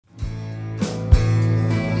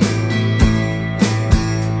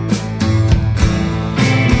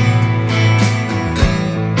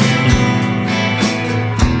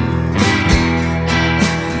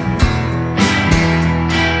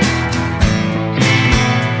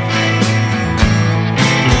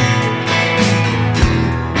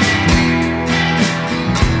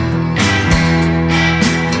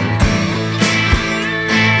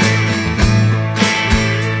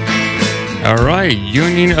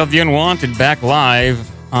Union of the Unwanted back live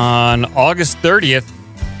on August 30th,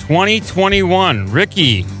 2021.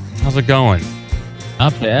 Ricky, how's it going?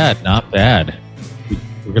 Not bad, not bad.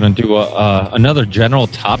 We're going to do another general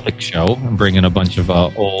topic show. I'm bringing a bunch of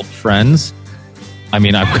old friends. I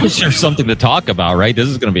mean, I wish there's something to talk about, right? This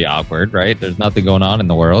is going to be awkward, right? There's nothing going on in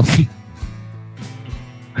the world.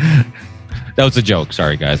 That was a joke.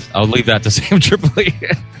 Sorry, guys. I'll leave that to Sam Tripoli.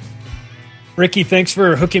 Ricky, thanks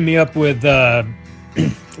for hooking me up with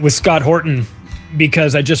Scott Horton,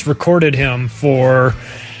 because I just recorded him for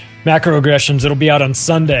Macroaggressions. It'll be out on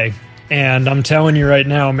Sunday. And I'm telling you right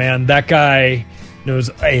now, man, that guy knows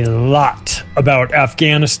a lot about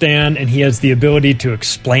Afghanistan, and he has the ability to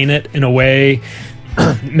explain it in a way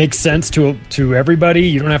that makes sense to everybody.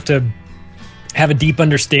 You don't have to have a deep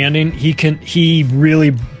understanding. He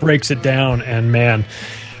really breaks it down, and man,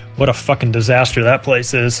 what a fucking disaster that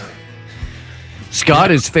place is.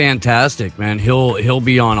 Scott is fantastic, man. He'll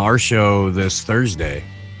be on our show this Thursday.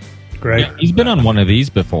 Great. Yeah, he's been on one of these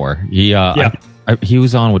before. He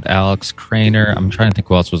was on with Alex Craner. I'm trying to think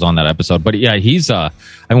who else was on that episode. But yeah, he's I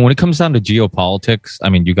mean, when it comes down to geopolitics, I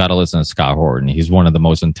mean, you got to listen to Scott Horton. He's one of the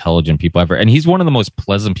most intelligent people ever, and he's one of the most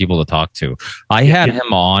pleasant people to talk to. I had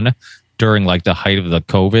him on during like the height of the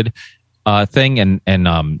COVID thing,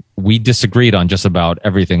 and we disagreed on just about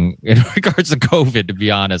everything in regards to COVID, to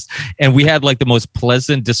be honest. And we had like the most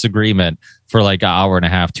pleasant disagreement for like an hour and a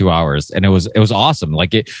half, 2 hours, and it was awesome.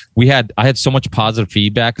 Like I had so much positive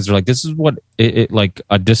feedback, because they're like, this is what it like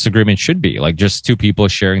a disagreement should be, like just two people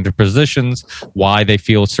sharing their positions, why they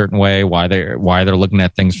feel a certain way, why they're looking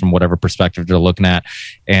at things from whatever perspective they're looking at,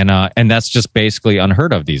 and that's just basically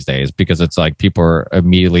unheard of these days, because it's like people are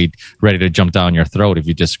immediately ready to jump down your throat if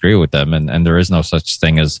you disagree with them, and there is no such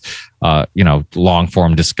thing as long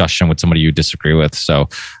form discussion with somebody you disagree with. So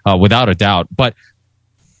without a doubt. But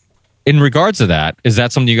in regards to that, is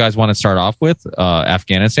that something you guys want to start off with?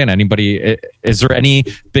 Afghanistan? Anybody? Is there any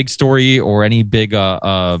big story or any big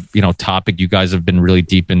topic you guys have been really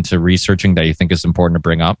deep into researching that you think is important to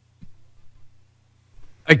bring up?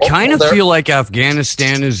 I kind of feel like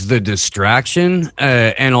Afghanistan is the distraction,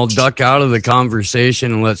 and I'll duck out of the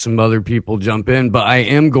conversation and let some other people jump in. But I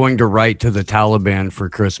am going to write to the Taliban for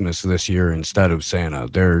Christmas this year instead of Santa.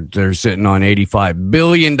 They're sitting on $85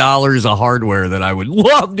 billion of hardware that I would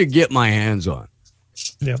love to get my hands on.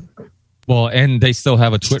 Yeah. Well, and they still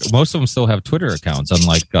have a Twitter. Most of them still have Twitter accounts,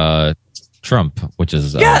 unlike Trump, which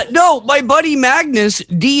is my buddy Magnus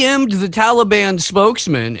DM'd the Taliban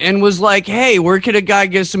spokesman and was like, hey, where could a guy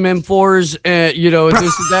get some M4s,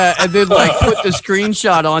 this and that, and then like put the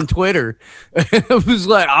screenshot on Twitter. It was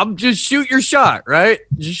like, I'm just shoot your shot, right?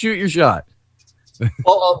 Just shoot your shot.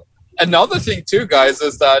 Well, another thing too, guys,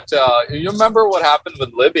 is that you remember what happened with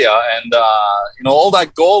Libya, and all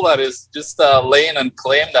that gold that is just laying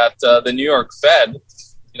unclaimed at the New York Fed.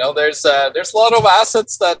 There's a lot of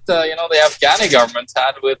assets that the Afghani government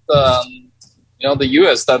had with the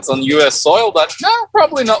U.S. that's on U.S. soil that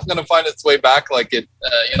probably not going to find its way back. Like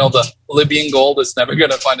the Libyan gold is never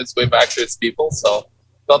going to find its way back to its people. So I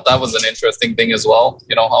thought that was an interesting thing as well.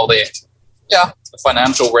 How the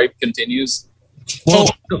financial rape continues. Well,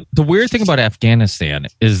 the weird thing about Afghanistan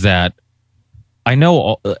is that I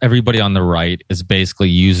know everybody on the right is basically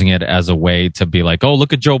using it as a way to be like, oh,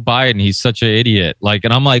 look at Joe Biden. He's such an idiot. Like,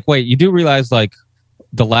 and I'm like, wait, you do realize like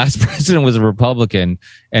the last president was a Republican,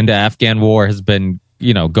 and the Afghan war has been,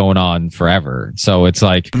 going on forever. So it's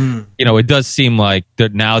like, it does seem like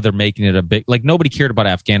that now they're making it a big, like nobody cared about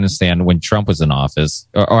Afghanistan when Trump was in office,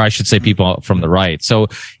 or I should say people from the right. So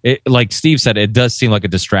it, like Steve said, it does seem like a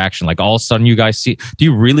distraction. Like all of a sudden you guys do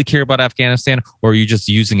you really care about Afghanistan, or are you just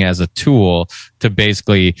using it as a tool to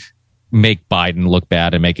basically make Biden look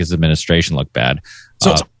bad and make his administration look bad?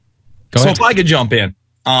 So if I could jump in,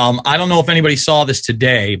 I don't know if anybody saw this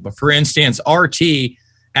today, but for instance, RT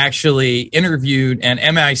actually interviewed an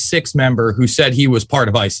MI6 member who said he was part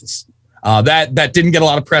of ISIS. That didn't get a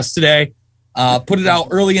lot of press today. Put it out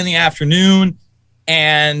early in the afternoon,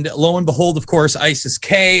 and lo and behold, of course,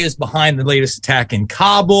 ISIS-K is behind the latest attack in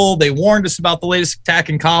Kabul. They warned us about the latest attack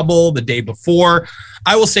in Kabul the day before.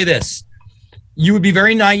 I will say this. You would be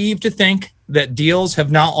very naive to think that deals have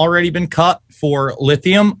not already been cut for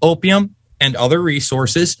lithium, opium, and other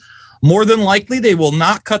resources. More than likely, they will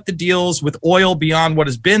not cut the deals with oil beyond what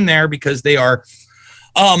has been there, because they are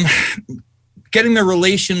getting their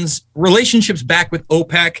relationships back with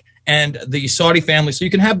OPEC and the Saudi family. So you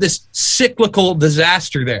can have this cyclical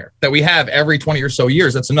disaster there that we have every 20 or so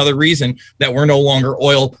years. That's another reason that we're no longer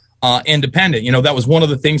oil independent. That was one of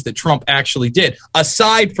the things that Trump actually did,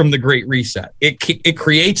 aside from the Great Reset. It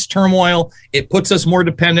creates turmoil. It puts us more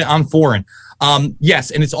dependent on foreign.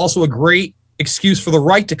 Yes, and it's also a great excuse for the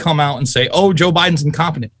right to come out and say, oh, Joe Biden's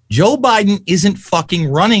incompetent. Joe Biden isn't fucking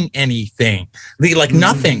running anything.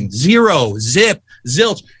 Nothing, zero, zip,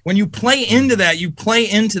 zilch. When you play into that, you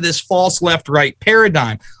play into this false left-right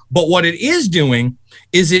paradigm. But what it is doing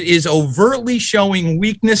is it is overtly showing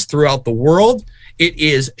weakness throughout the world. It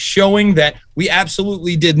is showing that we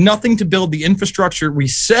absolutely did nothing to build the infrastructure we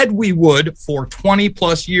said we would for 20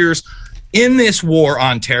 plus years in this war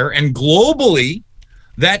on terror. And globally,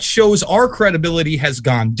 that shows our credibility has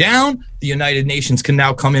gone down. The United Nations can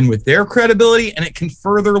now come in with their credibility, and it can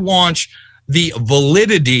further launch the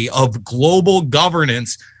validity of global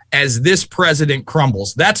governance as this president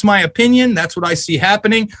crumbles. That's my opinion. That's what I see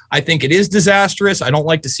happening. I think it is disastrous. I don't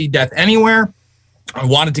like to see death anywhere. I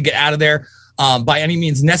wanted to get out of there by any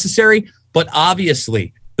means necessary, but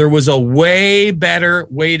obviously there was a way better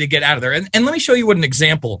way to get out of there. And let me show you what an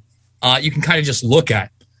example you can kind of just look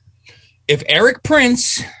at. If Eric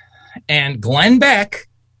Prince and Glenn Beck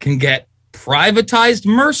can get privatized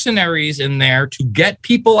mercenaries in there to get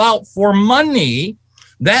people out for money,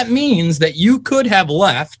 that means that you could have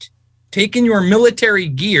left, taken your military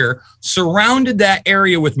gear, surrounded that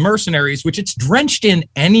area with mercenaries, which it's drenched in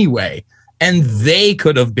anyway, and they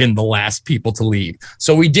could have been the last people to leave.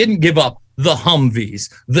 So we didn't give up the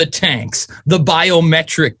Humvees, the tanks, the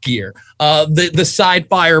biometric gear, the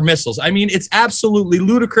side-fire missiles. I mean, it's absolutely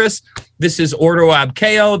ludicrous. This is Ordo ab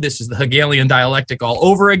Chao. This is the Hegelian dialectic all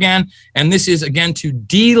over again. And this is, again, to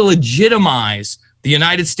delegitimize the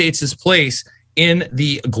United States' place in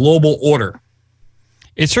the global order.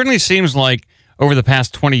 It certainly seems like over the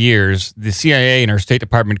past 20 years, the CIA and our State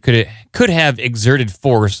Department could have exerted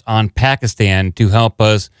force on Pakistan to help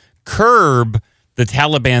us curb the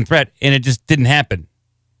Taliban threat, and it just didn't happen.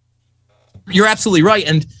 You're absolutely right.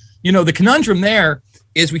 And, the conundrum there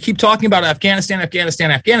is we keep talking about Afghanistan.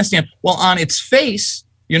 Well, on its face,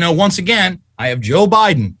 once again, I have Joe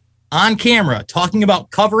Biden on camera talking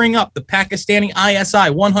about covering up the Pakistani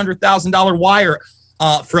ISI $100,000 wire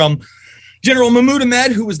from General Mahmoud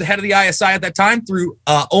Ahmed, who was the head of the ISI at that time, through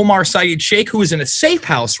Omar Saeed Sheikh, who is in a safe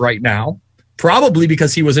house right now, probably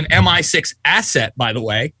because he was an MI6 asset, by the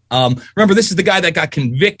way. Remember, this is the guy that got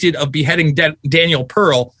convicted of beheading Daniel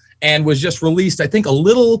Pearl and was just released, I think, a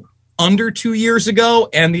little under 2 years ago,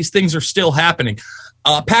 and these things are still happening.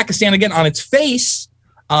 Pakistan, again, on its face,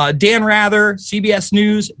 Dan Rather, CBS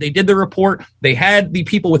News, they did the report. They had the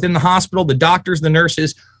people within the hospital, the doctors, the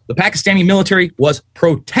nurses. The Pakistani military was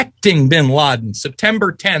protecting bin Laden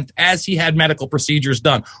September 10th as he had medical procedures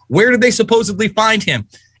done. Where did they supposedly find him?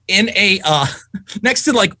 In a next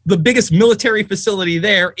to the biggest military facility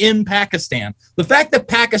there in Pakistan. The fact that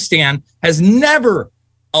Pakistan has never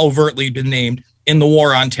overtly been named in the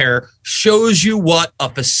war on terror shows you what a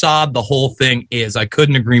facade the whole thing is. I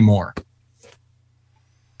couldn't agree more.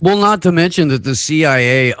 Well, not to mention that the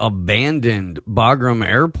CIA abandoned Bagram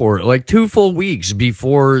Airport 2 full weeks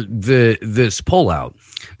before this pullout.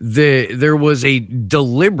 There was a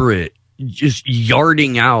deliberate just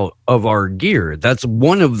yarding out of our gear. That's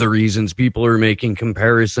one of the reasons people are making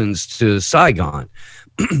comparisons to Saigon.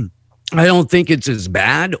 I don't think it's as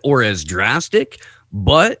bad or as drastic,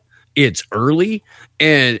 but it's early.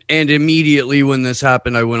 And immediately when this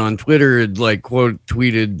happened, I went on Twitter and quote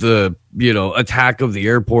tweeted the attack of the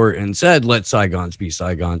airport and said, let Saigons be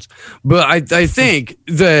Saigons. But I think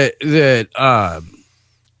that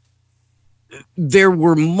there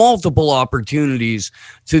were multiple opportunities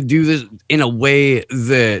to do this in a way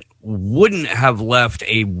that wouldn't have left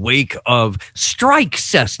a wake of strike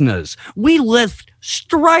Cessnas. We left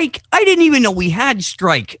strike. I didn't even know we had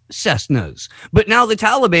strike Cessnas, but now the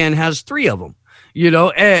Taliban has 3 of them.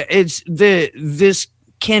 This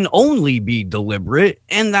can only be deliberate,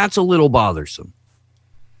 and that's a little bothersome.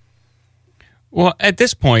 Well, at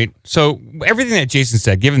this point, so everything that Jason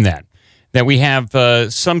said, given that we have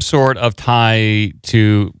some sort of tie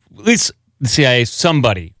to at least the CIA,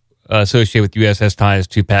 somebody associated with USS ties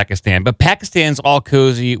to Pakistan. But Pakistan's all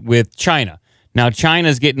cozy with China. Now,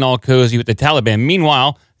 China's getting all cozy with the Taliban.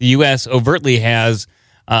 Meanwhile, the U.S. overtly has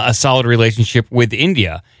a solid relationship with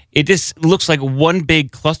India. It just looks like one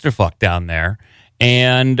big clusterfuck down there.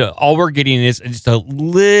 And all we're getting is just a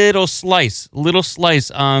little slice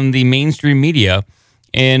on the mainstream media.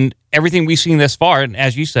 And everything we've seen thus far, and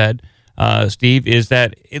as you said, Steve, is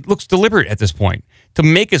that it looks deliberate at this point to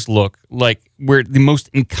make us look like we're the most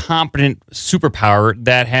incompetent superpower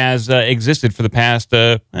that has existed for the past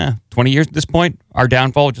 20 years at this point. Our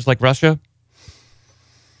downfall, just like Russia.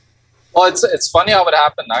 Well, it's funny how it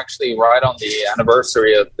happened actually right on the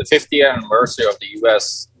anniversary of the 50th anniversary of the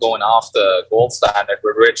U.S. going off the gold standard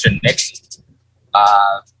with Richard Nixon.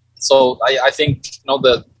 So I think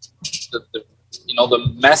the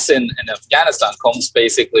mess in Afghanistan comes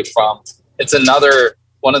basically from, it's another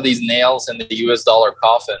one of these nails in the US dollar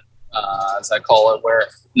coffin, as I call it, where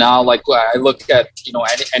now, like, I look at,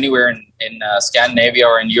 anywhere in Scandinavia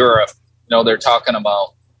or in Europe, they're talking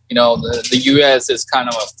about, the US is kind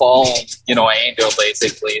of a fallen, angel,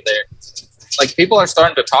 basically. They're like, people are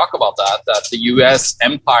starting to talk about that the US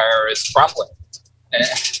empire is crumbling.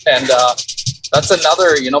 And that's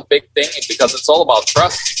another, big thing, because it's all about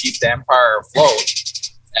trust to keep the empire afloat.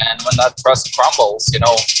 And when that trust crumbles,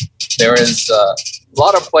 there is a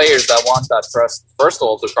lot of players that want that trust, first of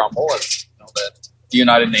all, to crumble. It's, the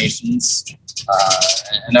United Nations,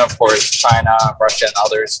 and of course, China, Russia, and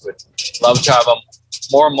others would love to have a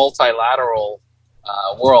more multilateral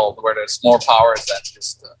world where there's more powers than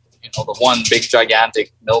just, the one big,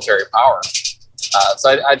 gigantic military power.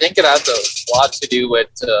 So I think it has a lot to do with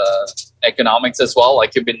economics as well.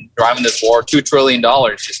 Like, you've been driving this war, $2 trillion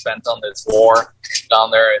you spent on this war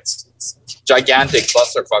down there. It's gigantic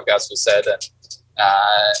clusterfuck, as we said,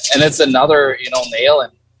 and it's another nail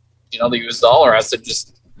in the US dollar has to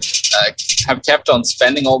just have kept on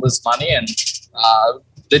spending all this money, and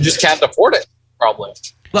they just can't afford it, probably.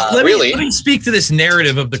 Let me speak to this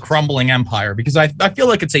narrative of the crumbling empire, because I feel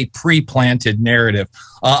like it's a pre-planted narrative.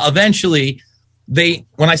 Eventually,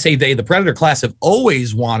 when I say the Predator class have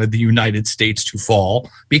always wanted the United States to fall,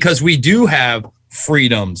 because we do have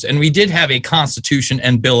freedoms and we did have a constitution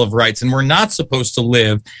and Bill of Rights, and we're not supposed to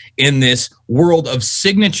live in this world of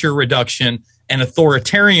signature reduction and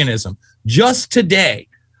authoritarianism. Just today,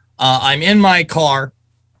 I'm in my car,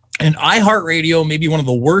 and iHeartRadio, maybe one of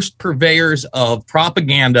the worst purveyors of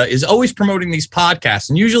propaganda, is always promoting these podcasts,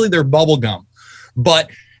 and usually they're bubblegum.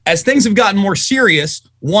 But as things have gotten more serious,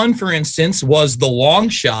 one, for instance, was The Long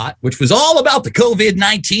Shot, which was all about the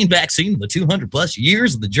COVID-19 vaccine, the 200-plus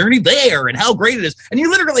years of the journey there and how great it is. And you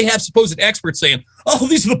literally have supposed experts saying, oh,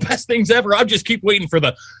 these are the best things ever. I just keep waiting for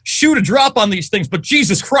the shoe to drop on these things. But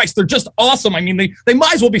Jesus Christ, they're just awesome. I mean, they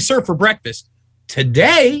might as well be served for breakfast.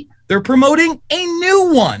 Today, they're promoting a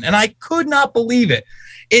new one, and I could not believe it.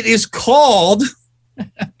 It is called,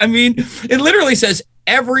 it literally says,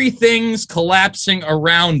 everything's collapsing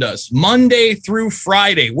around us. Monday through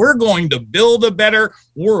Friday, we're going to build a better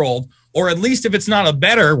world, or at least if it's not a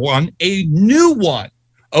better one, a new one.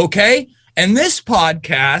 Okay? And this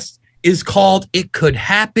podcast is called It Could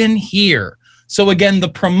Happen Here. So again, the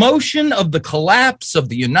promotion of the collapse of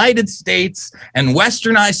the United States and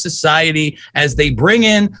westernized society as they bring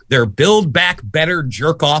in their build back better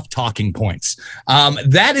jerk off talking points.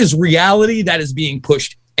 That is reality that is being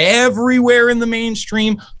pushed everywhere in the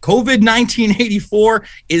mainstream. COVID-19 84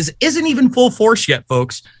 isn't even full force yet,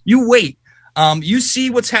 folks. You wait. You see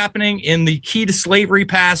what's happening in the Key to Slavery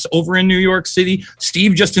Pass over in New York City.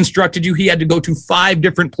 Steve just instructed you he had to go to 5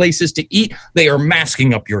 different places to eat. They are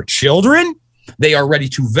masking up your children. They are ready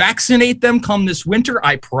to vaccinate them come this winter.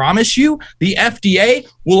 I promise you, the FDA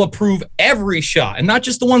will approve every shot, and not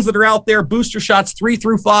just the ones that are out there, booster shots 3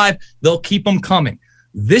 through 5. They'll keep them coming.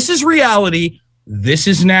 This is reality. This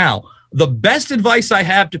is now. The best advice I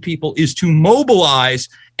have to people is to mobilize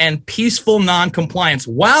and peaceful noncompliance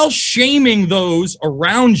while shaming those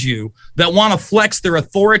around you that want to flex their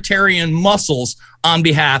authoritarian muscles on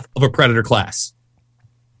behalf of a predator class.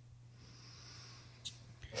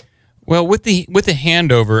 Well, with the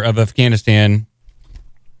handover of Afghanistan,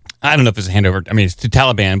 I don't know if it's a handover. I mean, it's to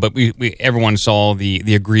Taliban, but everyone saw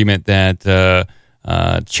the agreement that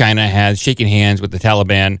China has shaking hands with the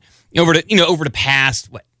Taliban over the past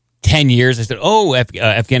 10 years. I said,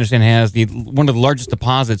 Afghanistan has one of the largest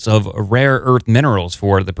deposits of rare earth minerals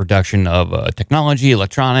for the production of technology,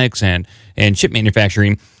 electronics, and chip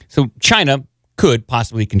manufacturing. So China could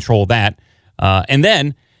possibly control that, and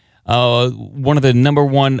then. One of the number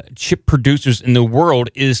one chip producers in the world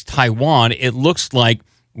is Taiwan. It looks like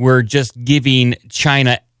we're just giving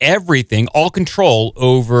China everything, all control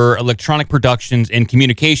over electronic productions and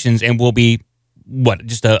communications, and will be,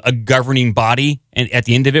 just a governing body and at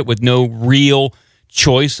the end of it with no real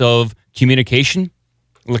choice of communication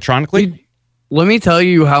electronically? Let me tell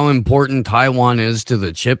you how important Taiwan is to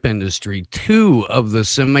the chip industry. 2 of the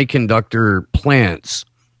semiconductor plants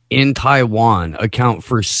in Taiwan account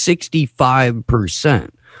for 65%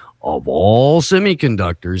 of all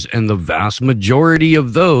semiconductors, and the vast majority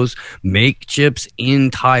of those make chips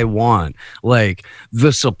in Taiwan. Like,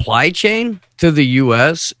 the supply chain to the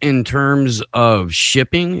U.S. in terms of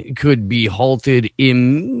shipping could be halted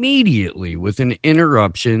immediately with an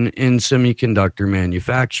interruption in semiconductor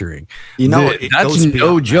manufacturing. That's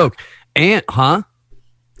no joke. It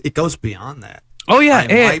goes beyond that. Oh yeah,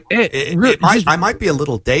 I might be a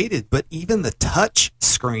little dated, but even the touch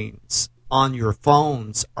screens on your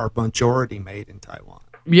phones are majority made in Taiwan.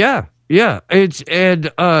 Yeah. It's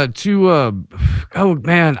oh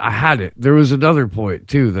man, I had it. There was another point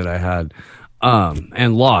too that I had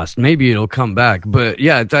and lost. Maybe it'll come back, but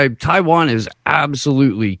yeah, Taiwan is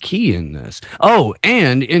absolutely key in this. Oh,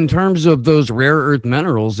 and in terms of those rare earth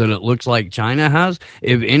minerals that it looks like China has,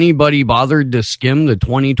 if anybody bothered to skim the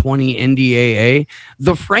 2020 NDAA,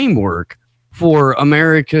 the framework for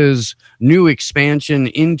America's new expansion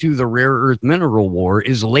into the rare earth mineral war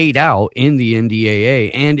is laid out in the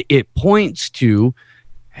NDAA, and it points to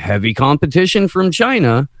heavy competition from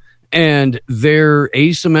China and their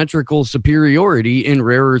asymmetrical superiority in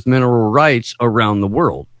rare earth mineral rights around the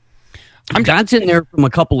world. That's in there from a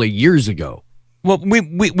couple of years ago. Well,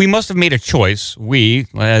 we must have made a choice, we,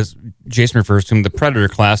 as Jason refers to them, the Predator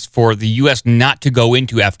class, for the U.S. not to go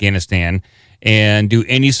into Afghanistan and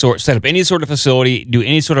set up any sort of facility, do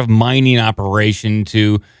any sort of mining operation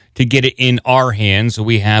to get it in our hands so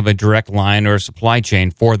we have a direct line or a supply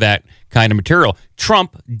chain for that kind of material.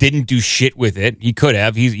 Trump didn't do shit with it. He could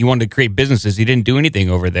have. He wanted to create businesses. He didn't do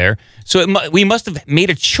anything over there. So we must have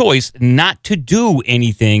made a choice not to do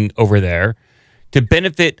anything over there to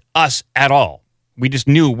benefit us at all. We just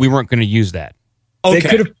knew we weren't going to use that.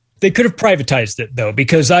 Okay. They could have privatized it, though,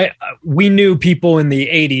 because we knew people in the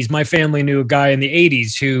 80s. My family knew a guy in the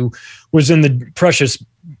 80s who was in the precious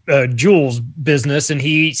jewels business, and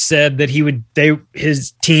he said that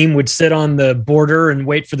his team would sit on the border and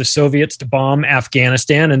wait for the Soviets to bomb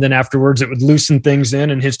Afghanistan, and then afterwards it would loosen things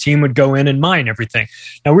in, and his team would go in and mine everything.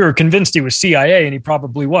 Now, we were convinced he was CIA, and he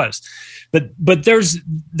probably was. But there's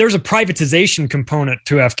a privatization component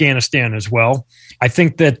to Afghanistan as well. I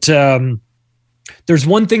think that there's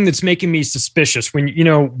one thing that's making me suspicious. When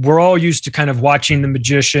we're all used to kind of watching The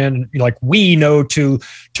Magician, like we know to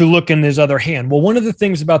look in his other hand. Well, one of the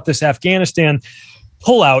things about this Afghanistan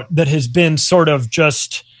pullout that has been sort of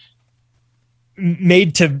just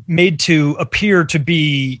made to appear to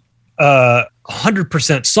be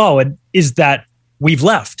 100% solid is that we've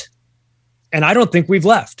left, and I don't think we've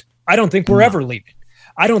left. I don't think we're ever leaving.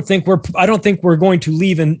 I don't think we're going to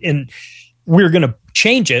leave and we're going to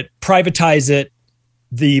change it, privatize it.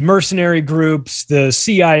 The mercenary groups, the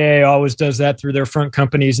CIA always does that through their front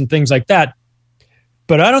companies and things like that.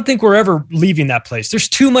 But I don't think we're ever leaving that place. There's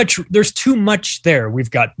too much there.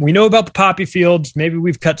 We know about the poppy fields. Maybe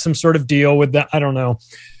we've cut some sort of deal with that. I don't know.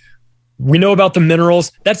 We know about the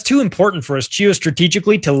minerals. That's too important for us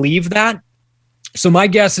geostrategically to leave that. So my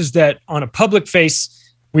guess is that on a public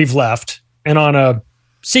face, we've left, and on a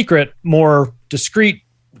secret, more discreet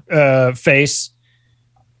face,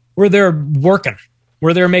 we're there working.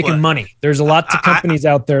 Where they're making money. There's a lot of companies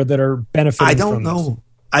out there that are benefiting from this.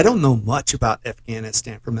 I don't know much about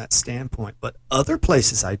Afghanistan from that standpoint, but other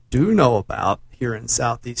places I do know about here in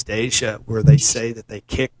Southeast Asia where they say that they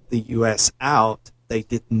kicked the U.S. out, they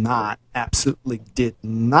absolutely did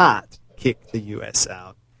not kick the U.S.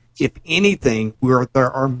 out. If anything,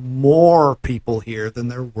 there are more people here than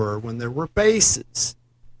there were when there were bases.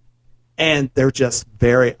 And they're just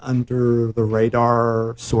very under the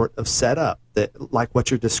radar sort of setup, that like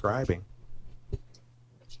what you're describing.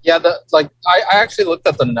 Yeah, I actually looked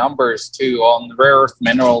at the numbers too on the rare earth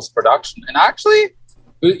minerals production, and actually,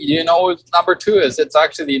 number two is it's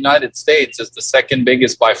actually the United States is the second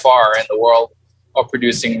biggest by far in the world of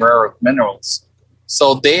producing rare earth minerals.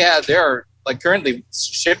 So they're currently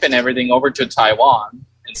shipping everything over to Taiwan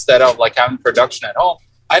instead of having production at home.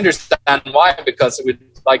 I understand why, because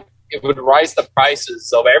it would rise the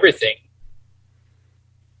prices of everything.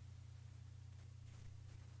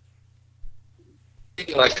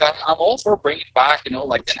 I'm all for bringing back, and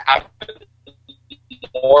having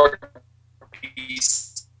more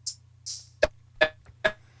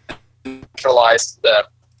centralized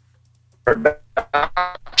production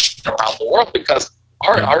around the world, because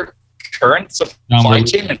our current supply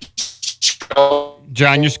chain.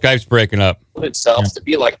 John, your Skype's breaking up. Itself to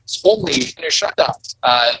be totally shut down,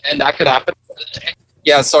 and that could happen.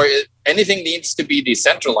 Yeah, sorry. Anything needs to be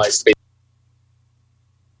decentralized.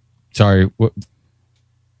 Sorry,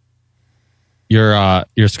 your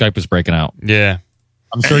Skype is breaking out. Yeah,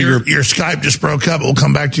 I'm sorry. Your Skype just broke up. We'll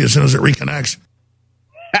come back to you as soon as it reconnects.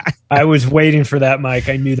 I was waiting for that, Mike.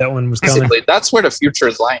 I knew that one was coming. Basically, that's where the future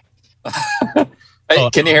is lying. Hey,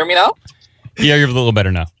 can you hear me now? Yeah, you're a little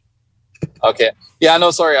better now. Okay. Yeah,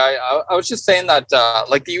 no, sorry. I was just saying that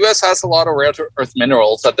the U.S. has a lot of rare earth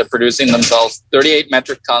minerals that they're producing themselves. 38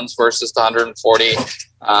 metric tons versus the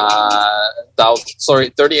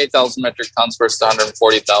 38,000 metric tons versus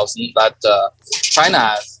 140,000 that China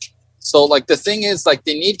has. So like the thing is like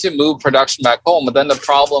they need to move production back home, but then the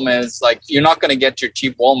problem is like you're not going to get your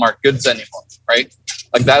cheap Walmart goods anymore, right?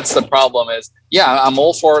 Like that's the problem is, yeah, I'm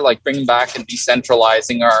all for like bringing back and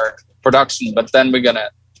decentralizing our production, but then we're going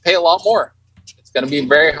to pay a lot more. It's going to be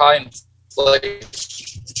very high inflation.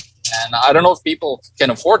 And I don't know if people can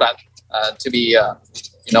afford that, to be,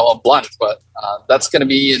 blunt, but that's going to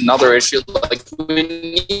be another issue. Like we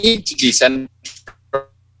need to decentralize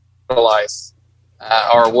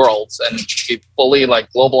our worlds and be fully like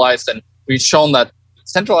globalized. And we've shown that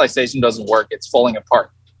centralization doesn't work. It's falling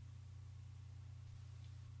apart.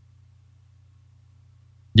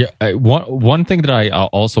 Yeah, one thing that I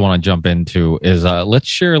also want to jump into is let's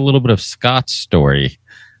share a little bit of Scott's story.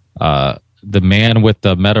 The man with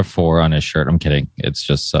the metaphor on his shirt. I'm kidding. It's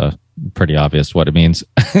just pretty obvious what it means.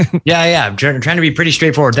 Yeah. I'm trying to be pretty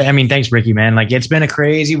straightforward. I mean, thanks, Ricky, man. Like it's been a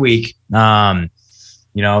crazy week. Some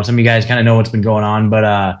of you guys kind of know what's been going on, but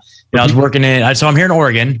I was working so I'm here in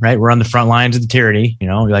Oregon, right? We're on the front lines of the tyranny,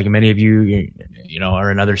 like many of you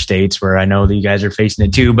are in other states where I know that you guys are facing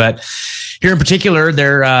it too. But here in particular,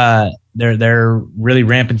 they're really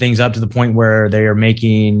ramping things up to the point where they are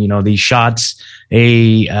making, these shots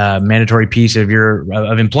a mandatory piece of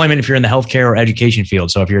of employment if you're in the healthcare or education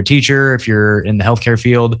field. So if you're a teacher, if you're in the healthcare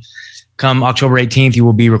field, come October 18th, you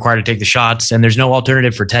will be required to take the shots, and there's no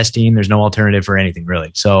alternative for testing. There's no alternative for anything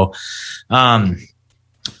really. So,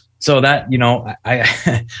 so that,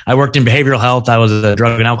 I worked in behavioral health. I was a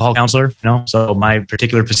drug and alcohol counselor, so my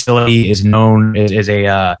particular facility is known as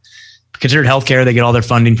a, considered healthcare. They get all their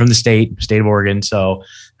funding from the state of Oregon. So,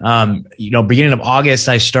 beginning of August,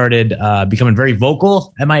 I started becoming very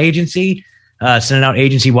vocal at my agency, sending out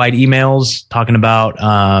agency-wide emails talking about,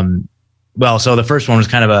 so the first one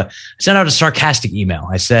was I sent out a sarcastic email.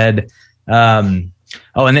 I said, and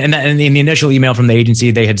in the initial email from the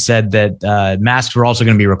agency, they had said that masks were also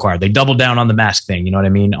going to be required. They doubled down on the mask thing, you know what I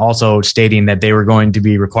mean? Also stating that they were going to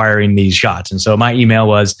be requiring these shots. And so my email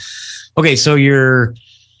was, okay, so you're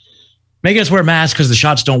making us wear masks because the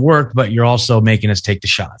shots don't work, but you're also making us take the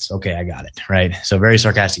shots. Okay, I got it. Right. So very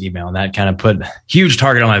sarcastic email. And that kind of put a huge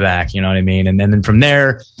target on my back. You know what I mean? And then from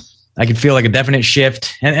there, I could feel like a definite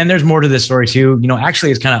shift. And there's more to this story too.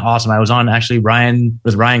 Actually, it's kind of awesome. I was on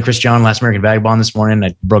with Ryan Christian, Last American Vagabond this morning.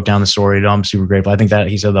 I broke down the story. I'm super grateful. I think that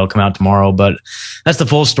he said they'll come out tomorrow, but that's the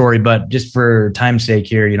full story. But just for time's sake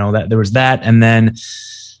here, that there was that. And then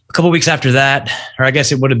a couple of weeks after that, or I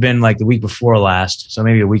guess it would have been like the week before last, so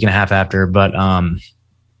maybe a week and a half after, but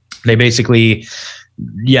they basically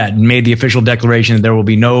made the official declaration that there will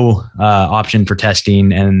be no option for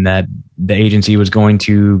testing and that the agency was going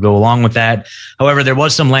to go along with that. However, there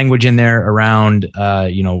was some language in there around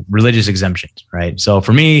religious exemptions, right? So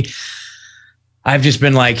for me, I've just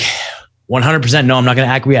been like 100% no, I'm not going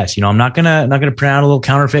to acquiesce. I'm not going to print out a little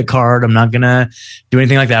counterfeit card. I'm not going to do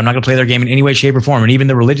anything like that. I'm not going to play their game in any way, shape, or form. And even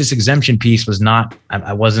the religious exemption piece was not,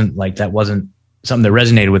 I wasn't like, that wasn't something that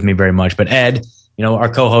resonated with me very much. But Ed,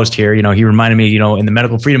 our co-host here, he reminded me, in the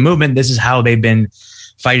medical freedom movement, this is how they've been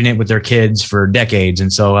fighting it with their kids for decades.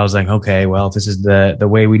 And so I was like, okay, well, if this is the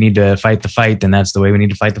way we need to fight the fight, then that's the way we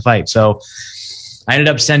need to fight the fight. So I ended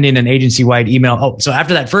up sending an agency-wide email. So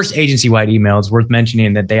after that first agency-wide email, it's worth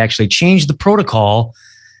mentioning that they actually changed the protocol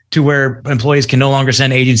to where employees can no longer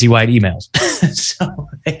send agency-wide emails. So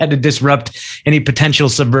they had to disrupt any potential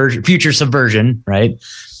future subversion, right?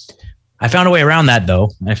 I found a way around that,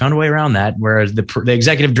 though. Whereas the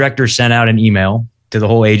executive director sent out an email to the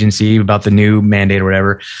whole agency about the new mandate or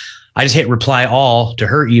whatever. I just hit reply all to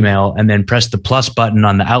her email and then pressed the plus button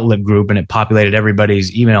on the Outlook group, and it populated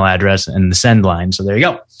everybody's email address and the send line. So there you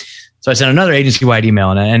go. So I sent another agency-wide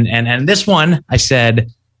email, and this one I said,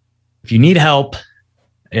 if you need help,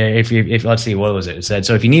 if let's see, what was it? It said,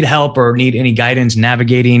 so if you need help or need any guidance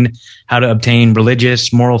navigating how to obtain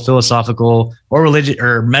religious, moral, philosophical, or religious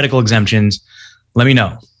or medical exemptions, let me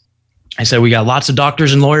know. I said, we got lots of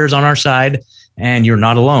doctors and lawyers on our side, and you're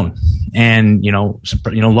not alone. And, lo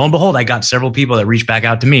and behold, I got several people that reached back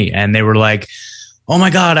out to me, and they were like, oh my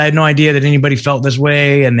God, I had no idea that anybody felt this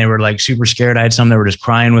way. And they were like super scared. I had some that were just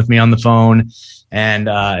crying with me on the phone. And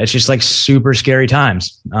it's just like super scary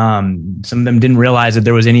times. Some of them didn't realize that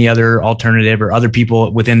there was any other alternative or other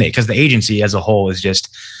people within because the agency as a whole is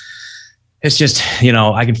just, it's just,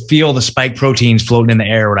 I can feel the spike proteins floating in the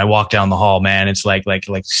air when I walk down the hall, man. It's like,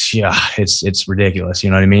 yeah, it's ridiculous. You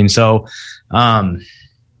know what I mean? So,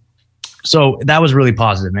 so that was really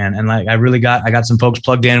positive, man. And like, I got some folks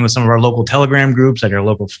plugged in with some of our local Telegram groups, like our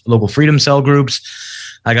local Freedom Cell groups.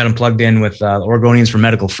 I got them plugged in with Oregonians for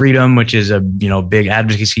Medical Freedom, which is a big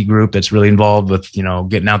advocacy group that's really involved with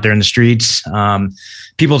getting out there in the streets.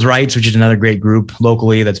 People's Rights, which is another great group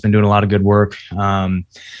locally that's been doing a lot of good work. And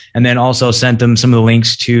then also sent them some of the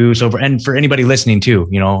links to for anybody listening too,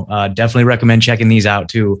 definitely recommend checking these out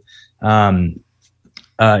too. So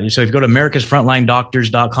if you go to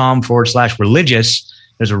americasfrontlinedoctors.com/religious,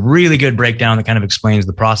 there's a really good breakdown that kind of explains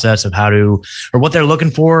the process of or what they're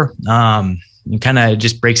looking for. And kind of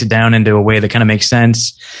just breaks it down into a way that kind of makes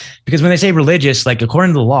sense. Because when they say religious, like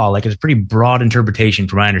according to the law, like it's a pretty broad interpretation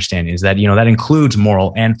from my understanding is that, that includes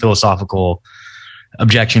moral and philosophical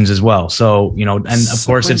objections as well. So, and of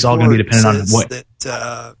course it's all going to be dependent on what that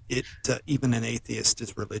even an atheist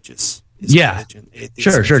is religious.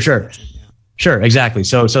 Sure. Sure. Exactly.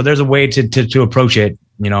 So there's a way to approach it,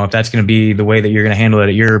 if that's going to be the way that you're going to handle it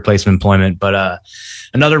at your place of employment. But,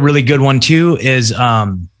 another really good one too is,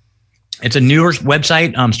 it's a newer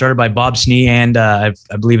website started by Bob Snee and I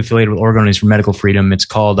believe affiliated with Oregonians for Medical Freedom. It's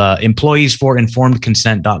called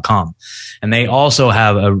employeesforinformedconsent.com. And they also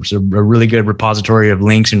have a really good repository of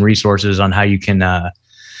links and resources on how you can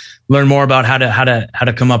learn more about how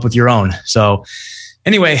to come up with your own. So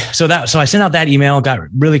anyway, so I sent out that email, got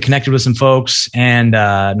really connected with some folks, and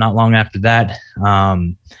not long after that,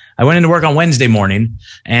 I went into work on Wednesday morning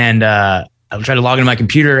and I tried to log into my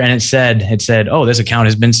computer and it said, oh, this account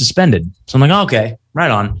has been suspended. So I'm like, oh, okay,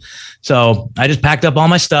 right on. So I just packed up all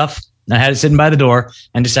my stuff. I had it sitting by the door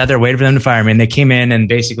and just sat there waiting for them to fire me. And they came in and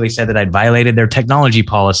basically said that I'd violated their technology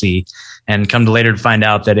policy, and come to later to find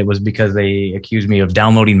out that it was because they accused me of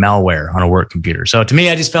downloading malware on a work computer. So to me,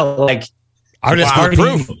 I just felt like, where's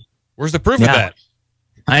the proof of that?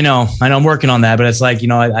 I know I'm working on that, but it's like,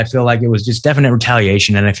 I feel like it was just definite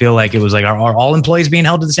retaliation. And I feel like it was like, are all employees being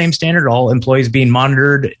held to the same standard? Are all employees being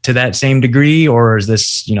monitored to that same degree, or is this,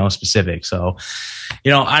 specific? So, I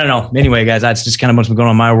don't know. Anyway, guys, that's just kind of what's been going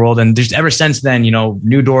on in my world. And just ever since then,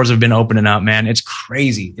 new doors have been opening up, man. It's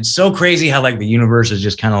crazy. It's so crazy how like the universe is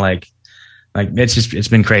just kind of like it's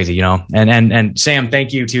been crazy, and Sam,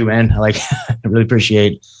 thank you too, man. Like, I really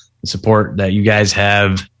appreciate the support that you guys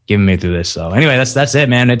have given me through this. So anyway, that's it,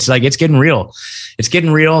 man. It's like, it's getting real.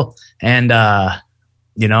 And,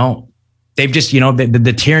 they've just,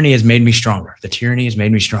 the tyranny has made me stronger.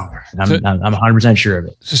 I'm 100% sure of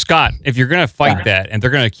it. So Scott, if you're going to fight that and they're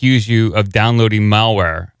going to accuse you of downloading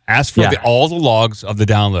malware, ask for all the logs of the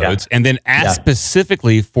downloads and then ask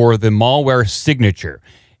specifically for the malware signature.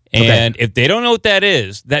 And if they don't know what that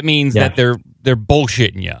is, that means that they're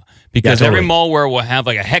bullshitting you. Because every malware will have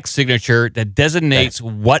like a hex signature that designates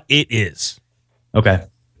what it is. Okay.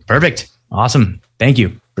 Perfect. Awesome. Thank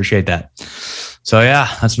you. Appreciate that. So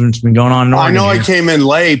that's what's been going on. I know I came in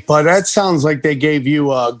late, but that sounds like they gave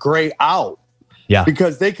you a great out. Yeah.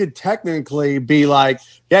 Because they could technically be like,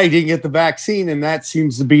 you didn't get the vaccine, and that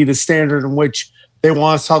seems to be the standard in which they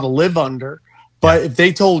want us all to live under. But if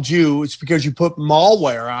they told you it's because you put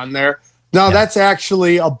malware on there, that's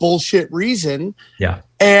actually a bullshit reason. Yeah.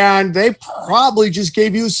 And they probably just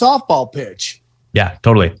gave you a softball pitch. Yeah,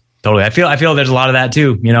 totally. I feel there's a lot of that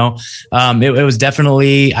too. It was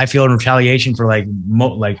definitely, I feel, in retaliation for like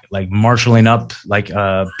marshaling up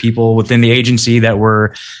people within the agency that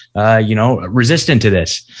were, resistant to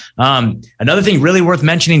this. Another thing really worth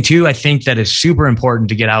mentioning too, I think that is super important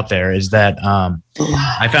to get out there is that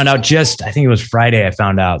I found out I think it was Friday. I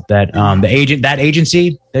found out that that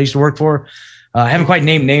agency that I used to work for. I haven't quite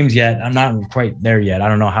named names yet. I'm not quite there yet. I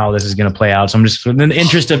don't know how this is going to play out. So I'm just, in the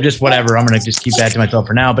interest of just whatever, I'm going to just keep that to myself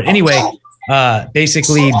for now. But anyway,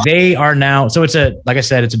 basically they are now, so it's like I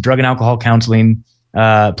said, it's a drug and alcohol counseling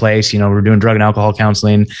place. We're doing drug and alcohol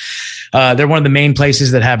counseling. They're one of the main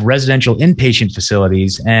places that have residential inpatient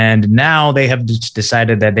facilities. And now they have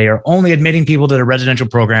decided that they are only admitting people to the residential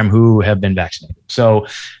program who have been vaccinated. So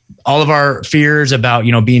all of our fears about,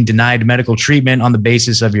 being denied medical treatment on the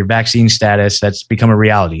basis of your vaccine status, that's become a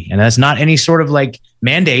reality. And that's not any sort of like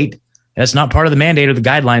mandate. That's not part of the mandate or the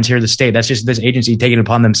guidelines here in the state. That's just this agency taking it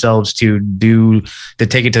upon themselves to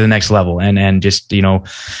take it to the next level and just,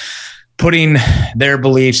 putting their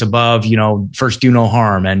beliefs above, first do no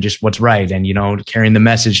harm and just what's right. And, carrying the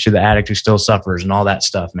message to the addict who still suffers and all that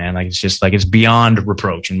stuff, man. Like, it's just like, it's beyond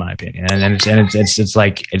reproach in my opinion. And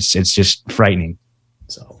it's just frightening.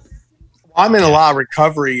 So I'm in a lot of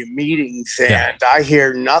recovery meetings and I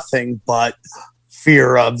hear nothing but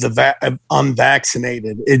fear of the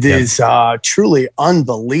unvaccinated. It is truly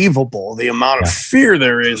unbelievable the amount of fear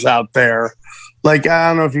there is out there. Like, I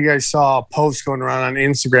don't know if you guys saw a post going around on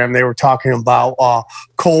Instagram. They were talking about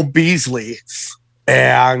Cole Beasley,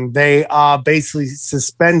 and they basically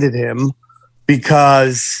suspended him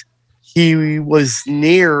because he was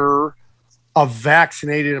near a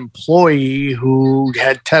vaccinated employee who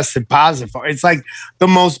had tested positive. It's like the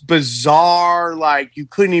most bizarre, like you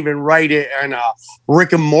couldn't even write it in a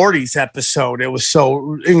Rick and Morty's episode. It was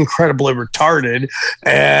so incredibly retarded.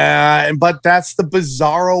 But that's the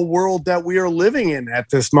bizarro world that we are living in at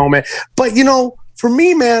this moment. But, you know, for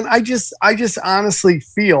me, man, I just honestly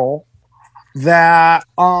feel that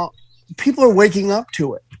people are waking up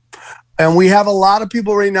to it. And we have a lot of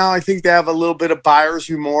people right now, I think they have a little bit of buyer's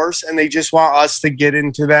remorse, and they just want us to get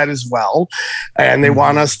into that as well. And they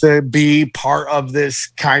want us to be part of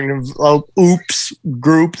this kind of oops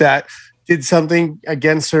group that did something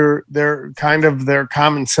against their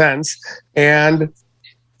common sense. And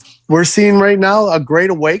we're seeing right now a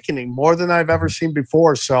great awakening, more than I've ever seen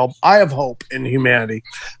before. So I have hope in humanity.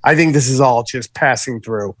 I think this is all just passing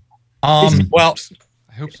through. Well,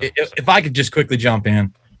 I hope so. If I could just quickly jump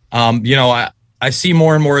in. You know, I see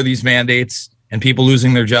more and more of these mandates and people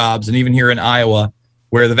losing their jobs. And even here in Iowa,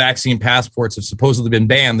 where the vaccine passports have supposedly been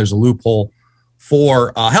banned, there's a loophole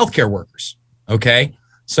for healthcare workers. Okay.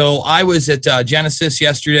 So I was at Genesis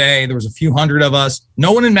yesterday. There was a few hundred of us.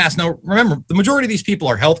 No one in mass. Now, remember, the majority of these people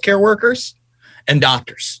are healthcare workers and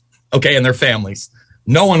doctors. Okay. And their families.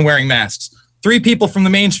 No one wearing masks. 3 people from the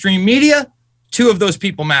mainstream media. 2 of those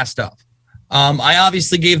people masked up. I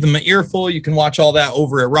obviously gave them an earful. You can watch all that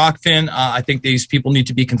over at Rockfin. I think these people need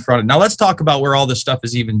to be confronted. Now, let's talk about where all this stuff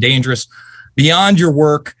is even dangerous beyond your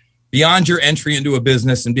work, beyond your entry into a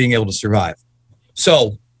business and being able to survive.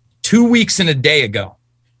 So 2 weeks and a day ago,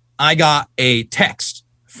 I got a text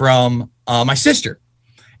from my sister.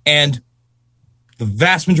 And the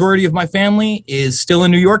vast majority of my family is still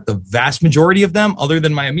in New York. The vast majority of them, other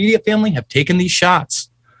than my immediate family, have taken these shots.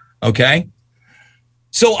 Okay.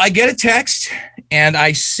 So I get a text and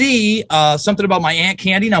I see something about my Aunt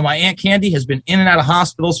Candy. Now, my Aunt Candy has been in and out of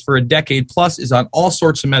hospitals for a decade plus, is on all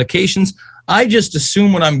sorts of medications. I just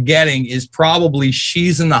assume what I'm getting is probably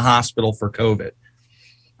she's in the hospital for COVID.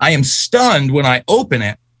 I am stunned when I open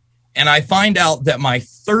it and I find out that my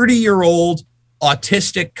 30-year-old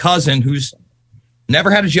autistic cousin, who's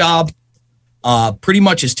never had a job, pretty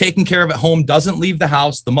much is taken care of at home, doesn't leave the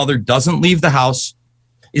house. The mother doesn't leave the house.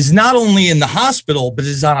 Is not only in the hospital, but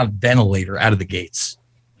is on a ventilator out of the gates.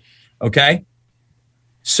 Okay?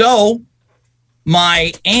 So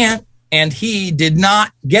my aunt and he did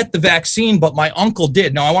not get the vaccine, but my uncle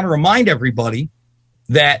did. Now, I want to remind everybody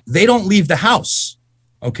that they don't leave the house.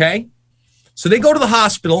 Okay? So they go to the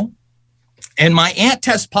hospital, and my aunt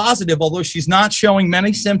tests positive, although she's not showing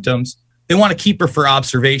many symptoms. They want to keep her for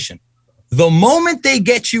observation. The moment they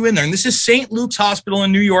get you in there, and this is St. Luke's Hospital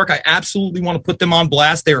in New York, I absolutely want to put them on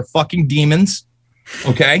blast. They are fucking demons,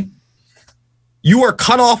 okay? You are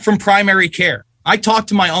cut off from primary care. I talked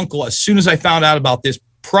to my uncle as soon as I found out about this,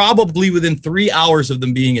 probably within 3 hours of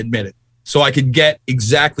them being admitted, so I could get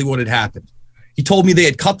exactly what had happened. He told me they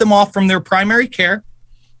had cut them off from their primary care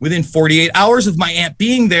within 48 hours of my aunt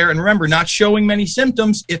being there, and remember, not showing many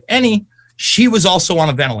symptoms, if any. She was also on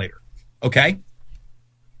a ventilator, okay?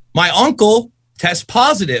 My uncle tests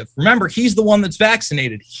positive. Remember, he's the one that's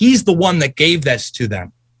vaccinated. He's the one that gave this to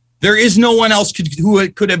them. There is no one else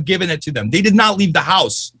who could have given it to them. They did not leave the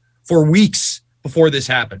house for weeks before this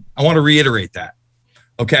happened. I want to reiterate that.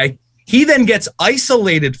 Okay? He then gets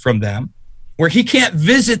isolated from them, where he can't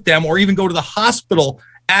visit them or even go to the hospital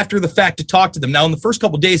after the fact to talk to them. Now, in the first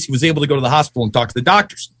couple of days, he was able to go to the hospital and talk to the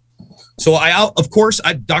doctors. So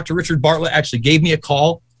Dr. Richard Bartlett actually gave me a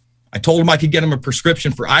call. I told him I could get him a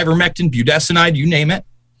prescription for ivermectin, budesonide, you name it.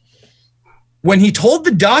 When he told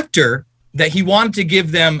the doctor that he wanted to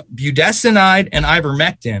give them budesonide and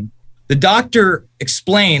ivermectin, the doctor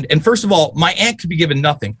explained, and first of all, my aunt could be given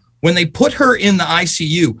nothing. When they put her in the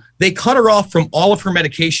ICU, they cut her off from all of her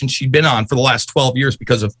medications she'd been on for the last 12 years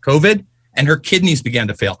because of COVID, and her kidneys began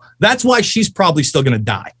to fail. That's why she's probably still going to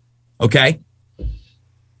die, okay?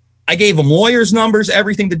 I gave him lawyers' numbers,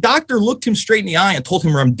 everything. The doctor looked him straight in the eye and told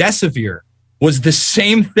him remdesivir was the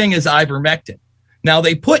same thing as ivermectin. Now,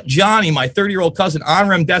 they put Johnny, my 30-year-old cousin, on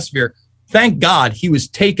remdesivir. Thank God he was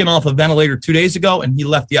taken off a ventilator 2 days ago, and he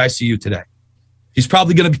left the ICU today. He's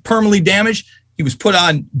probably going to be permanently damaged. He was put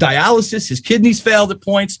on dialysis. His kidneys failed at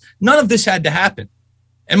points. None of this had to happen.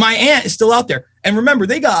 And my aunt is still out there. And remember,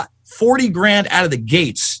 they got $40,000 out of the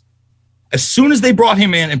gates as soon as they brought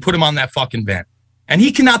him in and put him on that fucking vent. And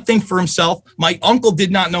he cannot think for himself. My uncle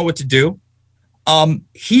did not know what to do.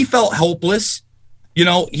 He felt hopeless. You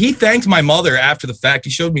know, he thanked my mother after the fact.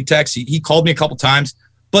 He showed me texts. He called me a couple times.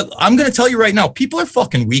 But I'm going to tell you right now, people are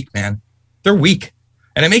fucking weak, man. They're weak.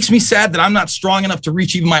 And it makes me sad that I'm not strong enough to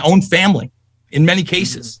reach even my own family in many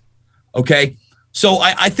cases. Okay? So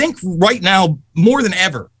I think right now, more than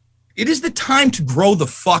ever, it is the time to grow the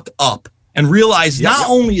fuck up and realize not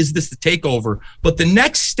only is this the takeover, but the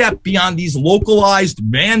next step beyond these localized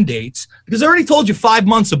mandates, because I already told you 5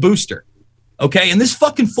 months a booster. Okay. And this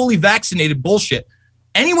fucking fully vaccinated bullshit.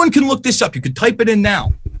 Anyone can look this up. You can type it in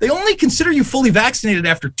now. They only consider you fully vaccinated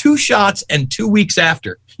after 2 shots and 2 weeks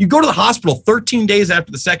after. You go to the hospital 13 days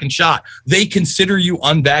after the second shot, they consider you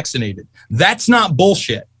unvaccinated. That's not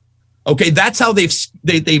bullshit. Okay, that's how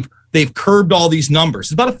they've curbed all these numbers.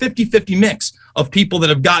 It's about a 50-50 mix of people that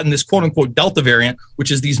have gotten this quote unquote Delta variant, which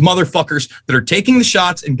is these motherfuckers that are taking the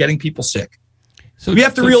shots and getting people sick. So we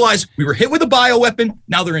have to realize we were hit with a bioweapon.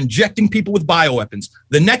 Now they're injecting people with bioweapons.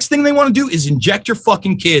 The next thing they want to do is inject your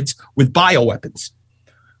fucking kids with bioweapons.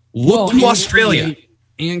 Look to Australia.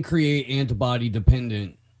 And create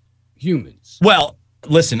antibody-dependent humans. Well,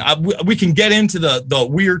 listen, we can get into the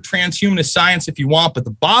weird transhumanist science if you want, but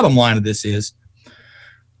the bottom line of this is,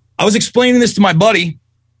 I was explaining this to my buddy,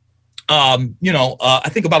 I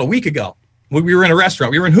think about a week ago. We were in a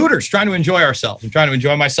restaurant. We were in Hooters trying to enjoy ourselves. I'm trying to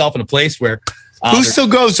enjoy myself in a place where... who still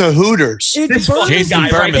goes to Hooters? This fucking guy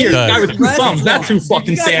right here. Guy with 2 thumbs. That's who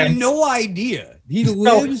fucking Sam. No idea. He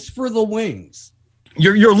lives for the wings.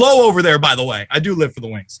 You're low over there, by the way. I do live for the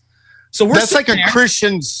wings. So that's like a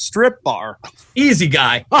Christian strip bar. Easy,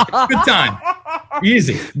 guy. Good time.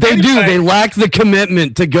 Easy. They do. They lack the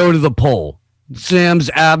commitment to go to the poll. Sam's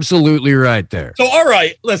absolutely right there. So, all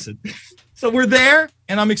right, listen. So we're there,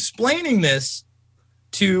 and I'm explaining this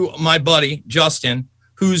to my buddy, Justin,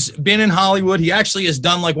 who's been in Hollywood. He actually has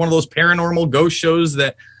done like one of those paranormal ghost shows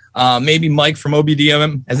that maybe Mike from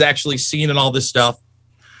OBDM has actually seen and all this stuff.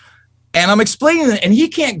 And I'm explaining it, and he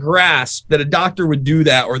can't grasp that a doctor would do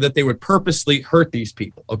that or that they would purposely hurt these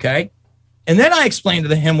people, okay? And then I explained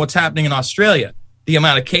to him what's happening in Australia, the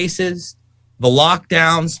amount of cases, the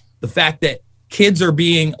lockdowns, the fact that kids are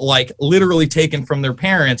being like literally taken from their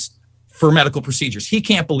parents for medical procedures. He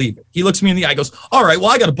can't believe it. He looks me in the eye, goes, all right, well,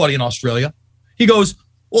 I got a buddy in Australia. He goes,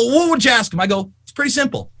 well, what would you ask him? I go, it's pretty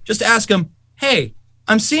simple. Just ask him, hey,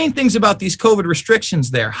 I'm seeing things about these COVID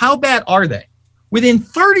restrictions there. How bad are they? Within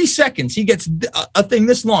 30 seconds, he gets a thing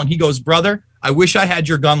this long. He goes, brother, I wish I had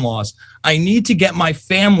your gun laws. I need to get my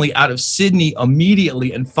family out of Sydney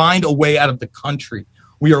immediately and find a way out of the country.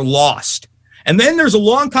 We are lost. And then there's a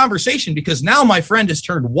long conversation because now my friend has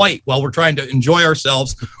turned white while we're trying to enjoy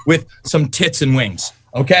ourselves with some tits and wings.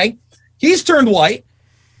 Okay? He's turned white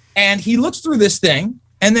and he looks through this thing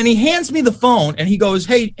and then he hands me the phone and he goes,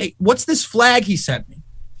 hey, what's this flag he sent me?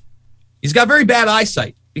 He's got very bad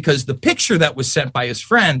eyesight, because the picture that was sent by his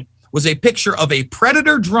friend was a picture of a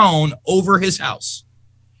Predator drone over his house.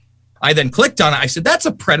 I then clicked on it. I said, that's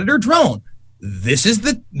a Predator drone. This is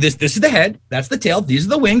the head. That's the tail. These are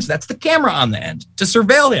the wings. That's the camera on the end to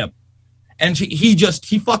surveil him. And he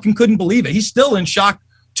fucking couldn't believe it. He's still in shock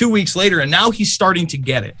 2 weeks later. And now he's starting to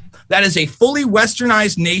get it. That is a fully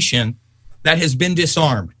westernized nation that has been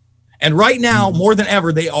disarmed. And right now, more than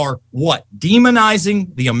ever, they are what?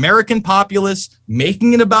 Demonizing the American populace,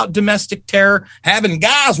 making it about domestic terror, having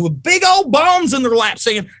guys with big old bombs in their lap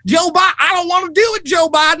saying, Joe Biden, I don't want to do it, Joe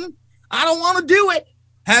Biden. I don't want to do it.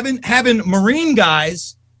 Having Marine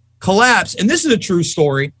guys collapse. And this is a true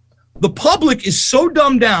story. The public is so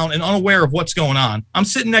dumbed down and unaware of what's going on. I'm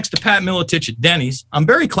sitting next to Pat Miletich at Denny's. I'm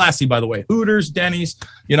very classy, by the way. Hooters, Denny's.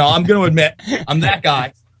 I'm going to admit, I'm that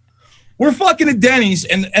guy. We're fucking at Denny's,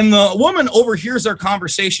 and the woman overhears our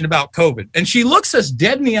conversation about COVID, and she looks us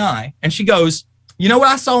dead in the eye, and she goes, you know what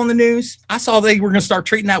I saw in the news? I saw they were going to start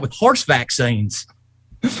treating that with horse vaccines.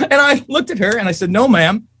 And I looked at her, and I said, no,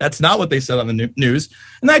 ma'am, that's not what they said on the news.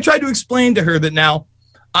 And I tried to explain to her that now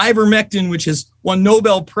ivermectin, which has won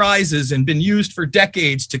Nobel Prizes and been used for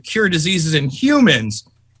decades to cure diseases in humans,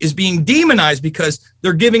 is being demonized because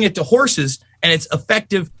they're giving it to horses, and it's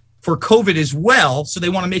effective for COVID as well, so they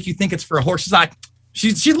want to make you think it's for a horse's eye.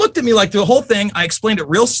 She looked at me like the whole thing. I explained it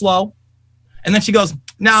real slow, and then she goes,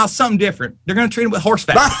 "Nah, something different. They're going to treat it with horse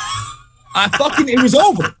vaccine." It was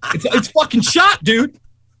over. It's fucking shot, dude.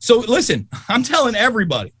 So listen, I'm telling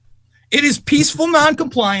everybody, it is peaceful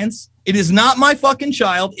non-compliance. It is not my fucking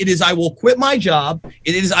child. It is I will quit my job.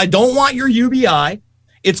 It is I don't want your UBI.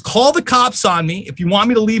 It's call the cops on me if you want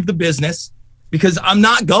me to leave the business, because I'm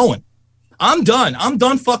not going. I'm done. I'm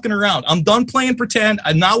done fucking around. I'm done playing pretend.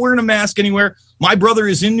 I'm not wearing a mask anywhere. My brother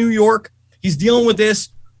is in New York. He's dealing with this,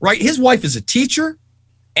 right? His wife is a teacher,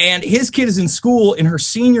 and his kid is in school in her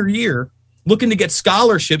senior year looking to get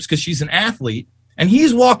scholarships because she's an athlete. And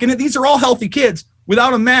he's walking in. These are all healthy kids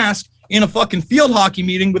without a mask in a fucking field hockey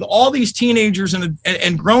meeting with all these teenagers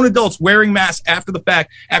and grown adults wearing masks after the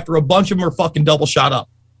fact, after a bunch of them are fucking double shot up.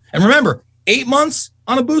 And remember, 8 months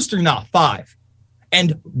on a booster? No, 5.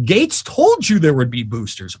 And Gates told you there would be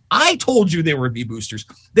boosters. I told you there would be boosters.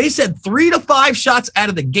 They said 3 to 5 shots out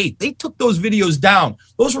of the gate. They took those videos down.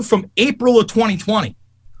 Those were from April of 2020.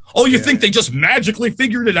 Oh, you think they just magically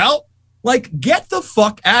figured it out? Like, get the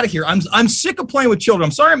fuck out of here. I'm sick of playing with children.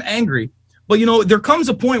 I'm sorry I'm angry. But, you know, there comes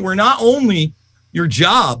a point where not only your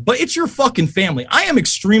job, but it's your fucking family. I am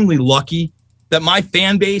extremely lucky that my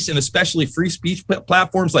fan base and especially free speech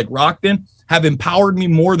platforms like Rockfin have empowered me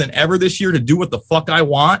more than ever this year to do what the fuck I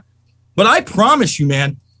want. But I promise you,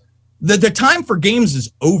 man, the time for games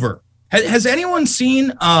is over. Has anyone seen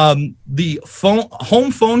the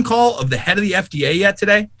home phone call of the head of the FDA yet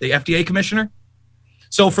today, the FDA commissioner?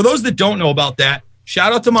 So for those that don't know about that,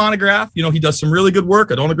 shout out to Monograph. You know, he does some really good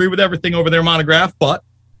work. I don't agree with everything over there, Monograph, but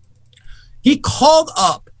he called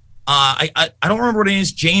up, I don't remember what her name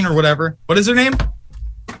is, Jane or whatever. What is her name?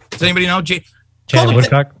 Does anybody know? Jane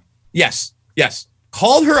Woodcock? Yes.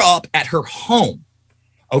 Called her up at her home.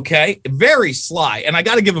 Okay. Very sly. And I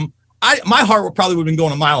got to give him, my heart would probably have been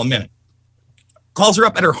going a mile a minute. Calls her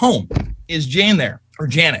up at her home. Is Jane there? Or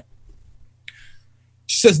Janet?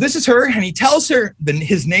 She says, this is her. And he tells her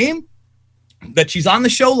his name, that she's on the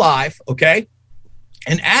show live. Okay.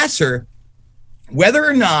 And asks her whether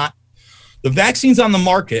or not the vaccines on the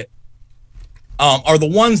market are the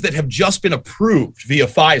ones that have just been approved via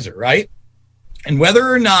Pfizer, right? And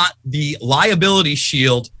whether or not the liability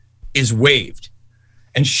shield is waived.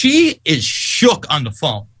 And she is shook on the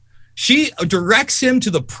phone. She directs him to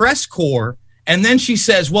the press corps, and then she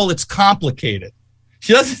says, well, it's complicated.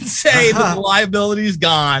 She doesn't say that the liability is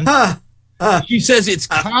gone. She says it's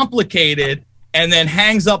complicated and then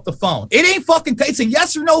hangs up the phone. It ain't fucking, it's a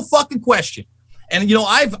yes or no fucking question. And, you know,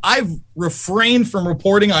 I've refrained from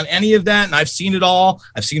reporting on any of that, and I've seen it all.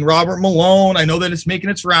 I've seen Robert Malone. I know that it's making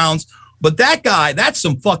its rounds. But that guy, that's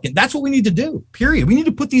what we need to do, period. We need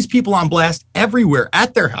to put these people on blast everywhere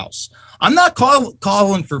at their house. I'm not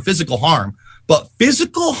calling for physical harm, but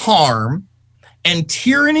physical harm and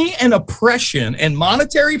tyranny and oppression and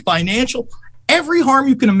monetary, financial, every harm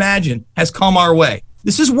you can imagine has come our way.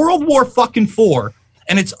 This is World War fucking IV,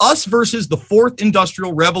 and it's us versus the fourth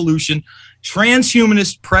industrial revolution,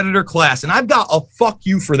 transhumanist predator class. And I've got a fuck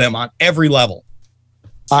you for them on every level.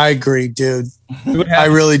 I agree, dude. I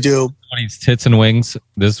really do. When he's tits and wings,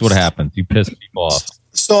 this is what happens. You piss people off.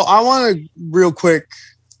 So I want to real quick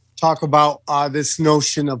talk about this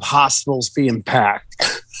notion of hospitals being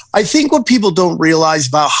packed. I think what people don't realize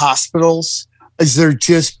about hospitals is they're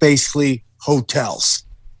just basically hotels.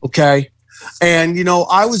 Okay. And, you know,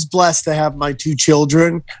 I was blessed to have my 2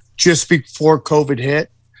 children just before COVID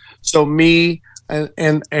hit. So me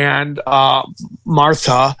and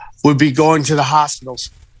Martha would be going to the hospitals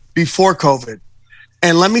before COVID.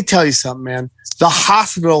 And let me tell you something, man. The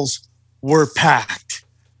hospitals were packed.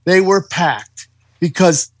 They were packed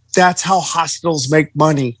because that's how hospitals make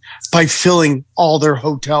money, by filling all their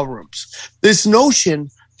hotel rooms. This notion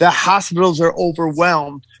that hospitals are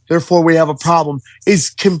overwhelmed, therefore we have a problem, is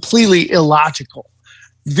completely illogical.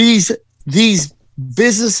 These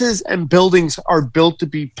businesses and buildings are built to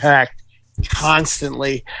be packed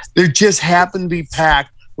constantly. They just happen to be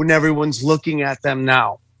packed when everyone's looking at them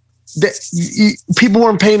now. People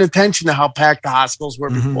weren't paying attention to how packed the hospitals were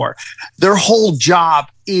before. Their whole job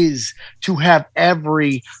is to have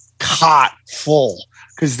every cot full,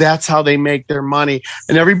 because that's how they make their money.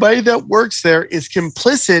 And everybody that works there is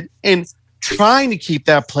complicit in trying to keep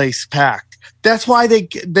that place packed. That's why they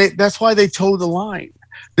toe the line.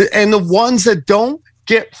 And the ones that don't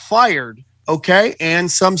get fired, okay? And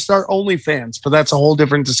some start OnlyFans, but that's a whole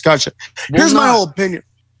different discussion. Here's my whole opinion.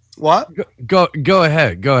 What? Go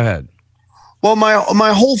ahead. Well,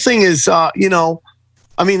 my whole thing is, you know,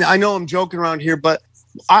 I mean, I know I'm joking around here, but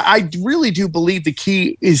I really do believe the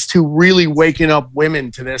key is to really waking up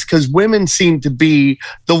women to this, because women seem to be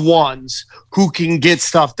the ones who can get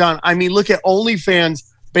stuff done. I mean, look at OnlyFans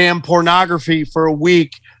ban pornography for a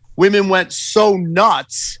week. Women went so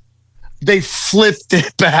nuts, they flipped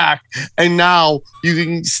it back, and now you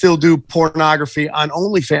can still do pornography on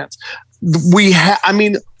OnlyFans. I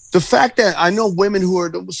mean, the fact that I know women who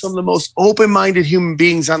are some of the most open-minded human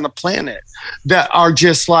beings on the planet that are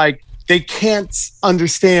just like, they can't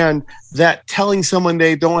understand that telling someone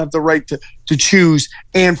they don't have the right to choose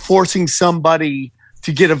and forcing somebody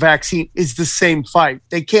to get a vaccine is the same fight.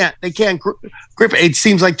 They can't grip it. It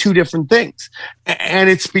seems like 2 different things. And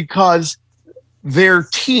it's because their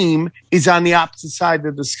team is on the opposite side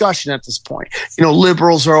of the discussion at this point. You know,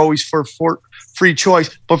 liberals are always for free choice,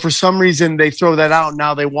 but for some reason they throw that out.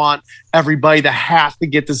 Now they want everybody to have to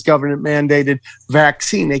get this government mandated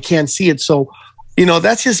vaccine. They can't see it. So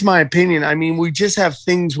That's just my opinion. I mean, we just have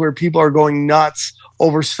things where people are going nuts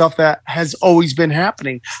over stuff that has always been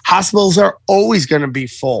happening. Hospitals are always going to be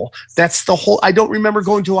full. That's the whole. I don't remember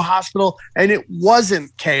going to a hospital and it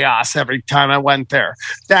wasn't chaos every time I went there.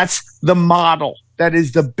 That's the model. That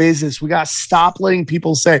is the business. We got to stop letting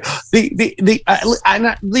people say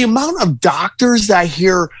the amount of doctors that I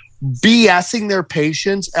hear BSing their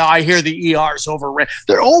patients. I hear the ERs overran.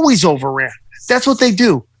 They're always overran. That's what they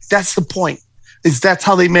do. That's the point. That's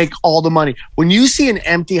how they make all the money. When you see an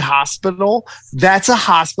empty hospital, that's a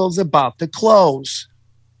hospital that's about to close.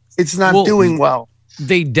 It's not doing well.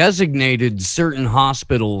 They designated certain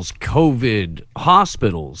hospitals COVID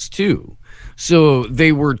hospitals too. So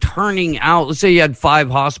they were turning out, let's say you had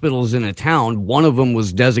 5 hospitals in a town. One of them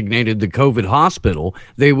was designated the COVID hospital.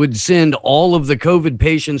 They would send all of the COVID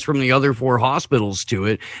patients from the other 4 hospitals to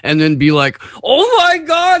it and then be like, oh my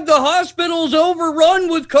God, the hospital's overrun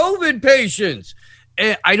with COVID patients.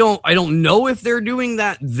 I don't know if they're doing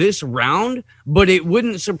that this round, but it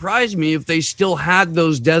wouldn't surprise me if they still had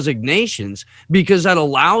those designations, because that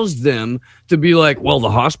allows them to be like, well, the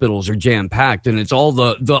hospitals are jam-packed and it's all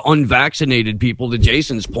the unvaccinated people, to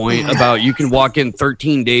Jason's point about you can walk in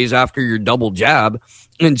 13 days after your double jab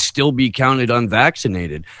and still be counted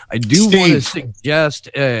unvaccinated. I do want to suggest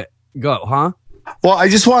Well, I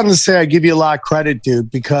just wanted to say I give you a lot of credit, dude,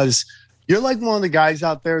 because you're like one of the guys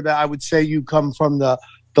out there that I would say you come from the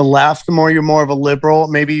left. You're more of a liberal.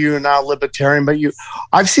 Maybe you're not libertarian, but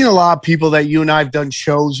I've seen a lot of people that you and I have done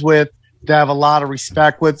shows with that I have a lot of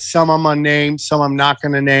respect with. Some I'm going to name, some I'm not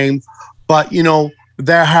going to name. But,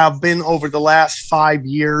 there have been over the last 5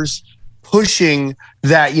 years pushing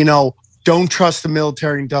that, don't trust the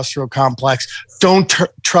military-industrial complex. Don't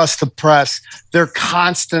trust the press. They're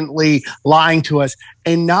constantly lying to us.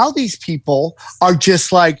 And now these people are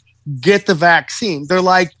just like, get the vaccine. They're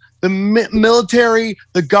like, the military,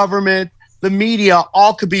 the government, the media,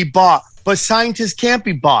 all could be bought, but scientists can't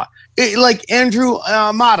be bought. Like Andrew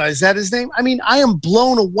Mata, is that his name? I mean, I am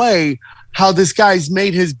blown away how this guy's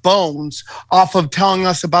made his bones off of telling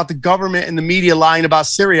us about the government and the media lying about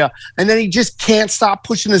Syria. And then he just can't stop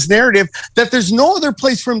pushing this narrative that there's no other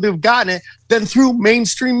place for him to have gotten it than through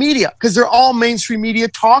mainstream media, because they're all mainstream media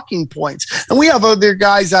talking points. And we have other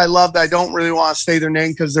guys I love that I don't really want to say their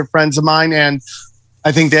name because they're friends of mine. And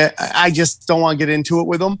I think that I just don't want to get into it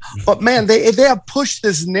with them. But man, they have pushed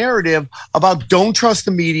this narrative about don't trust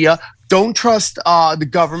the media, don't trust the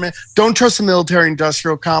government, don't trust the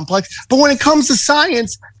military-industrial complex. But when it comes to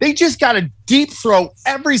science, they just got to deep throat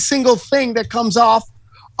every single thing that comes off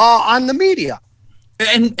on the media.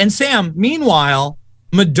 And Sam, meanwhile,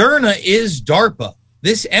 Moderna is DARPA.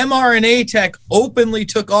 This mRNA tech openly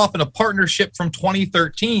took off in a partnership from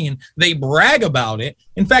 2013. They brag about it.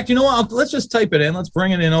 In fact, you know what? Let's just type it in. Let's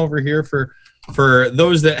bring it in over here for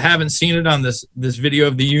those that haven't seen it on this video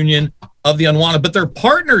of the Union of the Unwanted. But their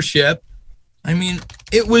partnership, I mean,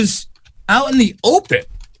 it was out in the open.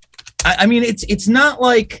 I mean, it's not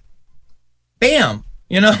like, bam,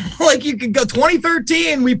 like you could go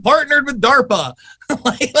 2013, we partnered with DARPA.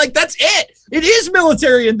 like that's it. It is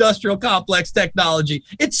military industrial complex technology.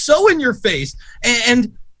 It's so in your face.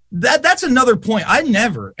 And that's another point.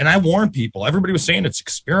 I warn people, everybody was saying it's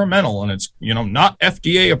experimental and it's, not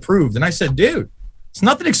FDA approved. And I said, dude, it's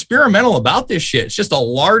nothing experimental about this shit. It's just a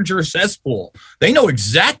larger cesspool. They know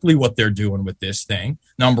exactly what they're doing with this thing,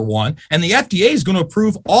 number one. And the FDA is going to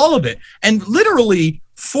approve all of it. And literally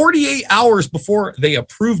 48 hours before they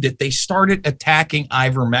approved it, they started attacking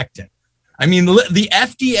ivermectin. I mean, the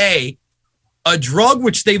FDA, a drug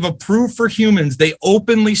which they've approved for humans, they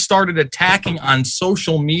openly started attacking on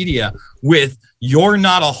social media with, you're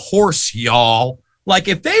not a horse, y'all. Like,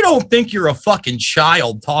 if they don't think you're a fucking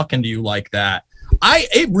child talking to you like that,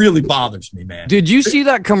 it really bothers me, man. Did you see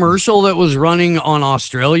that commercial that was running on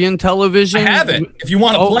Australian television? I haven't. If you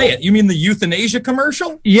want to play it. You mean the euthanasia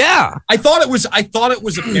commercial? Yeah. I thought it was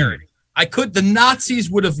a parody. The Nazis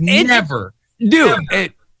would have never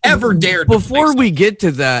ever dared. Before we get to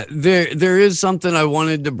that, there is something I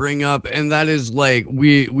wanted to bring up, and that is, like,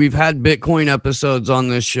 we've had Bitcoin episodes on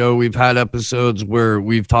this show. We've had episodes where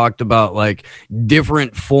we've talked about like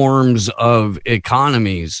different forms of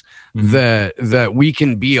economies that we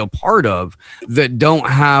can be a part of that don't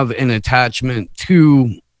have an attachment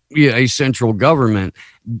to a central government.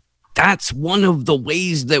 That's one of the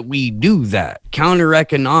ways that we do that. Counter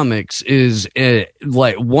economics is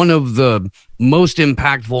like one of the most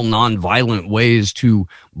impactful nonviolent ways to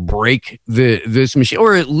break this machine,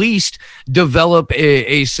 or at least develop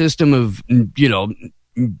a system of,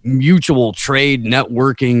 mutual trade,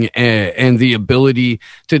 networking, and the ability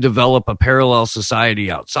to develop a parallel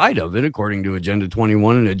society outside of it, according to Agenda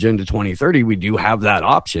 21 and Agenda 2030, we do have that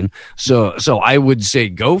option. So I would say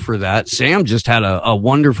go for that. Sam just had a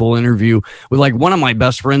wonderful interview with like one of my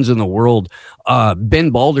best friends in the world,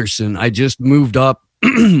 Ben Balderson. I just moved up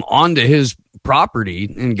onto his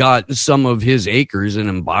property and got some of his acres, and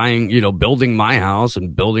I'm buying, building my house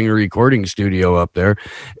and building a recording studio up there.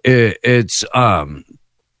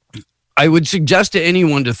 I would suggest to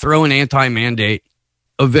anyone to throw an anti-mandate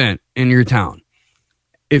event in your town.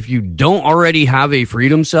 If you don't already have a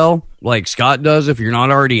freedom cell, like Scott does, if you're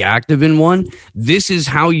not already active in one, this is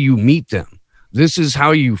how you meet them. This is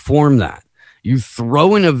how you form that. You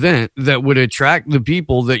throw an event that would attract the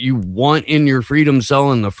people that you want in your freedom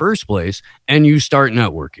cell in the first place, and you start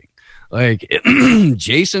networking. Like,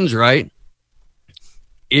 Jason's right.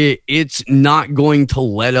 It's not going to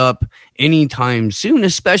let up anytime soon,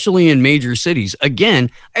 especially in major cities. Again,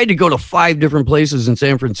 I had to go to 5 different places in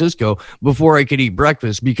San Francisco before I could eat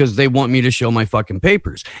breakfast because they want me to show my fucking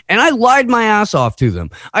papers. And I lied my ass off to them.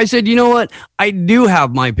 I said, you know what? I do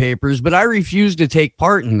have my papers, but I refuse to take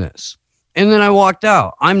part in this. And then I walked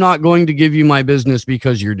out. I'm not going to give you my business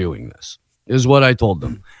because you're doing this, is what I told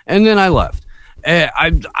them. And then I left. I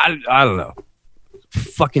don't know.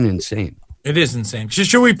 Fucking insane. It is insane.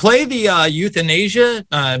 Should we play the euthanasia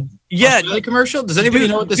commercial? Does anybody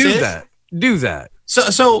know what this is? Do that.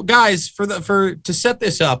 So guys, to set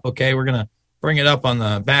this up, okay, we're gonna bring it up on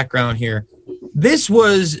the background here. This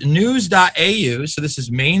was news.au, so this is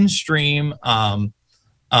mainstream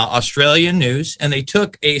Australian news, and they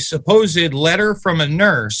took a supposed letter from a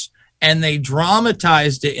nurse and they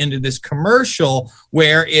dramatized it into this commercial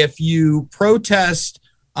where if you protest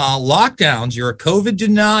lockdowns, you're a COVID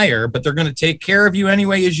denier, but they're going to take care of you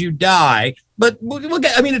anyway as you die. But we'll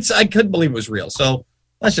get, I couldn't believe it was real. So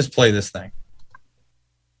let's just play this thing.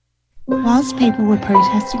 Whilst people were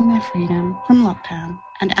protesting their freedom from lockdown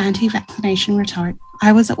and anti-vaccination rhetoric,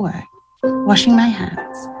 I was at work, washing my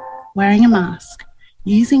hands, wearing a mask,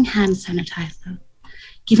 using hand sanitizer,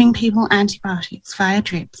 giving people antibiotics via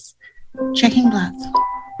drips, checking bloods,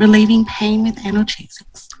 relieving pain with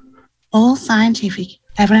analgesics, all scientific,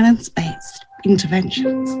 evidence-based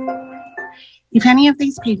interventions. If any of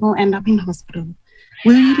these people end up in hospital,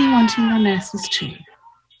 will you be wanting your nurses to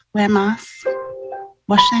wear masks,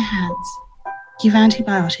 wash their hands, give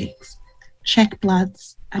antibiotics, check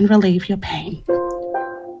bloods, and relieve your pain?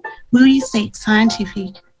 Will you seek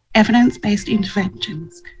scientific, evidence-based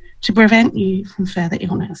interventions to prevent you from further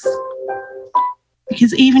illness?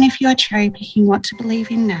 Because even if you are cherry-picking what to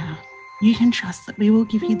believe in now, you can trust that we will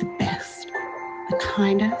give you the best, the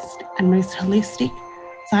kindest, and most holistic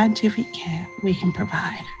scientific care we can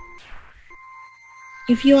provide.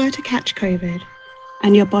 If you are to catch COVID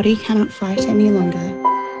and your body cannot fight any longer,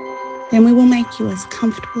 then we will make you as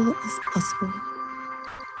comfortable as possible.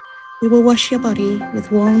 We will wash your body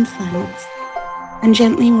with warm flannels and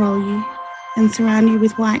gently roll you and surround you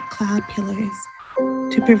with white cloud pillows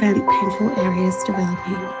to prevent painful areas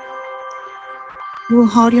developing. We will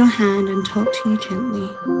hold your hand and talk to you gently,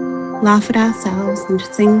 laugh at ourselves and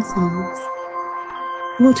sing songs.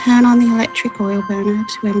 We will turn on the electric oil burner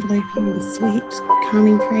to envelope you in sweet,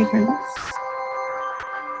 calming fragrance.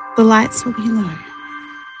 The lights will be low.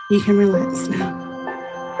 You can relax now.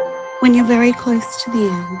 When you're very close to the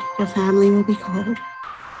end, your family will be called.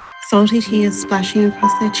 Salty tears splashing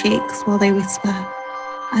across their cheeks while they whisper,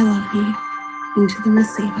 "I love you," into the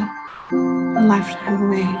receiver, a lifetime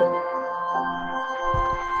away.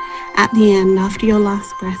 At the end, after your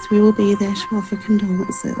last breath, we will be there to offer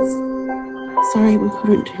condolences. Sorry we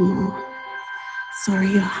couldn't do more. Sorry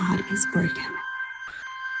your heart is broken.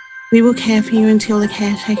 We will care for you until the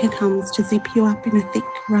caretaker comes to zip you up in a thick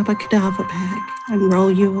rubber cadaver bag and roll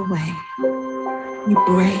you away. You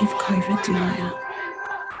brave COVID denier.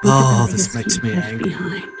 Oh, this makes me angry.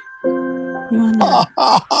 Behind. You are not.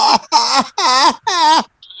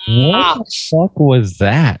 What the fuck was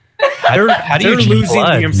that? They're losing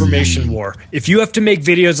the information war. If you have to make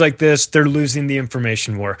videos like this, they're losing the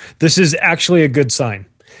information war. This is actually a good sign.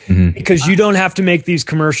 Mm-hmm. Because you don't have to make these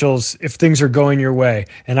commercials if things are going your way.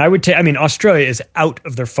 And I would Australia is out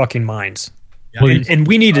of their fucking minds. Yeah. And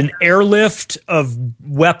we need an airlift of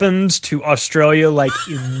weapons to Australia like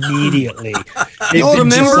immediately.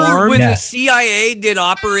 Remember when the CIA did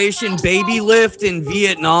Operation Baby Lift in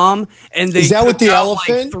Vietnam, and they is that with the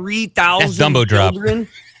elephant? Like 3,000 children.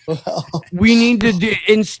 We need to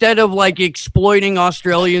instead of like exploiting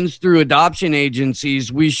Australians through adoption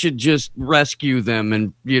agencies, we should just rescue them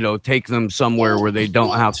and take them somewhere where they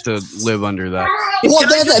don't have to live under that. Well,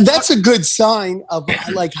 that's a good sign of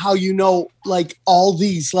like how like all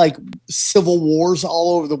these like civil wars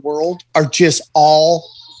all over the world are just all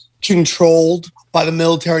controlled by the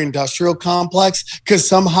military-industrial complex, because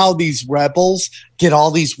somehow these rebels get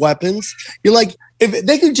all these weapons. You're like, if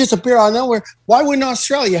they could just appear out of nowhere, why wouldn't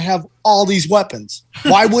Australia have all these weapons?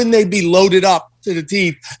 Why wouldn't they be loaded up to the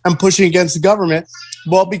teeth and pushing against the government?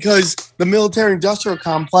 Well, because the military-industrial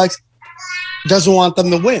complex doesn't want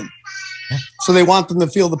them to win. So they want them to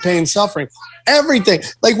feel the pain and suffering. Everything.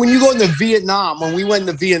 Like when you go into Vietnam, when we went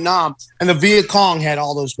into Vietnam and the Viet Cong had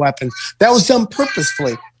all those weapons, that was done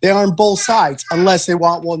purposefully. They're on both sides unless they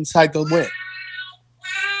want one side to win.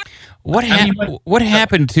 What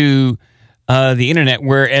happened to the internet,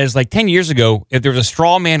 whereas like 10 years ago, if there was a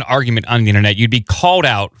straw man argument on the internet, you'd be called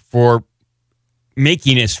out for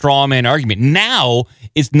making a straw man argument. Now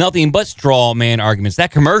it's nothing but straw man arguments.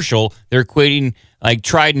 That commercial, they're equating like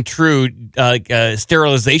tried and true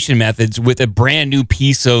sterilization methods with a brand new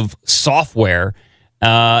piece of software.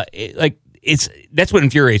 That's what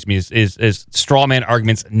infuriates me is straw man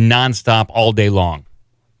arguments nonstop all day long.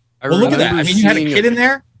 Well, look at that. I mean, you had a kid in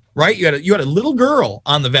there, right? You had a little girl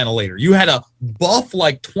on the ventilator. You had a buff,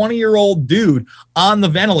 like 20-year-old dude on the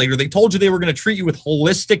ventilator. They told you they were going to treat you with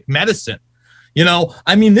holistic medicine.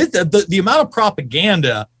 I mean, the amount of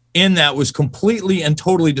propaganda in that was completely and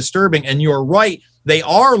totally disturbing. And you're right. They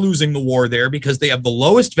are losing the war there because they have the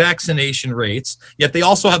lowest vaccination rates, yet they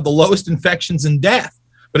also have the lowest infections and death.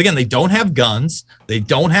 But again, they don't have guns. They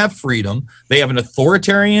don't have freedom. They have an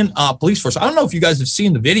authoritarian police force. I don't know if you guys have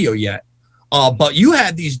seen the video yet, but you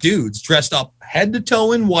had these dudes dressed up head to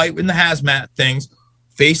toe in white in the hazmat things,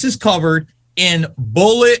 faces covered in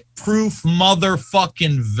bulletproof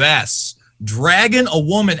motherfucking vests, dragging a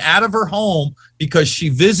woman out of her home because she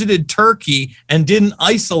visited Turkey and didn't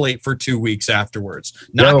isolate for 2 weeks afterwards.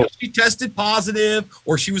 Not because she tested positive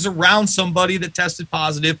or she was around somebody that tested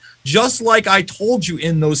positive. Just like I told you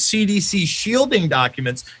in those CDC shielding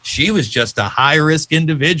documents, she was just a high-risk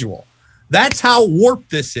individual. That's how warped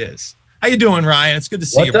this is. How you doing, Ryan? It's good to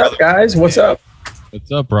see you, brother. What's up, guys? What's up?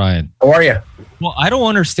 What's up, Ryan? How are you? Well, I don't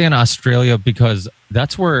understand Australia because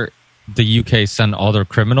that's where the UK send all their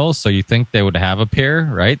criminals, so you think they would have a pair,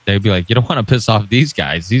 right? They'd be like, you don't want to piss off these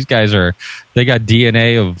guys. These guys they got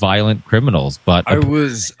DNA of violent criminals. But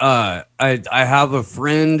I have a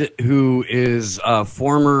friend who is a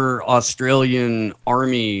former Australian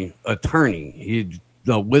Army attorney. He's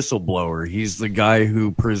the whistleblower. He's the guy who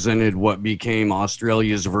presented what became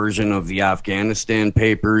Australia's version of the Afghanistan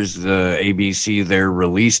papers. The ABC there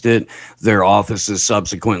released it. Their offices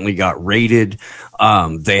subsequently got raided.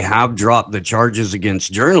 They have dropped the charges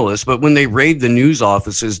against journalists, but when they raid the news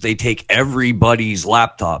offices, they take everybody's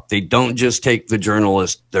laptop. They don't just take the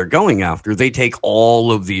journalist they're going after. They take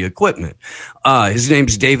all of the equipment. His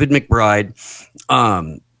name's David McBride.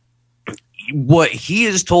 What he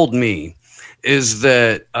has told me is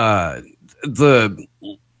that the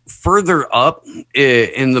further up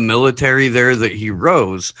in the military there that he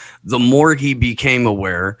rose, the more he became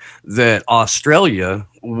aware that Australia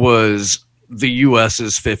was the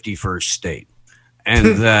U.S.'s 51st state.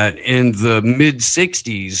 And that in the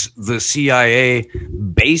mid-'60s, the CIA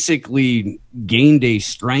basically gained a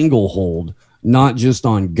stranglehold, not just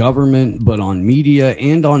on government, but on media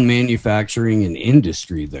and on manufacturing and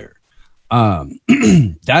industry there.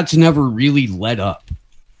 That's never really let up.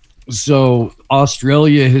 So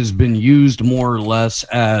Australia has been used more or less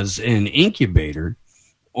as an incubator,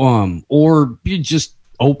 or just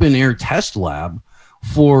open air test lab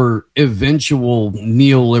for eventual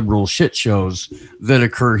neoliberal shit shows that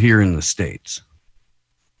occur here in the States.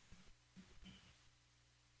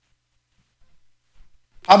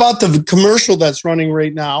 How about the commercial that's running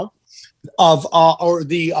right now of or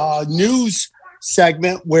the news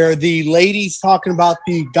segment where the lady's talking about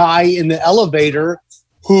the guy in the elevator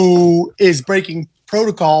who is breaking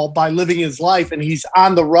protocol by living his life, and he's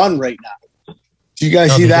on the run right now. Do you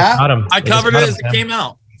guys see that? I covered it as it came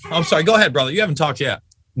out. I'm sorry. Go ahead, brother. You haven't talked yet.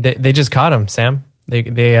 They just caught him, Sam. They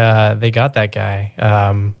got that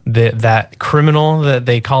guy. That criminal that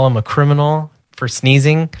they call him a criminal for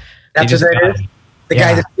sneezing. That's what that is. The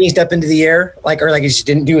guy that sneezed up into the air, or he just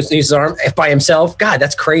didn't do his arm by himself. God,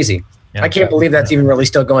 that's crazy. Yeah, I can't believe that's even really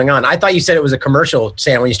still going on. I thought you said it was a commercial,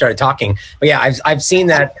 Sam, when you started talking. But yeah, I've seen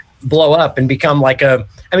that blow up and become like a.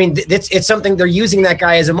 I mean, it's something they're using that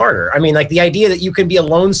guy as a martyr. I mean, like the idea that you can be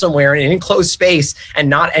alone somewhere in an enclosed space and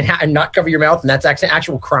not cover your mouth, and that's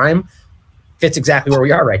actual crime. fits exactly where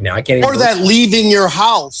we are right now. I can't even or that leaving your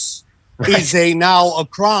house is now a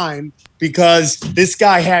crime because this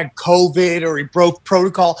guy had COVID or he broke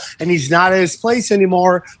protocol and he's not at his place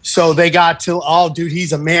anymore. So they got to, oh, dude,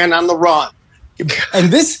 he's a man on the run.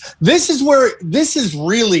 And this is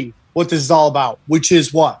really what this is all about, which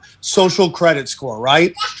is what? Social credit score,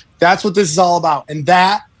 right? That's what this is all about. And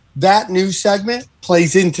that news segment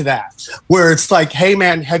plays into that, where it's like, hey,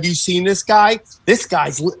 man, have you seen this guy? This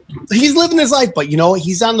guy's he's living his life, but you know what?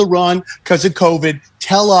 He's on the run because of COVID.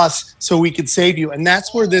 Tell us so we can save you. And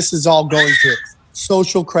that's where this is all going to.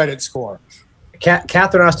 Social credit score.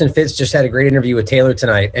 Catherine Austin Fitz just had a great interview with Taylor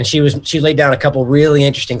tonight, and she laid down a couple really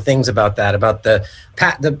interesting things about that, about the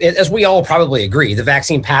as we all probably agree, the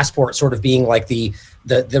vaccine passport sort of being like the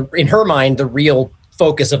in her mind the real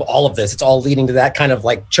focus of all of this. It's all leading to that kind of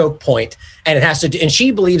like choke point, and it has to do, and she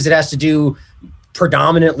believes it has to do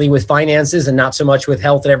predominantly with finances and not so much with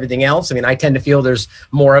health and everything else. I mean, I tend to feel there's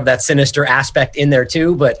more of that sinister aspect in there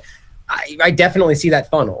too, but I definitely see that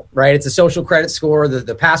funnel, right? It's a social credit score,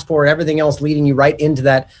 the passport, everything else leading you right into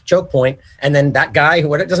that choke point. And then that guy,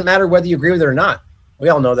 it doesn't matter whether you agree with it or not. We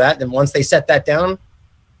all know that. And once they set that down,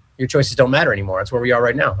 your choices don't matter anymore. That's where we are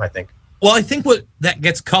right now, I think. Well, I think what that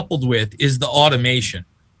gets coupled with is the automation.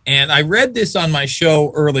 And I read this on my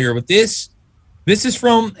show earlier, but this is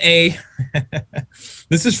from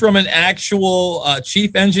this is from an actual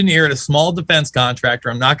chief engineer at a small defense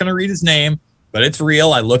contractor. I'm not going to read his name, but it's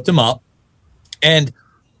real. I looked him up. And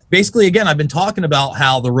basically, again, I've been talking about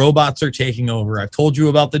how the robots are taking over. I've told you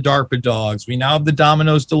about the DARPA dogs. We now have the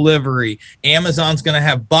Domino's delivery. Amazon's going to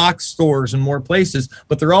have box stores in more places,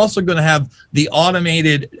 but they're also going to have the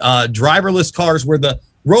automated driverless cars where the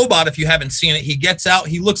robot, if you haven't seen it, he gets out.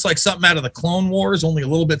 He looks like something out of the Clone Wars, only a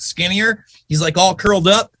little bit skinnier. He's like all curled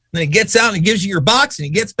up. Then he gets out and he gives you your box and he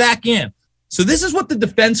gets back in. So this is what the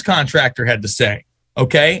defense contractor had to say,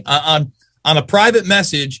 okay, on a private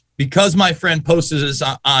message, because my friend posted this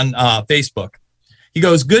on Facebook. He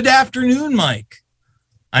goes, "Good afternoon, Mike.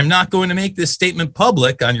 I'm not going to make this statement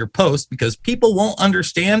public on your post because people won't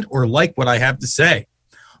understand or like what I have to say.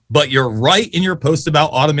 But you're right in your post about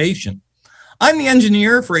automation. I'm the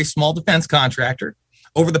engineer for a small defense contractor.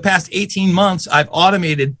 Over the past 18 months, I've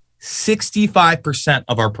automated 65%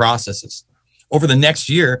 of our processes. Over the next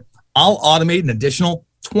year, I'll automate an additional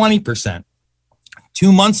 20%.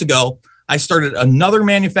 2 months ago, I started another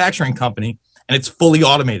manufacturing company, and it's fully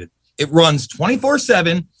automated. It runs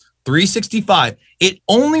 24/7, 365. It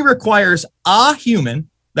only requires a human,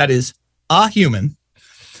 that is a human,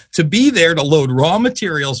 to be there to load raw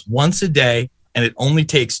materials once a day, and it only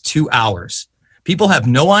takes 2 hours. People have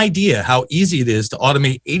no idea how easy it is to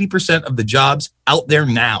automate 80% of the jobs out there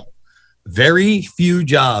now. Very few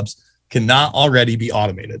jobs cannot already be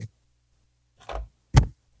automated."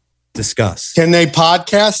 Discuss. Can they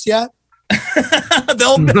podcast yet?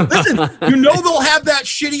 Listen, they'll have that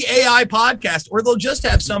shitty AI podcast, or they'll just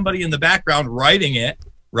have somebody in the background writing it,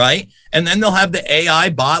 right? And then they'll have the AI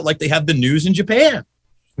bot like they have the news in Japan.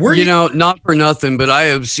 Not for nothing, but I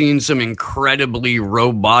have seen some incredibly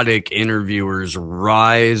robotic interviewers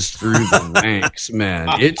rise through the ranks, man.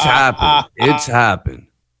 It's happened. It's happened.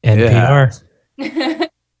 NPR.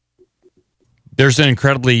 There's an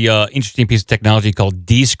incredibly interesting piece of technology called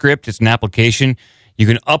Descript. It's an application. You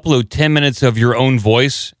can upload 10 minutes of your own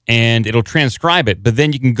voice, and it'll transcribe it. But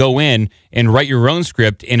then you can go in and write your own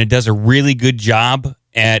script, and it does a really good job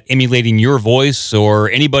at emulating your voice or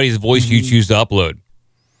anybody's voice you choose to upload.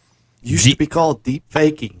 Used to be called deep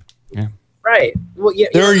faking. Yeah. Right. Well, yeah,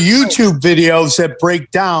 there are YouTube videos that break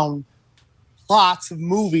down plots of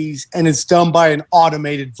movies, and it's done by an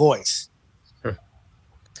automated voice.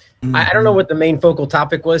 I don't know what the main focal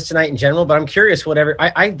topic was tonight in general, but I'm curious. Whatever,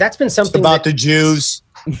 that's been something it's about the Jews.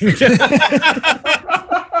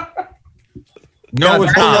 No,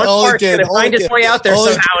 it's not. Find its way out there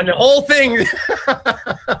somehow, and the whole thing.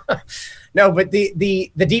 No, but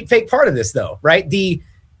the deep fake part of this, though, right?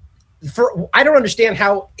 I don't understand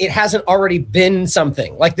how it hasn't already been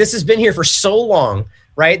something like this has been here for so long.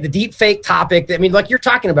 Right? The deep fake topic. I mean, like you're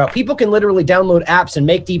talking about, people can literally download apps and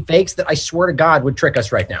make deep fakes that I swear to God would trick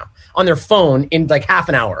us right now on their phone in like half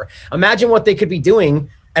an hour. Imagine what they could be doing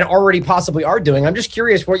and already possibly are doing. I'm just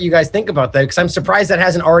curious what you guys think about that, because I'm surprised that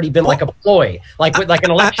hasn't already been like a ploy, like with like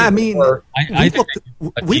an election. I mean,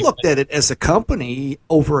 we looked at it as a company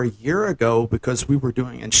over a year ago because we were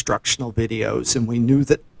doing instructional videos, and we knew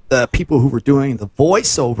that the people who were doing the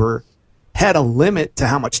voiceover had a limit to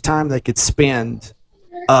how much time they could spend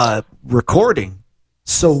recording.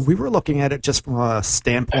 So we were looking at it just from a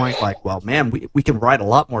standpoint like, well, man, we can write a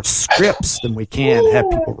lot more scripts than we can have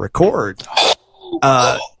people record.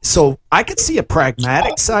 So I could see a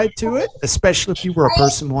pragmatic side to it, especially if you were a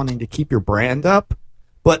person wanting to keep your brand up.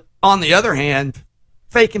 But on the other hand,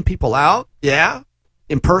 faking people out, yeah,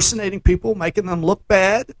 impersonating people, making them look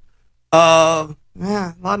bad. A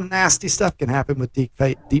lot of nasty stuff can happen with deep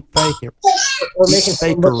fake. Or making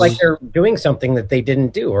it look like they're doing something that they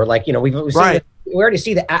didn't do, or like, we've seen we already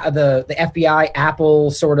see the FBI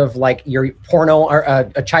Apple sort of like your porno or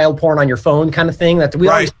a child porn on your phone kind of thing. That we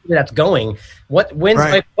already see that's going. What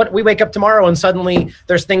we wake up tomorrow and suddenly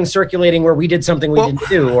there's things circulating where we did something we didn't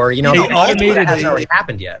do, or that hasn't already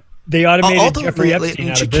happened yet. They automated Jeffrey Epstein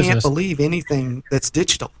out of business. You can't believe anything that's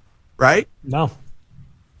digital, right? No.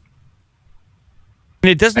 And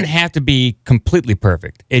it doesn't have to be completely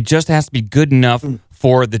perfect. It just has to be good enough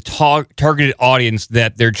for the targeted audience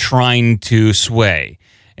that they're trying to sway.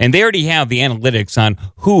 And they already have the analytics on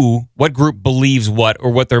what group believes what, or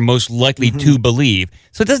what they're most likely to believe.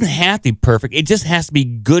 So it doesn't have to be perfect. It just has to be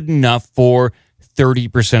good enough for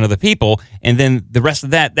 30% of the people. And then the rest of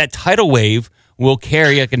that tidal wave will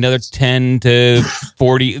carry like another 10 to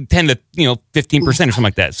 40, 10 to 15% or something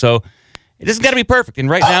like that. So it doesn't got to be perfect. And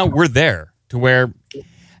right now we're there to where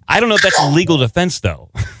I don't know if that's a legal defense though.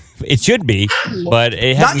 It should be, but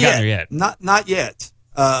it hasn't gotten there yet. Not yet.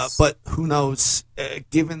 But who knows?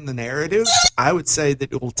 Given the narrative, I would say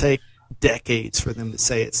that it will take decades for them to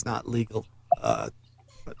say it's not legal, but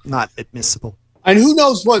not admissible. And who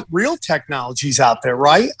knows what real technology's out there,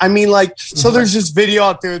 right? I mean, so there's this video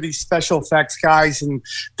out there, these special effects guys, and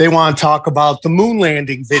they want to talk about the moon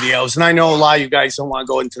landing videos. And I know a lot of you guys don't want to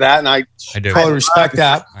go into that, and I totally respect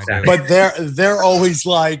that. But they're always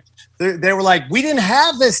like, they were like, we didn't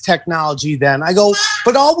have this technology then. I go,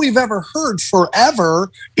 but all we've ever heard forever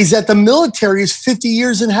is that the military is 50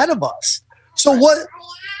 years ahead of us. So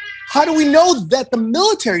how do we know that the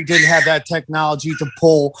military didn't have that technology to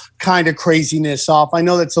pull kind of craziness off? I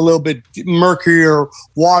know that's a little bit murkier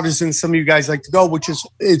waters than some of you guys like to go, which is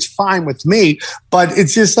it's fine with me. But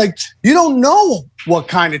it's just like, you don't know what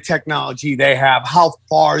kind of technology they have, how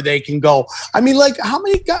far they can go. I mean, like how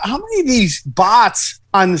many of these bots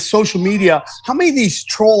on the social media, how many of these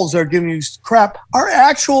trolls are giving you crap are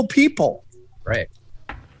actual people? Right.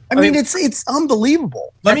 I mean, it's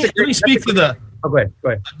unbelievable. Let me speak to the. Oh, go ahead.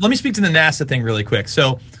 Let me speak to the NASA thing really quick.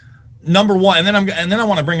 So, number one, and then I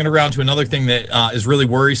want to bring it around to another thing that is really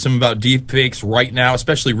worrisome about deepfakes right now,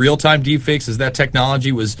 especially real-time deepfakes, is that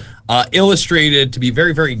technology was illustrated to be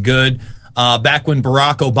very, very good. Back when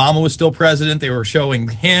Barack Obama was still president, they were showing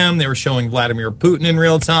him. They were showing Vladimir Putin in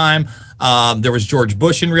real time. There was George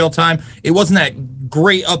Bush in real time. It wasn't that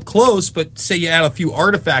great up close, but say you add a few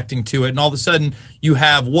artifacting to it, and all of a sudden you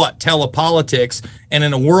have telepolitics. And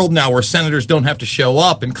in a world now where senators don't have to show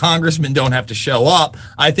up and congressmen don't have to show up,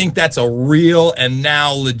 I think that's a real and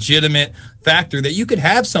now legitimate factor that you could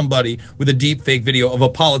have somebody with a deep fake video of a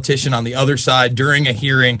politician on the other side during a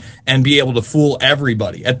hearing and be able to fool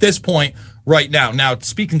everybody at this point right now. Now,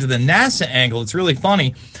 speaking to the NASA angle, it's really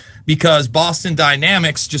funny because Boston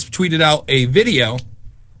Dynamics just tweeted out a video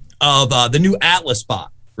of the new Atlas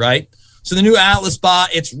bot, right? So the new Atlas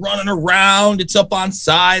bot, it's running around, it's up on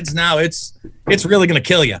sides now, it's really going to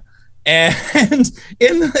kill you. And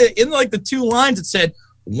in the two lines, it said,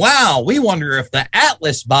 "Wow, we wonder if the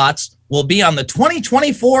Atlas bots will be on the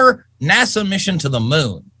 2024 NASA mission to the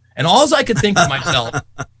moon." And all I could think to myself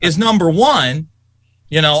is, number one,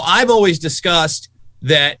 I've always discussed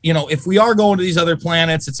that, if we are going to these other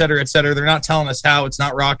planets, et cetera, they're not telling us how. It's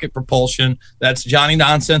not rocket propulsion. That's Johnny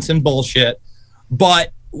nonsense and bullshit.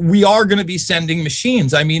 But we are going to be sending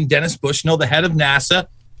machines. I mean, Dennis Bushnell, the head of NASA,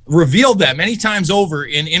 revealed that many times over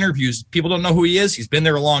in interviews. People don't know who he is. He's been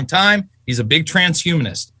there a long time. He's a big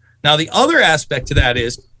transhumanist. Now, the other aspect to that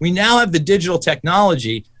is we now have the digital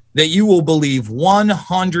technology that you will believe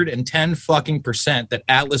 110% that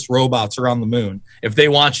Atlas robots are on the moon if they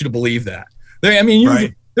want you to believe that.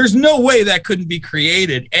 There's no way that couldn't be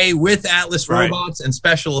created, with Atlas robots and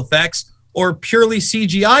special effects or purely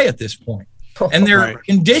CGI at this point. And they're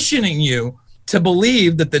conditioning you to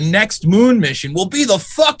believe that the next moon mission will be the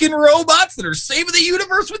fucking robots that are saving the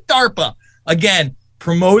universe with DARPA. Again,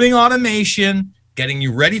 promoting automation, getting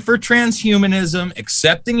you ready for transhumanism,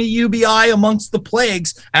 accepting a UBI amongst the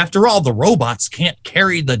plagues. After all, the robots can't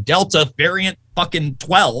carry the Delta variant fucking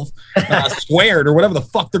 12 squared or whatever the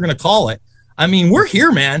fuck they're going to call it. I mean, we're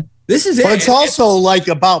here, man. This is it. But it's also like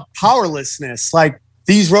about powerlessness. Like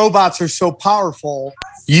these robots are so powerful,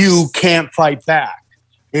 you can't fight back.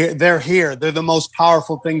 They're here. They're the most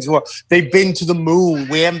powerful things. They've been to the moon.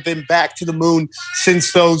 We haven't been back to the moon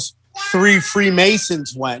since those 3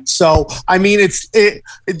 Freemasons went. So, I mean, this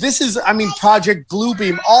is Project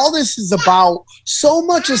Bluebeam. All this is about, so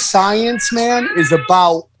much of science, man, is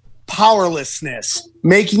about powerlessness,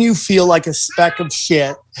 making you feel like a speck of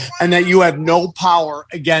shit and that you have no power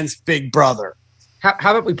against Big Brother.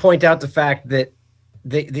 How about we point out the fact that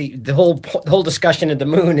the whole discussion at the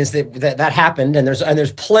moon is that happened, and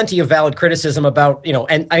there's plenty of valid criticism about,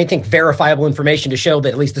 and I think verifiable information to show that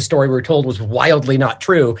at least the story we were told was wildly not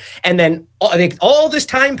true. And then I think all this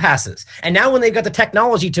time passes, and now when they've got the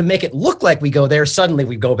technology to make it look like we go there, suddenly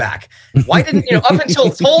we go back. Why didn't up until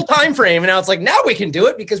this whole time frame, and now it's like now we can do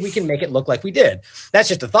it because we can make it look like we did. That's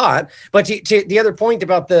just a thought. But to the other point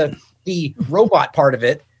about the robot part of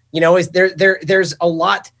it, is there's a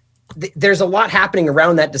lot. There's a lot happening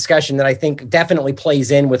around that discussion that I think definitely plays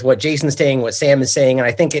in with what Jason's saying, what Sam is saying. And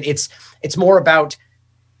I think it's more about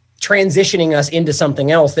transitioning us into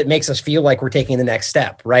something else that makes us feel like we're taking the next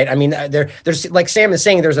step, right? I mean, there's like Sam is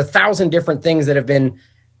saying, there's 1,000 different things that have been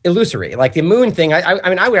illusory. Like the moon thing, I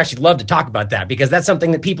mean, I would actually love to talk about that because that's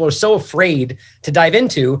something that people are so afraid to dive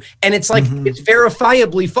into. And it's like, it's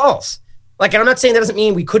verifiably false. Like, I'm not saying that doesn't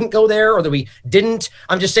mean we couldn't go there or that we didn't.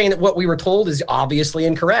 I'm just saying that what we were told is obviously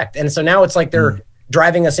incorrect. And so now it's like they're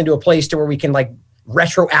driving us into a place to where we can like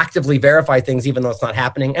retroactively verify things even though it's not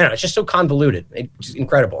happening. I don't know, it's just so convoluted. It's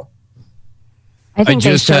incredible. I think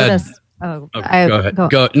they showed us. Go ahead.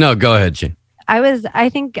 Go ahead, Jane. I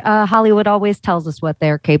think Hollywood always tells us what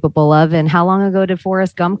they're capable of. And how long ago did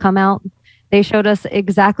Forrest Gump come out? They showed us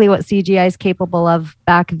exactly what CGI is capable of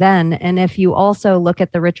back then. And if you also look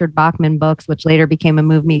at the Richard Bachman books, which later became a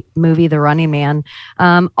movie The Running Man,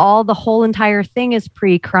 the whole entire thing is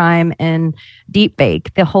pre-crime and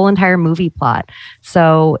deepfake, the whole entire movie plot.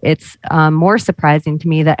 So it's more surprising to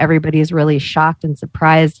me that everybody is really shocked and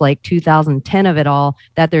surprised, like 2010 of it all,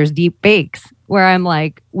 that there's deepfakes, where I'm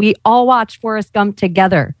like, we all watched Forrest Gump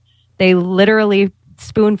together. They literally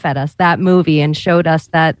spoon-fed us that movie and showed us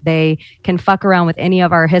that they can fuck around with any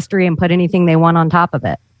of our history and put anything they want on top of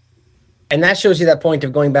it. And that shows you that point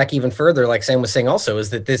of going back even further, like Sam was saying also, is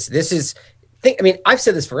that this is... I mean, I've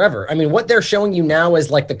said this forever. I mean, what they're showing you now is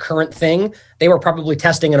like the current thing. They were probably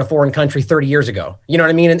testing in a foreign country 30 years ago. You know what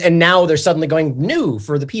I mean? And now they're suddenly going new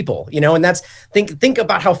for the people, and that's... Think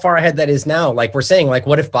about how far ahead that is now. Like we're saying, like,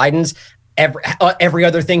 what if Biden's every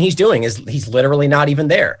other thing he's doing is he's literally not even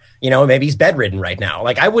there. Maybe he's bedridden right now.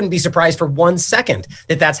 Like I wouldn't be surprised for 1 second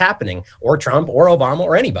that that's happening, or Trump or Obama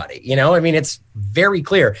or anybody, I mean, it's very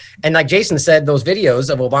clear. And like Jason said, those videos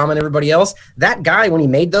of Obama and everybody else, that guy, when he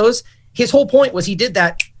made those, his whole point was he did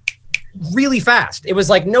that really fast. It was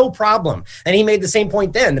like no problem. And he made the same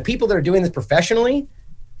point then. The people that are doing this professionally,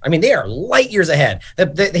 I mean, they are light years ahead. I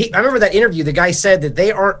remember that interview, the guy said that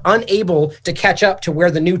they are unable to catch up to where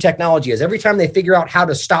the new technology is. Every time they figure out how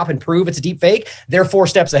to stop and prove it's a deep fake, they're 4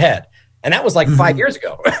 steps ahead. And that was like 5 years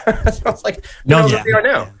ago. So it's like, where we are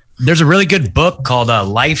now. There's a really good book called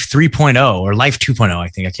Life 3.0 or Life 2.0, I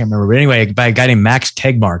think. I can't remember. But anyway, by a guy named Max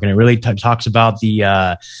Tegmark. And it really talks about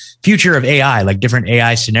the future of AI, like different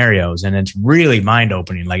AI scenarios. And it's really mind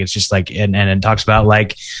opening. Like it's just like, and it talks about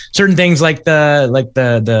like certain things like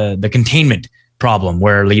the containment problem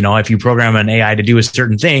where, if you program an AI to do a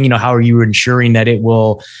certain thing, how are you ensuring that it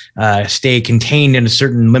will stay contained in a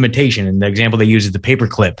certain limitation? And the example they use is the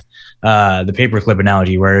paperclip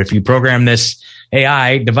analogy, where if you program this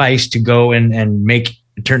AI device to go and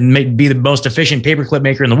be the most efficient paperclip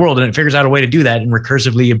maker in the world, and it figures out a way to do that and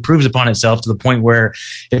recursively improves upon itself to the point where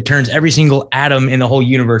it turns every single atom in the whole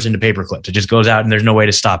universe into paperclips. It just goes out and there's no way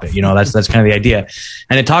to stop it. That's kind of the idea.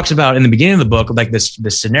 And it talks about in the beginning of the book, like this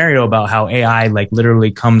scenario about how AI like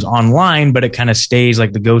literally comes online, but it kind of stays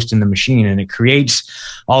like the ghost in the machine, and it creates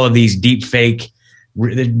all of these deep fake.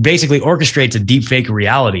 It basically orchestrates a deep fake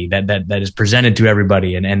reality that is presented to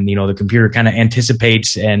everybody, and the computer kind of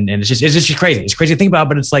anticipates, and it's just crazy. It's crazy to think about,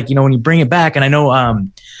 but it's like, when you bring it back, and I know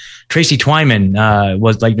Tracy Twyman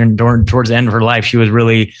was like towards the end of her life, she was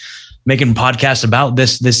really making podcasts about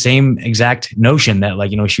this same exact notion that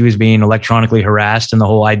like, she was being electronically harassed, and the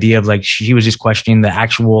whole idea of like, she was just questioning the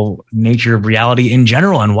actual nature of reality in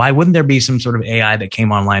general. And why wouldn't there be some sort of AI that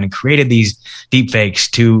came online and created these deep fakes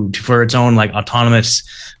for its own like autonomous,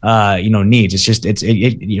 needs? It's just,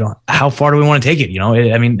 how far do we want to take it?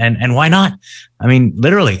 I mean, and why not? I mean,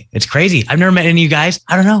 literally, it's crazy. I've never met any of you guys.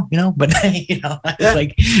 I don't know, but it's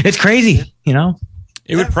like, it's crazy,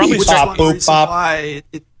 It would probably stop why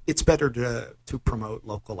it's better to promote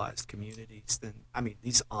localized communities than, I mean,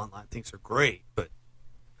 these online things are great, but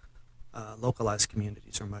localized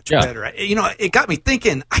communities are much better. It got me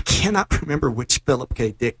thinking. I cannot remember which Philip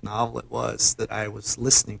K. Dick novel it was that I was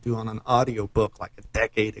listening to on an audiobook like a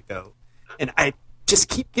decade ago. And I just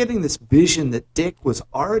keep getting this vision that Dick was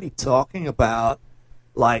already talking about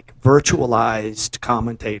like virtualized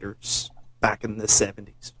commentators back in the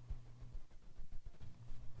 70s.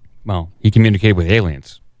 Well, he communicated with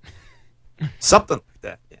aliens. Something like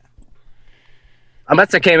that, yeah. I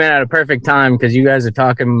must have came in at a perfect time because you guys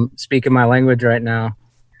are speaking my language right now.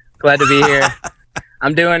 Glad to be here.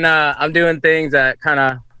 I'm doing things that kind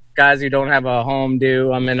of guys who don't have a home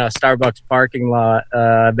do. I'm in a Starbucks parking lot.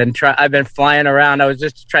 I've been flying around. I was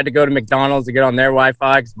just trying to go to McDonald's to get on their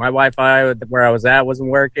Wi-Fi because my Wi-Fi where I was at wasn't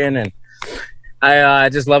working, and I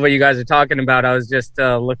just love what you guys are talking about. I was just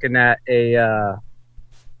looking at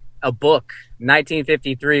a book,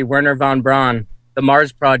 1953, Werner von Braun, The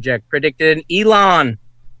Mars Project, predicted Elon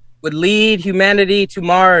would lead humanity to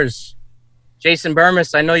Mars. Jason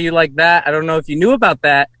Burmis, I know you like that. I don't know if you knew about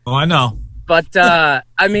that. Oh, I know. But,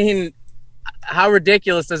 I mean, how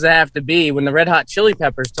ridiculous does it have to be when the Red Hot Chili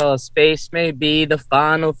Peppers tell us space may be the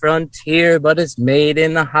final frontier, but it's made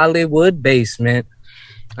in the Hollywood basement?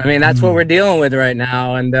 I mean, that's what we're dealing with right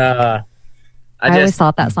now. And I always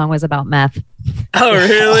thought that song was about meth. Oh,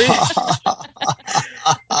 really?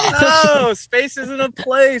 No, space isn't a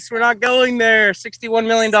place. We're not going there. $61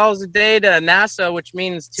 million a day to NASA, which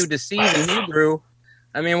means to deceive in Hebrew.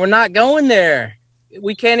 I mean, we're not going there.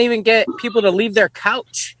 We can't even get people to leave their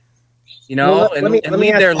couch, and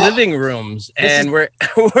leave their living rooms. And we're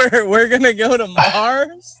going to go to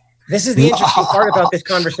Mars. This is the interesting part about this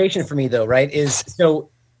conversation for me, though, right?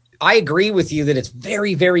 I agree with you that it's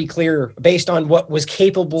very, very clear based on what was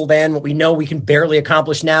capable then, what we know we can barely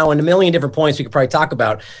accomplish now, and a million different points we could probably talk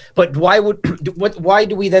about. But why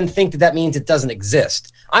do we then think that means it doesn't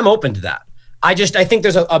exist? I'm open to that. I think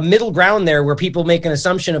there's a middle ground there where people make an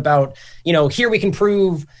assumption about, here we can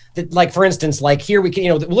prove that, like, for instance, like here we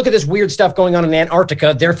can, look at this weird stuff going on in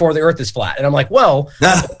Antarctica, therefore the earth is flat. And I'm like, well,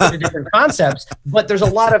 different concepts, but there's a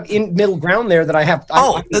lot of middle ground there that I have.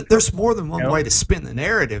 There's more than one way to spin the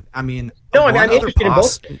narrative. I mean, I'm interested in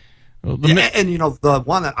both. And the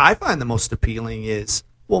one that I find the most appealing is,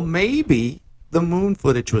 well, maybe the moon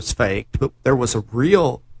footage was faked, but there was a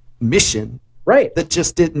real mission. Right. That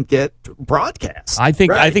just didn't get broadcast. I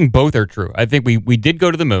think both are true. I think we did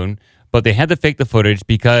go to the moon, but they had to fake the footage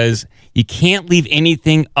because you can't leave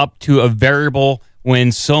anything up to a variable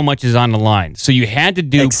when so much is on the line. So you had to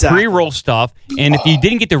do pre-roll stuff, and if you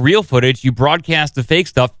didn't get the real footage, you broadcast the fake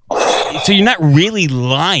stuff. So you're not really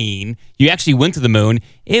lying. You actually went to the moon.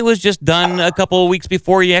 It was just done a couple of weeks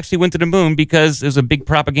before you actually went to the moon because there's a big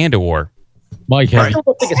propaganda war. Mike,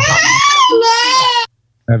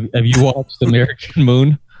 have you watched American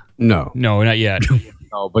Moon? No, not yet.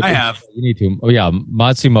 No, but I have. You need to. Oh yeah,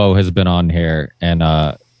 Matsimo has been on here, and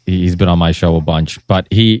he's been on my show a bunch. But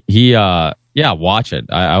he watch it.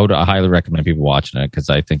 I would highly recommend people watching it because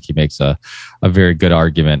I think he makes a very good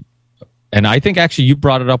argument. And I think actually you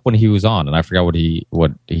brought it up when he was on, and I forgot what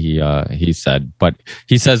he said, but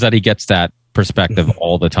he says that he gets that perspective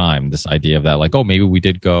all the time. This idea of that, like, oh, maybe we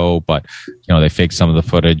did go, but they faked some of the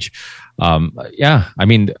footage. I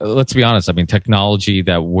mean, let's be honest. I mean, technology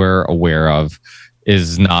that we're aware of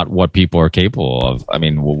is not what people are capable of. I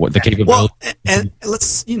mean, what the capability. Well, and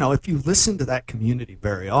let's, if you listen to that community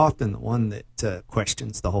very often, the one that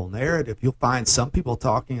questions the whole narrative, you'll find some people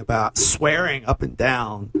talking about swearing up and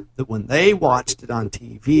down that when they watched it on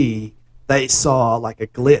TV, they saw like a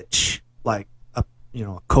glitch, like a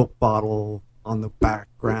Coke bottle on the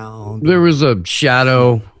background. There was a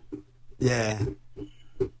shadow. Yeah.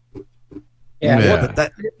 Yeah.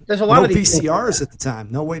 But there's a lot of these VCRs at the time.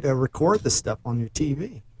 No way to record this stuff on your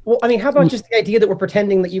TV. Well, I mean, how about just the idea that we're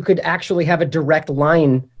pretending that you could actually have a direct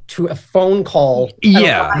line to a phone call?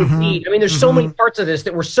 Yeah. I mean, there's so many parts of this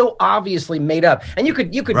that were so obviously made up, and you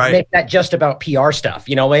could make that just about PR stuff.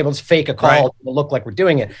 Able to fake a call to look like we're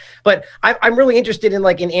doing it. But I'm really interested in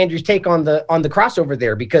Andrew's take on the crossover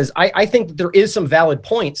there, because I think that there is some valid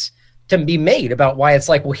points to be made about why it's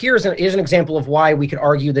like, well, here's an example of why we could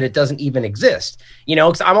argue that it doesn't even exist.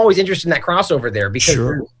 Because I'm always interested in that crossover there,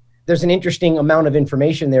 because there's an interesting amount of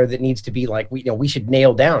information there that needs to be we should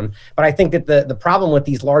nail down. But I think that the problem with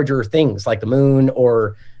these larger things like the moon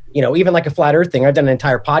or even like a flat earth thing, I've done an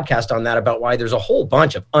entire podcast on that about why there's a whole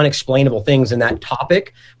bunch of unexplainable things in that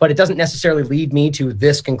topic, but it doesn't necessarily lead me to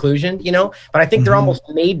this conclusion, but I think they're almost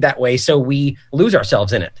made that way so we lose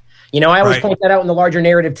ourselves in it. I always point that out in the larger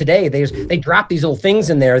narrative today. They drop these little things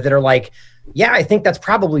in there that are like, yeah, I think that's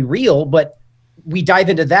probably real, but we dive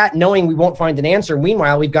into that knowing we won't find an answer.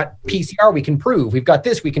 Meanwhile, we've got PCR we can prove. We've got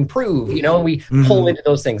this we can prove, and we pull into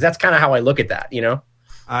those things. That's kind of how I look at that,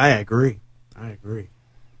 I agree.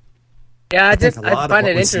 Yeah, I find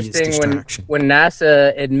it interesting when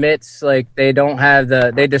NASA admits like they don't have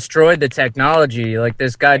they destroyed the technology. Like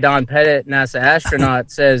this guy Don Pettit, NASA astronaut,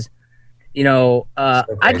 says,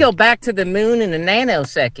 I'd go back to the moon in a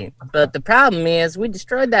nanosecond, but the problem is we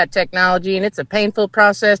destroyed that technology and it's a painful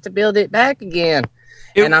process to build it back again.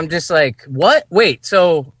 And I'm just like, what? Wait,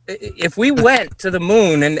 so if we went to the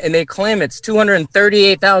moon and they claim it's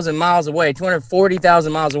 238,000 miles away,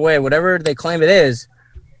 240,000 miles away, whatever they claim it is,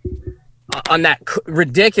 on that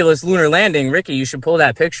ridiculous lunar landing, Ricky, you should pull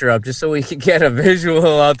that picture up just so we can get a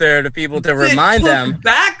visual out there to people to remind them.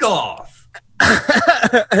 Back off.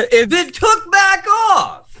 It took back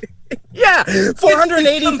off. Yeah,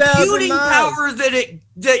 480,000 computing power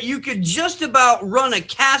that you could just about run a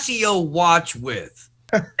Casio watch with.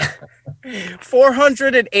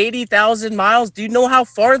 480,000 miles. Do you know how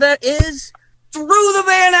far that is? Through the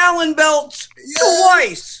Van Allen belts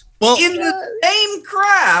twice. In the same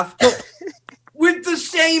craft with the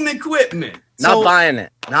same equipment. Not buying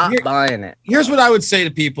it. Buying it. Here's what I would say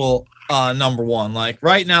to people. Number one, like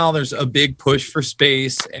right now, there's a big push for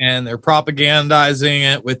space, and they're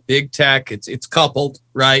propagandizing it with big tech. It's coupled,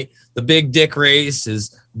 right? The big dick race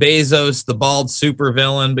is Bezos, the bald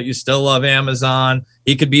supervillain, but you still love Amazon.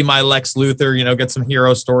 He could be my Lex Luthor, get some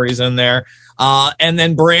hero stories in there. And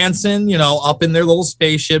then Branson, up in their little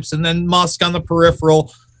spaceships, and then Musk on the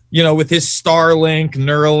peripheral, with his Starlink,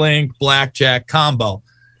 Neuralink, Blackjack combo.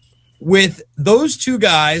 With those two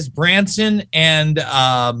guys, Branson and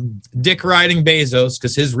dick riding Bezos,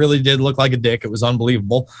 because his really did look like a dick. It was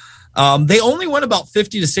unbelievable. They only went about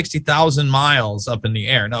 50 to 60,000 miles up in the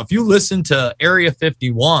air. Now, if you listen to Area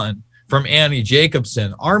 51 from Annie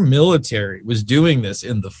Jacobson, our military was doing this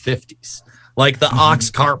in the 50s. Like the Ox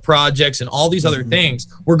Cart projects and all these other things.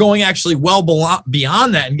 We're going actually well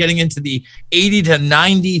beyond that and getting into the 80 to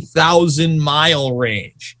 90,000 mile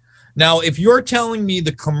range. Now, if you're telling me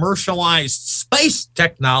the commercialized space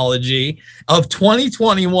technology of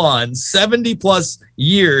 2021, 70 plus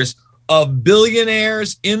years of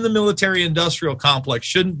billionaires in the military industrial complex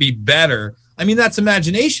shouldn't be better, I mean, that's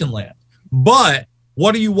imagination land. But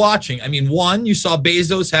what are you watching? I mean, one, you saw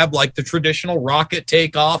Bezos have like the traditional rocket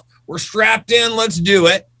takeoff. We're strapped in, let's do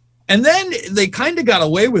it. And then they kind of got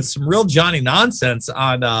away with some real Johnny nonsense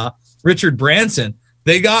on Richard Branson.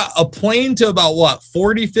 They got a plane to about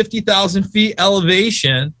 40, 50,000 feet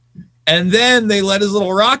elevation. And then they let his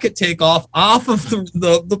little rocket take off of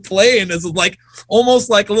the plane as like almost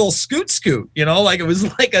like a little scoot, like it was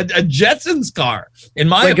like a Jetsons car in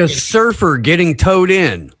my opinion. A surfer getting towed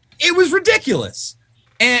in. It was ridiculous.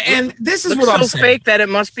 And this is what I'm so saying. Fake that it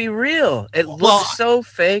must be real. It looks so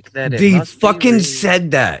fake that it they must fucking be real.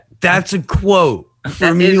 said that. That's a quote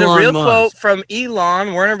from That is Elon a real Musk. quote from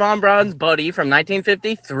Elon, Werner von Braun's buddy from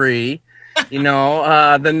 1953.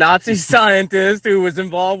 The Nazi scientist who was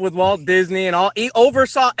involved with Walt Disney and all. He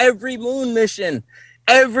oversaw every moon mission.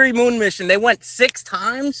 Every moon mission. They went 6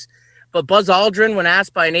 times. But Buzz Aldrin, when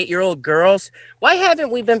asked by an 8-year-old girl, why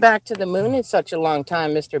haven't we been back to the moon in such a long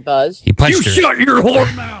time, Mr. Buzz? He punched her. Shut your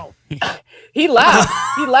whore mouth. He laughed.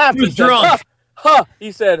 He laughed. He was said, drunk. Huh.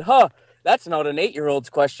 He said, that's not an 8-year-old's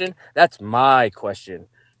question. That's my question.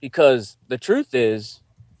 Because the truth is,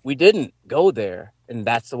 we didn't go there, and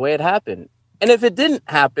that's the way it happened. And if it didn't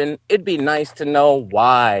happen, it'd be nice to know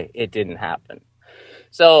why it didn't happen.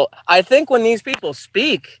 So I think when these people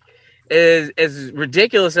speak, as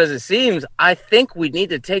ridiculous as it seems, I think we need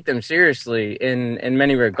to take them seriously in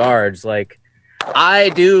many regards. Like, I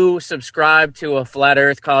do subscribe to a flat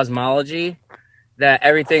earth cosmology, that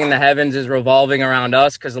everything in the heavens is revolving around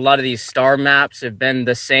us, because a lot of these star maps have been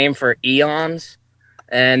the same for eons.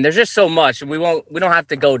 And there's just so much, and we don't have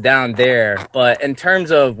to go down there. But in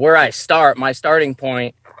terms of where I start, my starting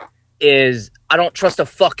point is I don't trust a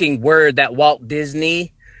fucking word that Walt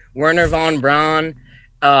Disney, Werner von Braun,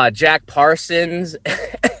 Jack Parsons,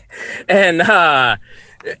 and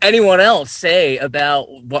anyone else say about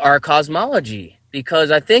our cosmology,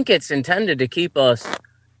 because I think it's intended to keep us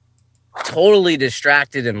totally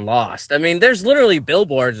distracted and lost. I mean, there's literally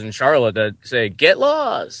billboards in Charlotte that say, get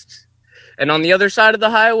lost. And on the other side of the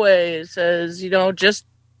highway, it says, just,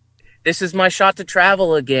 this is my shot to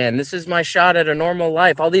travel again. This is my shot at a normal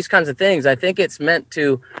life. All these kinds of things. I think it's meant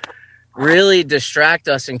to really distract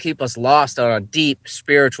us and keep us lost on a deep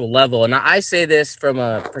spiritual level. And I say this from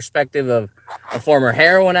a perspective of a former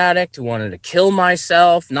heroin addict who wanted to kill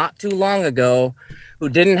myself not too long ago, who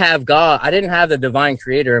didn't have God. I didn't have the divine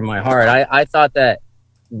creator in my heart. I thought that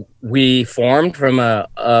we formed from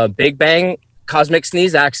a Big Bang cosmic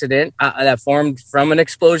sneeze accident that formed from an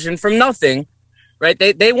explosion from nothing, right?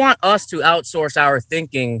 They want us to outsource our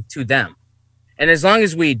thinking to them. And as long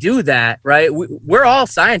as we do that, right, we're all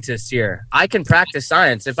scientists here. I can practice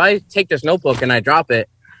science. If I take this notebook and I drop it,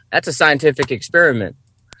 that's a scientific experiment.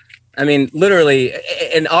 I mean, literally,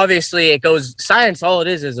 and obviously it goes, science, all it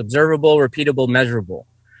is observable, repeatable, measurable.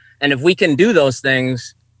 And if we can do those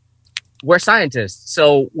things, we're scientists.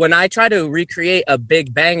 So when I try to recreate a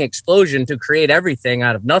Big Bang explosion to create everything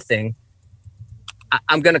out of nothing,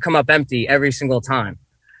 I'm going to come up empty every single time.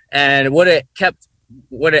 And what it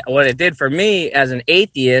did for me as an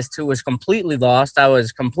atheist who was completely lost, I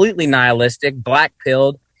was completely nihilistic,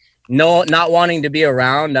 black-pilled, not wanting to be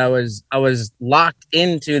around. I was locked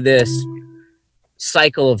into this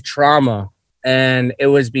cycle of trauma. And it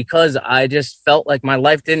was because I just felt like my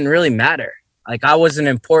life didn't really matter. Like I wasn't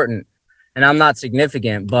important and I'm not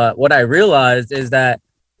significant. But what I realized is that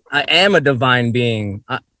I am a divine being.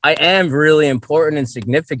 I am really important and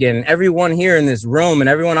significant. And everyone here in this room and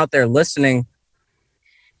everyone out there listening,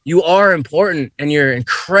 you are important and you're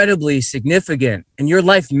incredibly significant and your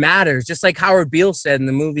life matters. Just like Howard Beale said in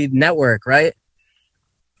the movie Network, right?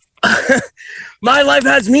 My life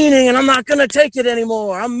has meaning and I'm not going to take it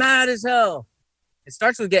anymore. I'm mad as hell. It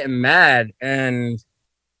starts with getting mad, and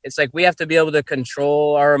it's like we have to be able to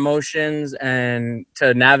control our emotions and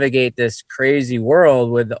to navigate this crazy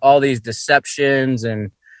world with all these deceptions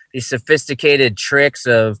and these sophisticated tricks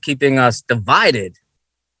of keeping us divided.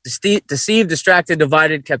 Deceived, distracted,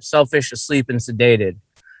 divided, kept selfish, asleep, and sedated.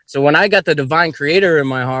 So when I got the divine creator in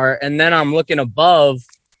my heart, and then I'm looking above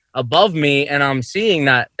me, and I'm seeing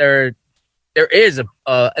that there is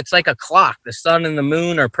it's like a clock. The sun and the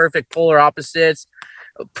moon are perfect polar opposites.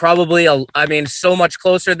 Probably, so much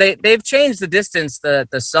closer. They've changed the distance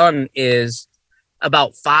that the sun is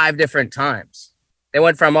about 5 different times. They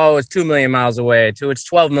went from, it's 2 million miles away to it's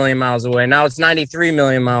 12 million miles away. Now it's 93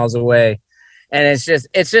 million miles away. And it's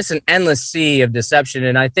just an endless sea of deception.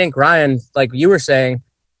 And I think, Ryan, like you were saying,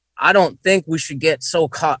 I don't think we should get so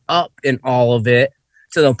caught up in all of it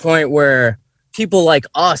to the point where people like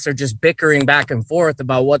us are just bickering back and forth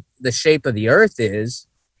about what the shape of the earth is.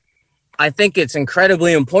 I think it's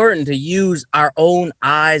incredibly important to use our own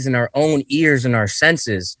eyes and our own ears and our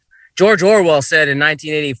senses. George Orwell said in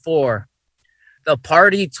 1984, the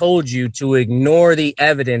party told you to ignore the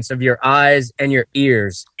evidence of your eyes and your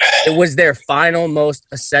ears. It was their final, most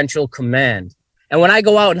essential command. And when I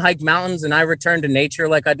go out and hike mountains and I return to nature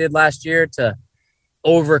like I did last year to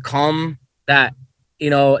overcome that,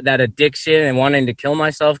 that addiction and wanting to kill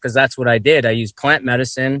myself, because that's what I did. I used plant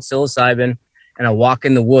medicine, psilocybin, and I walk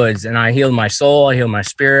in the woods and I healed my soul, I healed my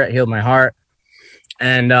spirit, I healed my heart.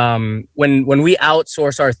 And when we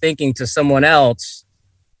outsource our thinking to someone else,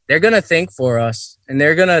 they're going to think for us and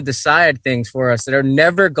they're going to decide things for us that are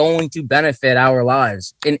never going to benefit our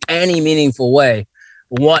lives in any meaningful way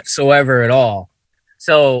whatsoever at all.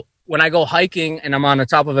 So when I go hiking and I'm on the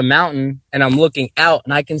top of a mountain and I'm looking out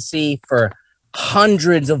and I can see for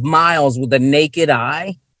hundreds of miles with the naked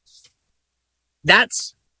eye, that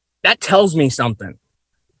tells me something.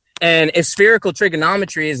 And if spherical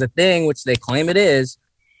trigonometry is a thing, which they claim it is,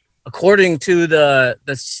 according to the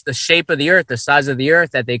shape of the earth, the size of the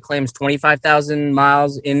earth that they claim is 25,000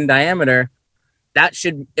 miles in diameter, that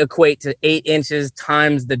should equate to 8 inches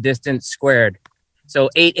times the distance squared. So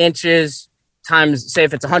 8 inches times, say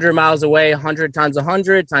if it's 100 miles away, 100 times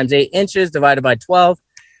 100 times 8 inches divided by 12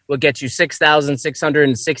 will get you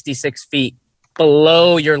 6,666 feet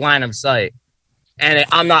below your line of sight. And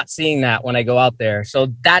I'm not seeing that when I go out there.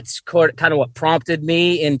 So that's kind of what prompted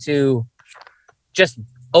me into just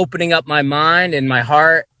opening up my mind and my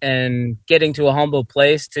heart and getting to a humble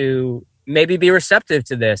place to maybe be receptive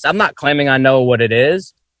to this. I'm not claiming I know what it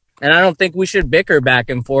is. And I don't think we should bicker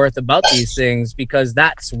back and forth about these things, because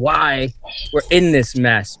that's why we're in this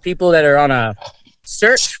mess. People that are on a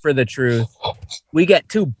search for the truth, we get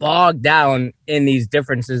too bogged down in these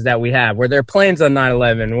differences that we have, where there are planes on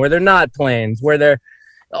 9/11, where they're not planes, where they're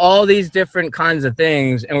all these different kinds of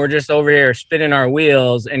things. And we're just over here spinning our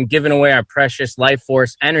wheels and giving away our precious life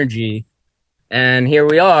force energy. And here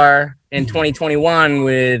we are in 2021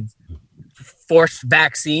 with forced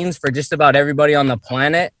vaccines for just about everybody on the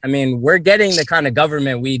planet. I mean, we're getting the kind of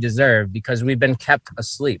government we deserve because we've been kept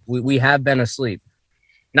asleep. We have been asleep.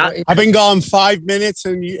 I've been gone 5 minutes,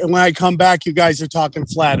 and when I come back, you guys are talking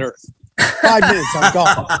flat Earth. 5 minutes, I'm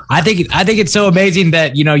gone. I think it's so amazing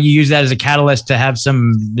that you use that as a catalyst to have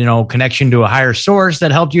some connection to a higher source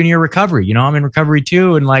that helped you in your recovery. I'm in recovery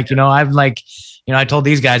too, and I've you know, I told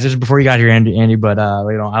these guys, this is before you got here, Andy, but,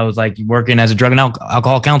 you know, I was like working as a drug and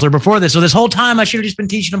alcohol counselor before this. So this whole time I should have just been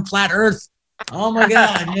teaching them flat earth. Oh my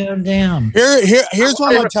God. Damn. Here's what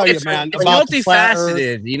I'm going to tell you, man. It's about the flat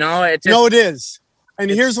multifaceted, earth. you know? It is. And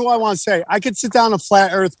here's what I want to say. I could sit down a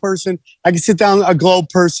flat earth person. I could sit down a globe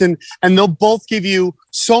person, and they'll both give you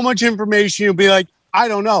so much information. You'll be like, I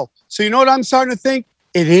don't know. So you know what I'm starting to think?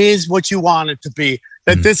 It is what you want it to be.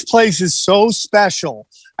 That this place is so special.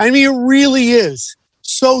 I mean, it really is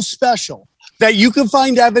so special that you can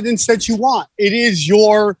find evidence that you want. It is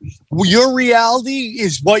your reality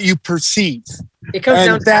is what you perceive. It comes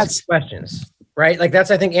down to asking questions. Right? Like that's,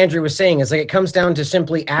 I think Andrew was saying, is like it comes down to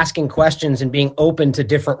simply asking questions and being open to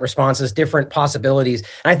different responses, different possibilities.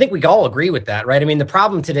 And I think we all agree with that, right? I mean, the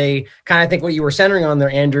problem today, kind of think what you were centering on there,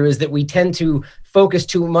 Andrew, is that we tend to focus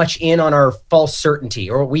too much in on our false certainty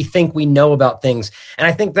or what we think we know about things. And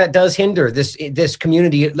I think that does hinder this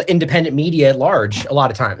community, independent media at large, a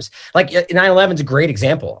lot of times. Like 9/11 is a great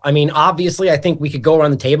example. I mean, obviously, I think we could go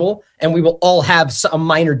around the table and we will all have a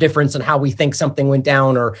minor difference in how we think something went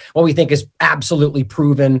down or what we think is absolutely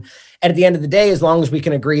proven. And at the end of the day, as long as we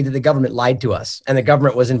can agree that the government lied to us and the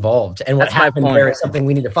government was involved and what happened there is something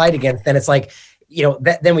we need to fight against, then it's like, you know,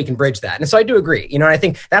 then we can bridge that. And so I do agree, you know, and I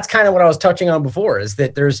think that's kind of what I was touching on before is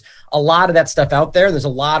that there's a lot of that stuff out there. There's a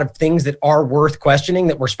lot of things that are worth questioning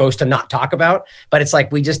that we're supposed to not talk about. But it's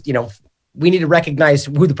like, we just, you know, we need to recognize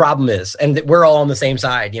who the problem is and that we're all on the same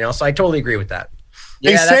side, you know, so I totally agree with that.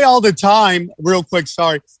 They say all the time, real quick,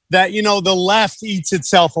 sorry, that, you know, the left eats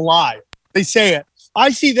itself alive. They say it. I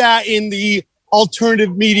see that in the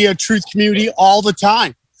alternative media truth community all the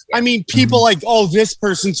time. I mean, people like, oh, this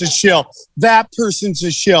person's a shill. That person's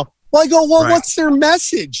a shill. Well, I go, well, what's their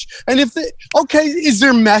message? And if is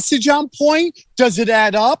their message on point? Does it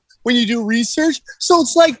add up when you do research? So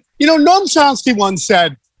it's like, you know, Noam Chomsky once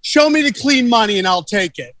said, show me the clean money and I'll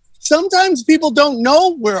take it. Sometimes people don't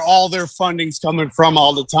know where all their funding's coming from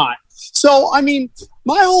all the time. So, I mean,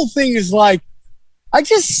 my whole thing is like, I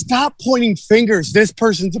just stop pointing fingers. This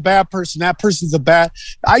person's a bad person. That person's a bad.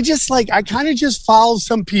 I kind of just follow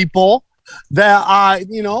some people that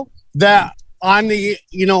that on the,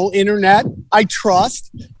 you know, internet I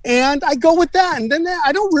trust and I go with that. And then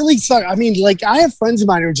I don't really suck. I mean, like I have friends of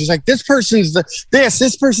mine who are just like, this person's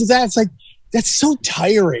this person's that. It's like, that's so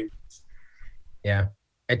tiring. Yeah.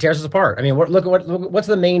 It tears us apart. I mean, look at what's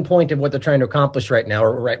the main point of what they're trying to accomplish right now,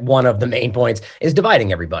 or one of the main points is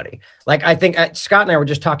dividing everybody. Like I think Scott and I were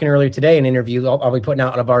just talking earlier today in an interview I'll be putting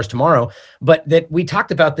out of ours tomorrow, but that we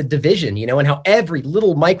talked about the division, you know, and how every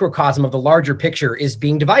little microcosm of the larger picture is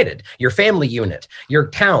being divided. Your family unit, your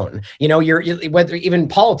town, you know, whether even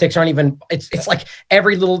politics aren't even, it's like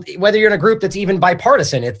every little, whether you're in a group that's even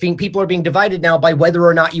bipartisan, people are being divided now by whether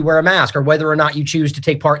or not you wear a mask or whether or not you choose to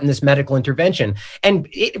take part in this medical intervention. And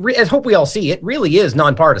I hope we all see it really is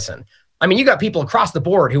nonpartisan. I mean, you got people across the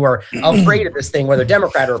board who are afraid of this thing, whether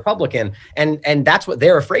Democrat or Republican, and that's what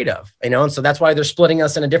they're afraid of, you know, and so that's why they're splitting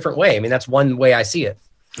us in a different way. I mean, that's one way I see it.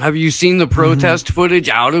 Have you seen the protest footage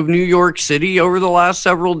out of New York City over the last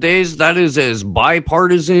several days? That is as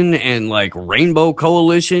bipartisan and like rainbow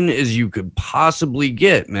coalition as you could possibly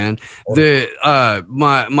get, man.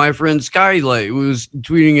 My friend Skylight was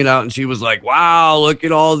tweeting it out and she was like, wow, look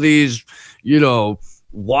at all these, you know,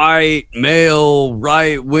 white male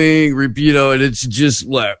right wing, you know, and it's just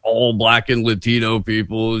like all black and Latino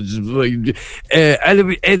people, and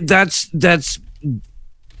that's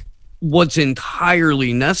what's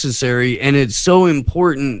entirely necessary, and it's so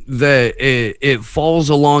important that it falls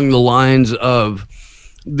along the lines of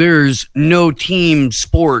there's no team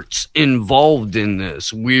sports involved in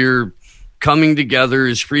this. We're coming together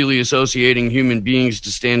as freely associating human beings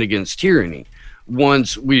to stand against tyranny.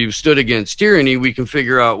 Once we've stood against tyranny, we can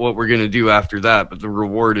figure out what we're going to do after that. But the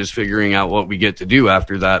reward is figuring out what we get to do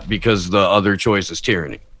after that, because the other choice is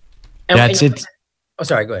tyranny. That's it. Oh,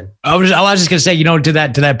 sorry. Go ahead. I was just going to say, you know, to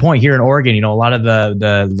that point here in Oregon, you know, a lot of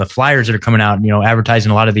the flyers that are coming out, you know,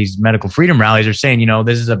 advertising a lot of these medical freedom rallies are saying, you know,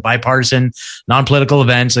 this is a bipartisan, non-political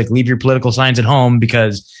events. Like, leave your political signs at home,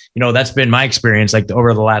 because, you know, that's been my experience. Like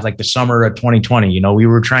over the last, like the summer of 2020, you know, we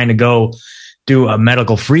were trying to go do a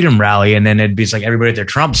medical freedom rally, and then it'd be like everybody with their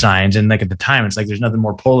Trump signs, and like at the time it's like there's nothing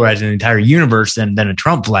more polarizing in the entire universe than a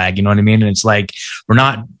Trump flag, you know what I mean? And it's like, we're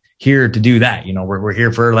not here to do that, you know. We're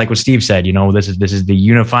here for, like what Steve said, you know, this is the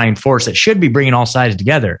unifying force that should be bringing all sides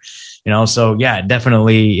together, you know. So yeah,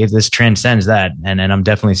 definitely, if this transcends that, and I'm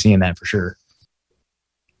definitely seeing that for sure.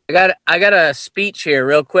 I got a speech here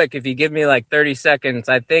real quick. If you give me like 30 seconds,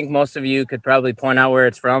 I think most of you could probably point out where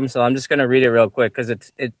it's from. So I'm just going to read it real quick, because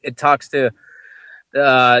it talks to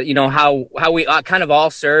how we kind of all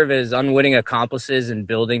serve as unwitting accomplices in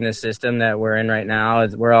building the system that we're in right now.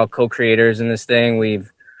 We're all co-creators in this thing.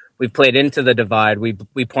 We've played into the divide.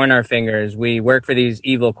 We point our fingers. We work for these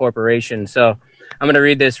evil corporations. So I'm going to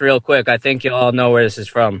read this real quick. I think you all know where this is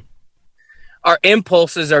from. Our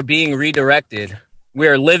impulses are being redirected. We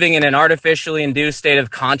are living in an artificially induced state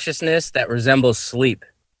of consciousness that resembles sleep.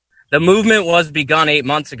 The movement was begun 8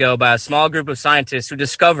 months ago by a small group of scientists who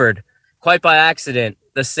discovered, quite by accident,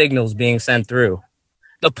 the signals being sent through.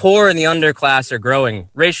 The poor and the underclass are growing.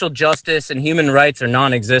 Racial justice and human rights are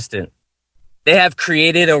non-existent. They have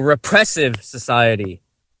created a repressive society,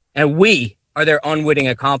 and we are their unwitting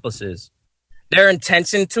accomplices. Their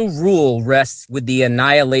intention to rule rests with the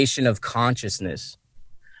annihilation of consciousness.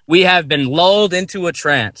 We have been lulled into a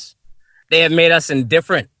trance. They have made us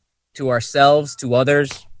indifferent to ourselves, to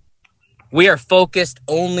others. We are focused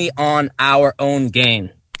only on our own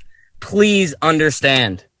gain. Please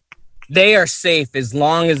understand, they are safe as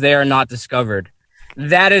long as they are not discovered.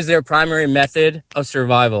 That is their primary method of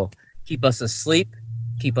survival. Keep us asleep,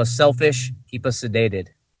 keep us selfish, keep us sedated.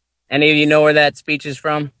 Any of you know where that speech is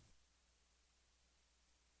from?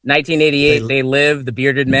 1988, They Live, the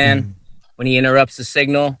bearded man, when he interrupts the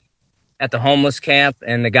signal at the homeless camp,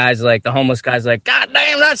 and the homeless guy's like, God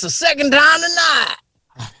damn, that's the second time tonight.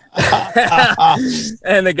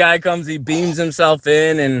 And the guy comes, he beams himself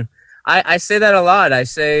in, and I say that a lot. I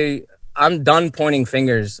say, I'm done pointing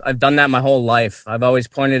fingers. I've done that my whole life. I've always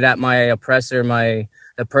pointed at my oppressor,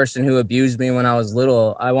 the person who abused me when I was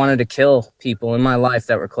little. I wanted to kill people in my life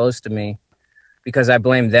that were close to me because I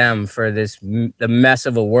blamed them for the mess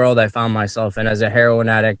of a world I found myself in as a heroin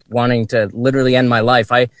addict, wanting to literally end my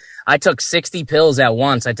life. I took 60 pills at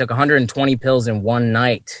once. I took 120 pills in one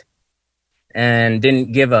night and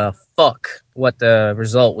didn't give a fuck what the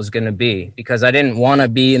result was going to be because I didn't want to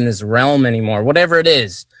be in this realm anymore. Whatever it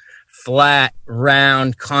is, flat,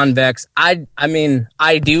 round, convex. I mean,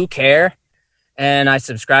 I do care. And I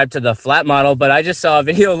subscribe to the flat model, but I just saw a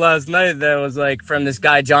video last night that was like from this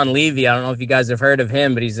guy, John Levy. I don't know if you guys have heard of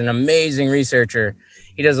him, but he's an amazing researcher.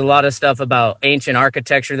 He does a lot of stuff about ancient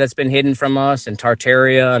architecture that's been hidden from us and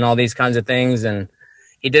Tartaria and all these kinds of things. And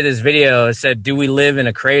he did this video. It said, "Do we live in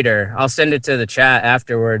a crater?" I'll send it to the chat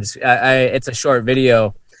afterwards. It's a short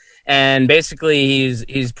video. And basically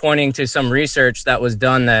he's pointing to some research that was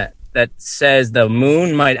done that says the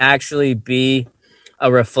moon might actually be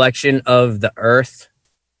a reflection of the earth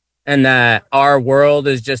and that our world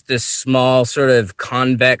is just this small sort of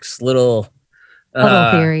convex little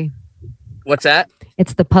puddle theory. What's that?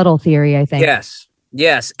 It's the puddle theory, I think.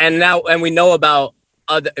 Yes. And we know about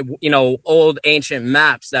other, old ancient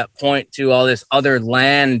maps that point to all this other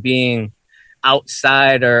land being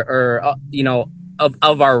outside or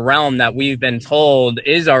of our realm that we've been told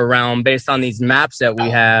is our realm based on these maps that we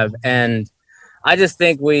have. And I just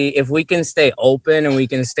think if we can stay open and we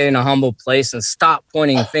can stay in a humble place and stop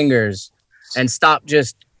pointing fingers and stop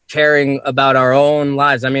just caring about our own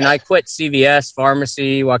lives. I mean, I quit CVS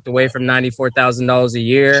pharmacy, walked away from $94,000 a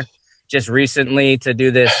year just recently to do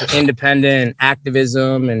this independent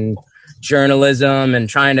activism and journalism and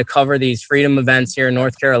trying to cover these freedom events here in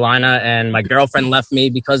North Carolina. And my girlfriend left me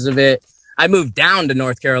because of it. I moved down to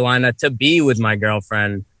North Carolina to be with my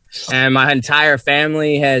girlfriend. And my entire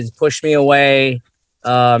family has pushed me away.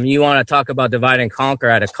 You want to talk about divide and conquer?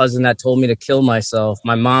 I had a cousin that told me to kill myself.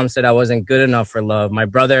 My mom said I wasn't good enough for love. My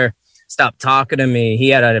brother stopped talking to me. He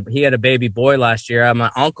had a baby boy last year. I'm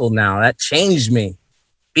an uncle now. That changed me.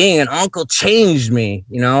 Being an uncle changed me,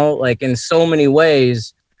 like in so many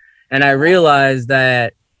ways. And I realized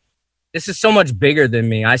that this is so much bigger than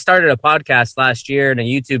me. I started a podcast last year and a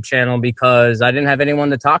YouTube channel because I didn't have anyone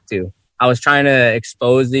to talk to. I was trying to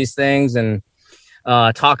expose these things and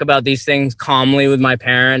talk about these things calmly with my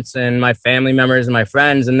parents and my family members and my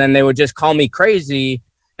friends. And then they would just call me crazy.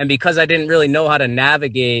 And because I didn't really know how to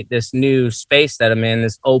navigate this new space that I'm in,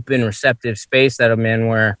 this open, receptive space that I'm in,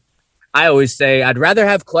 where I always say I'd rather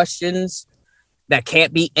have questions that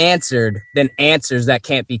can't be answered than answers that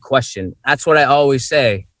can't be questioned. That's what I always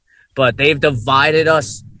say. But they've divided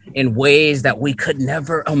us in ways that we could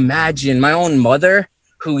never imagine. My own mother,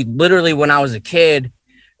 who literally when I was a kid,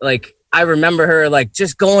 like I remember her like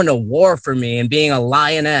just going to war for me and being a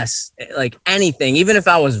lioness, like anything, even if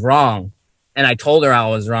I was wrong and I told her I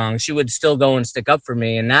was wrong, she would still go and stick up for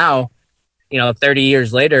me. And now, 30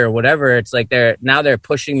 years later or whatever, it's like they're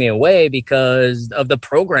pushing me away because of the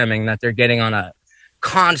programming that they're getting on a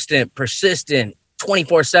constant, persistent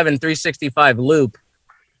 24/7, 365 loop.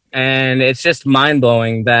 And it's just mind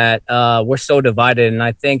blowing that we're so divided. And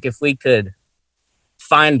I think if we could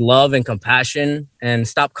find love and compassion and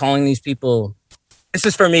stop calling these people this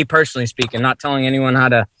is for me personally speaking, not telling anyone how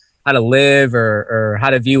to live or how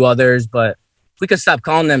to view others, but if we could stop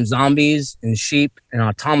calling them zombies and sheep and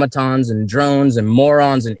automatons and drones and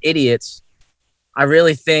morons and idiots, I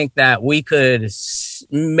really think that we could,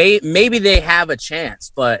 maybe they have a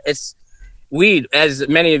chance, but we, as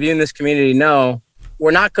many of you in this community know,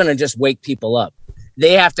 we're not going to just wake people up.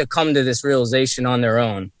 They have to come to this realization on their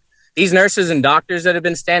own. These nurses and doctors that have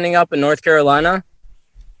been standing up in North Carolina,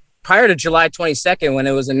 prior to July 22nd, when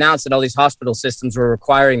it was announced that all these hospital systems were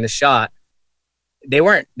requiring the shot, they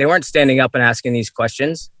weren't standing up and asking these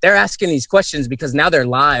questions. They're asking these questions because now their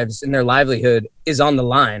lives and their livelihood is on the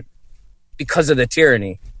line because of the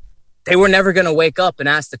tyranny. They were never going to wake up and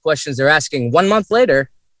ask the questions they're asking 1 month later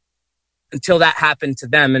until that happened to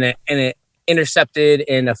them, and it intercepted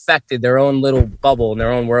and affected their own little bubble and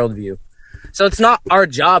their own worldview. So it's not our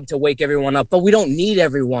job to wake everyone up, but we don't need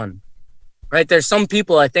everyone, right? There's some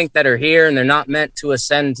people I think that are here and they're not meant to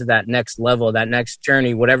ascend to that next level, that next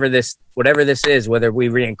journey, whatever this is, whether we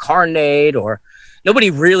reincarnate or nobody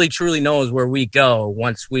really truly knows where we go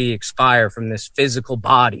once we expire from this physical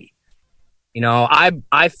body. You know,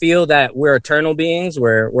 I feel that we're eternal beings.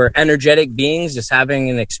 We're energetic beings just having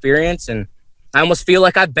an experience. And I almost feel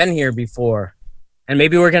like I've been here before. And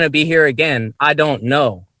maybe we're going to be here again. I don't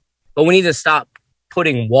know. But we need to stop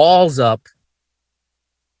putting walls up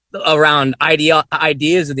around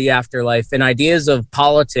ideas of the afterlife and ideas of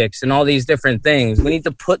politics and all these different things. We need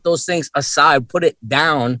to put those things aside, put it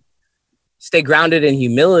down, stay grounded in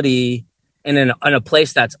humility and in a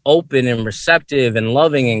place that's open and receptive and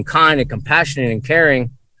loving and kind and compassionate and caring.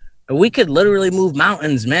 And we could literally move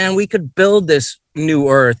mountains, man. We could build this new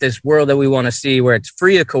earth, this world that we want to see, where it's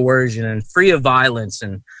free of coercion and free of violence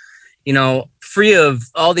and, you know, free of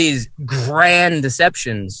all these grand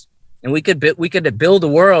deceptions. And we could build a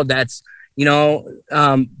world that's, you know,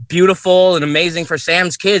 beautiful and amazing for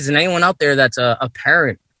Sam's kids and anyone out there that's a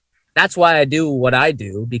parent. That's why I do what I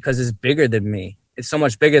do, because it's bigger than me. It's so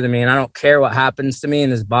much bigger than me, and I don't care what happens to me in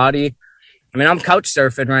this body. I mean, I'm couch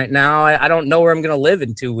surfing right now. I don't know where I'm going to live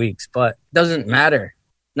in 2 weeks, but it doesn't matter.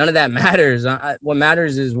 None of that matters. What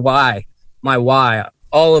matters is why. My why.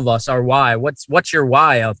 All of us are why. What's your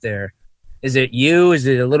why out there? Is it you? Is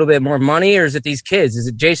it a little bit more money? Or is it these kids? Is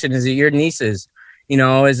it Jason? Is it your nieces? You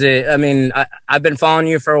know, is it, I mean, I've been following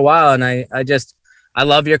you for a while, and I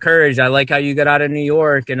love your courage. I like how you got out of New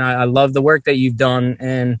York, and I love the work that you've done.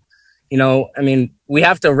 And, you know, I mean, we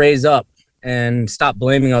have to raise up and stop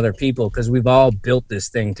blaming other people, because we've all built this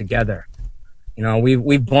thing together. You know,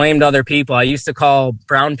 we've blamed other people. I used to call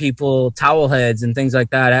brown people towel heads and things like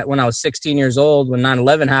that. When I was 16 years old, when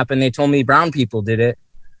 9/11 happened, they told me brown people did it.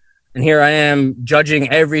 And here I am judging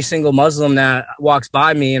every single Muslim that walks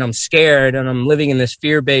by me, and I'm scared, and I'm living in this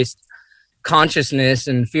fear-based consciousness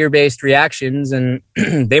and fear-based reactions, and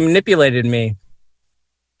they manipulated me.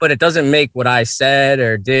 But it doesn't make what I said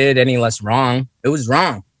or did any less wrong. It was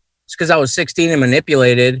wrong. Just because I was 16 and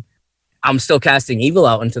manipulated, I'm still casting evil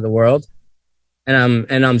out into the world.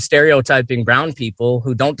 And I'm stereotyping brown people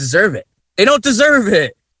who don't deserve it. They don't deserve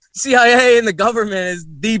it. CIA and the government is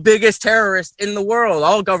the biggest terrorist in the world,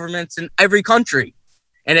 all governments in every country.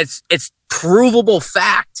 And it's provable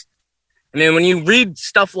fact. I mean, when you read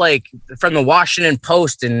stuff like from the Washington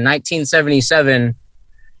Post in 1977,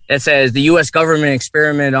 it says the U.S. government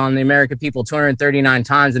experimented on the American people 239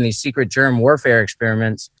 times in these secret germ warfare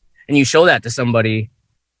experiments. And you show that to somebody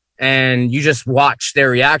and you just watch their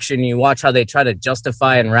reaction. You watch how they try to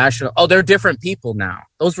justify and rationalize. Oh, they're different people now.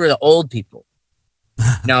 Those were the old people.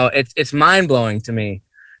 No, it's mind-blowing to me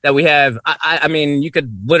that we have, I mean, you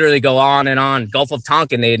could literally go on and on. Gulf of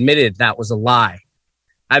Tonkin, they admitted that was a lie.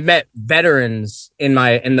 I've met veterans in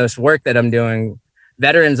this work that I'm doing,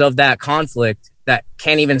 veterans of that conflict that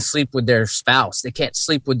can't even sleep with their spouse. They can't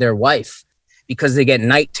sleep with their wife because they get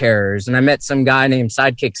night terrors. And I met some guy named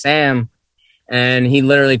Sidekick Sam, and he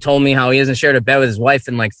literally told me how he hasn't shared a bed with his wife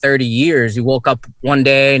in like 30 years. He woke up one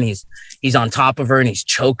day and he's on top of her and he's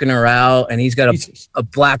choking her out, and he's got a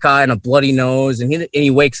black eye and a bloody nose. And he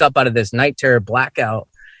wakes up out of this night terror blackout,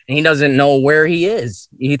 and he doesn't know where he is.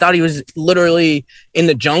 He thought he was literally in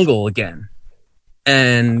the jungle again.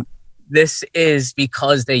 And this is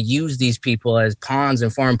because they use these people as pawns in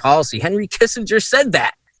foreign policy. Henry Kissinger said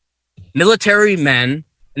that. Military men,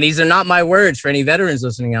 and these are not my words for any veterans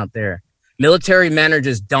listening out there, military men are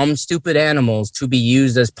just dumb, stupid animals to be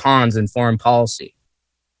used as pawns in foreign policy.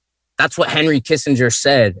 That's what Henry Kissinger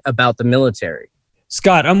said about the military.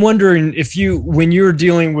 Scott, I'm wondering if when you're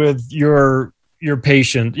dealing with your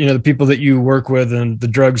patient, you know, the people that you work with and the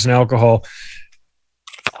drugs and alcohol,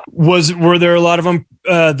 Were there a lot of them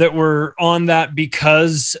that were on that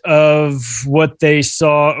because of what they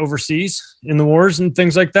saw overseas in the wars and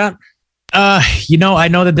things like that? I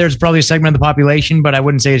know that there's probably a segment of the population, but I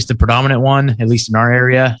wouldn't say it's the predominant one, at least in our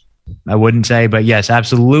area. I wouldn't say, but yes,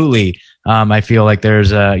 absolutely. I feel like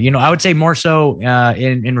there's I would say more so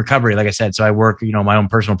in recovery, like I said. So I work, my own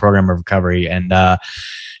personal program of recovery, and I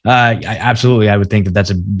would think that that's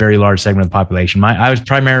a very large segment of the population. I was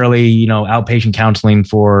primarily, outpatient counseling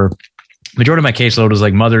for majority of my caseload was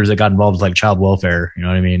like mothers that got involved with like child welfare. You know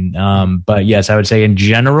what I mean? But yes, I would say in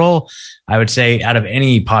general, I would say out of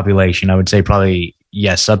any population, I would say probably,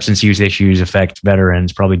 yes, substance use issues affect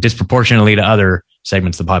veterans probably disproportionately to other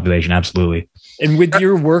segments of the population. Absolutely. And with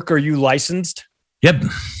your work, are you licensed? Yep.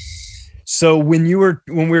 So when we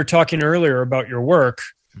were talking earlier about your work,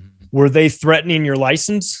 were they threatening your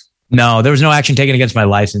license? No, there was no action taken against my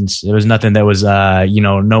license. There was nothing that was,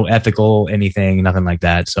 no ethical anything, nothing like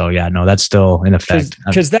that. So yeah, no, that's still in effect.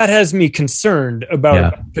 Because that has me concerned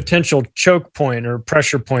about a potential choke point or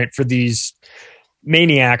pressure point for these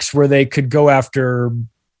maniacs where they could go after,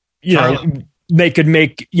 they could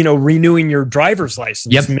make, renewing your driver's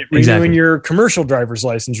license, renewing your commercial driver's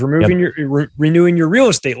license, renewing your real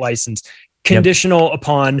estate license, conditional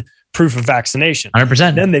upon proof of vaccination.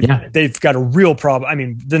 100%. Then they've got a real problem. I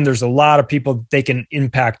mean, then there's a lot of people they can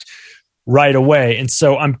impact right away. And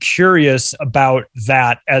so I'm curious about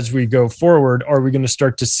that as we go forward. Are we going to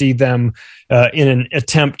start to see them in an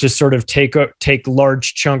attempt to sort of take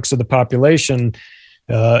large chunks of the population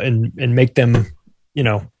and make them,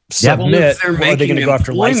 submit? Or are they going to go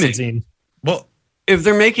after licensing? Well, if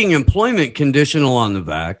they're making employment conditional on the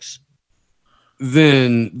vax,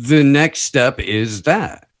 then the next step is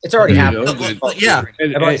that. It's already happening. Yeah.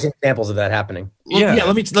 I've already seen examples of that happening. Yeah.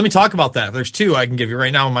 Let me talk about that. There's two I can give you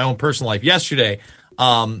right now in my own personal life. Yesterday,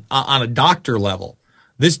 on a doctor level,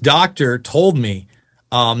 this doctor told me,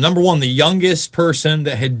 number one, the youngest person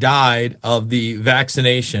that had died of the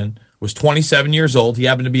vaccination was 27 years old. He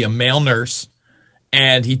happened to be a male nurse,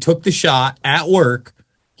 and he took the shot at work.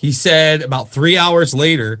 He said about 3 hours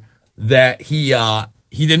later that he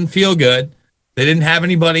didn't feel good. They didn't have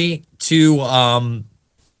anybody to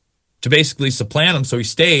basically supplant him, so he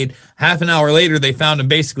stayed. Half an hour later, they found him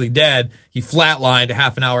basically dead. He flatlined a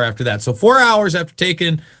half an hour after that. So 4 hours after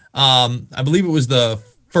taking, I believe it was the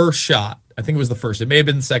first shot. I think it was the first. It may have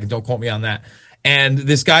been the second. Don't quote me on that. And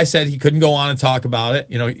this guy said he couldn't go on and talk about it.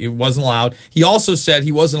 It wasn't allowed. He also said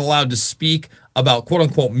he wasn't allowed to speak about quote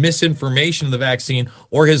unquote misinformation of the vaccine,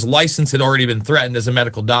 or his license had already been threatened as a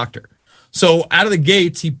medical doctor. So out of the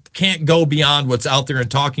gates, he can't go beyond what's out there in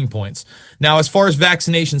talking points. Now, as far as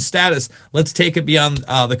vaccination status, let's take it beyond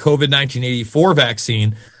the COVID-19 84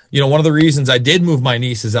 vaccine. One of the reasons I did move my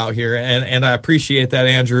nieces out here, and I appreciate that,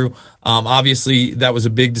 Andrew. Obviously, that was a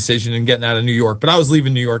big decision in getting out of New York, but I was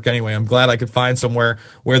leaving New York anyway. I'm glad I could find somewhere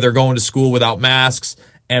where they're going to school without masks,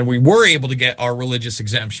 and we were able to get our religious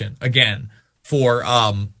exemption again for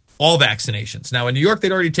all vaccinations. Now, in New York,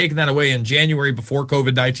 they'd already taken that away in January before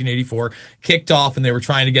COVID-19 84 kicked off, and they were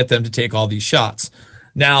trying to get them to take all these shots.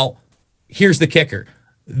 Now, here's the kicker.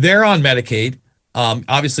 They're on Medicaid.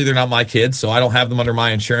 Obviously, they're not my kids, so I don't have them under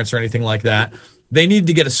my insurance or anything like that. They need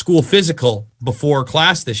to get a school physical before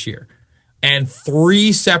class this year. And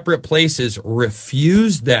 3 separate places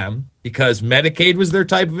refused them because Medicaid was their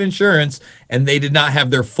type of insurance, and they did not have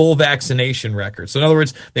their full vaccination record. So in other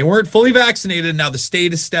words, they weren't fully vaccinated. Now the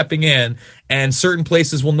state is stepping in, and certain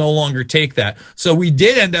places will no longer take that. So we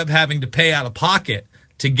did end up having to pay out of pocket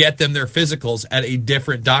to get them their physicals at a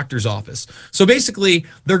different doctor's office. So basically,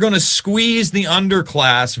 they're going to squeeze the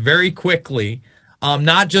underclass very quickly,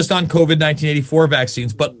 not just on COVID-19 84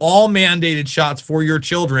 vaccines, but all mandated shots for your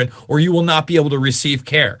children, or you will not be able to receive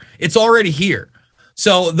care. It's already here.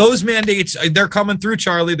 So those mandates, they're coming through,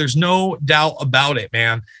 Charlie. There's no doubt about it,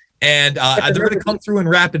 man. And they're going to come through in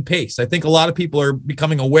rapid pace. I think a lot of people are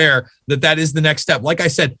becoming aware that that is the next step. Like I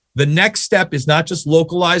said, the next step is not just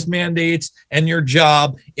localized mandates and your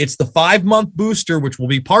job. It's the 5-month booster, which will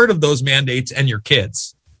be part of those mandates, and your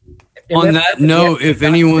kids. On that note, if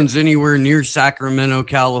anyone's anywhere near Sacramento,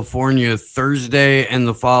 California, Thursday and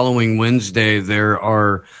the following Wednesday, there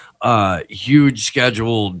are huge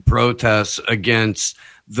scheduled protests against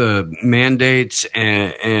the mandates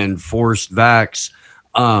and forced vax.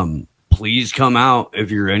 Please come out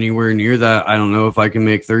if you're anywhere near that. I don't know if I can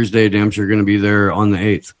make Thursday. Damn sure going to be there on the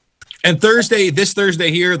 8th. And this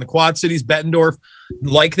Thursday here in the Quad Cities, Bettendorf,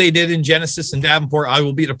 like they did in Genesis and Davenport, I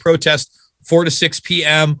will be at a protest 4 to 6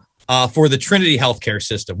 p.m. For the Trinity healthcare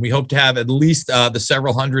system. We hope to have at least the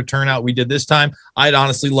several hundred turnout we did this time. I'd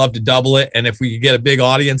honestly love to double it. And if we could get a big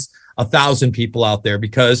audience, 1,000 people out there,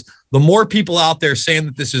 because the more people out there saying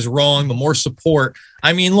that this is wrong, the more support.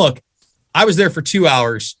 I mean, look, I was there for 2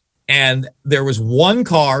 hours and there was one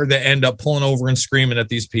car that ended up pulling over and screaming at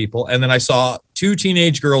these people. And then I saw 2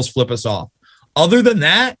 teenage girls flip us off. Other than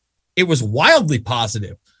that, it was wildly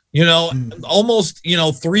positive. Almost,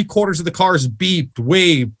 3/4 of the cars beeped,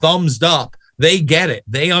 waved, thumbs up. They get it.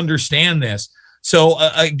 They understand this. So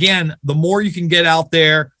again, the more you can get out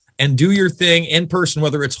there and do your thing in person,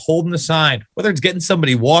 whether it's holding a sign, whether it's getting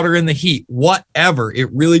somebody water in the heat, whatever,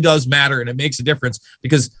 it really does matter. And it makes a difference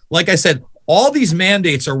because, like I said, all these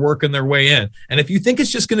mandates are working their way in. And if you think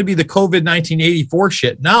it's just going to be the COVID 1984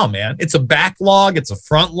 shit, no, man, it's a backlog. It's a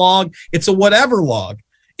front log. It's a whatever log.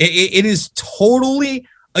 It is totally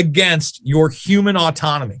against your human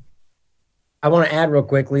autonomy. I want to add real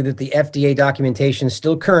quickly that the FDA documentation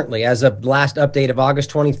still currently, as of last update of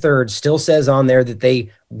August 23rd, still says on there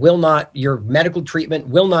that your medical treatment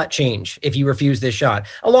will not change if you refuse this shot,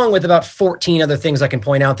 along with about 14 other things I can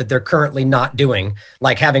point out that they're currently not doing,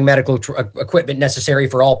 like having medical equipment necessary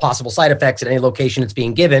for all possible side effects at any location it's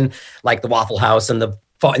being given, like the Waffle House and the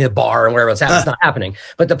bar and wherever it's happening. It's not happening.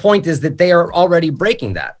 But the point is that they are already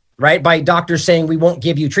breaking that. Right, by doctors saying we won't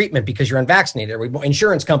give you treatment because you're unvaccinated, or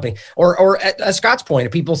insurance company, or at Scott's point,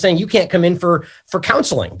 of people saying you can't come in for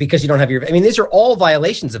counseling because you don't have your. I mean, these are all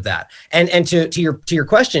violations of that. And to your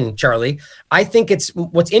question, Charlie, I think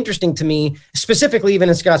what's interesting to me, specifically even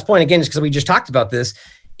in Scott's point, again, is because we just talked about this,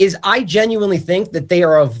 is I genuinely think that they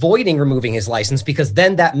are avoiding removing his license because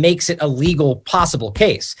then that makes it a legal possible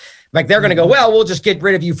case. Like they're going to go, well, we'll just get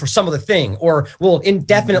rid of you for some other thing, or we'll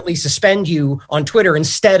indefinitely suspend you on Twitter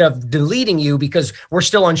instead of deleting you because we're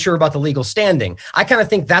still unsure about the legal standing. I kind of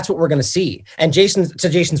think that's what we're going to see. And to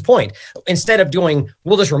Jason's point, instead of doing,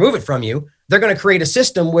 we'll just remove it from you, they're going to create a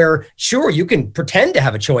system where, sure, you can pretend to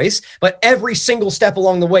have a choice, but every single step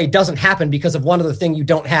along the way doesn't happen because of one other thing you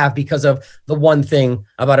don't have because of the one thing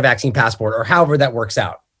about a vaccine passport, or however that works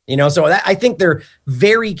out. So I think they're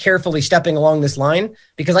very carefully stepping along this line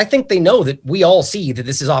because I think they know that we all see that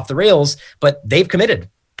this is off the rails, but they've committed.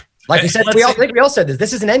 Like we said, I think we all said this.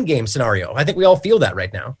 This is an end game scenario. I think we all feel that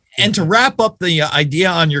right now. And to wrap up the idea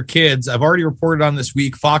on your kids, I've already reported on this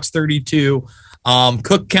week, Fox 32,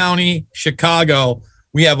 Cook County, Chicago.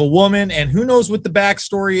 We have a woman, and who knows what the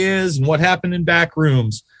backstory is and what happened in back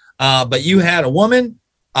rooms. But you had a woman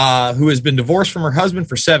who has been divorced from her husband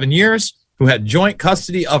for 7 years, who had joint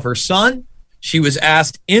custody of her son. She was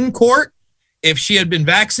asked in court if she had been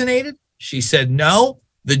vaccinated. She said no.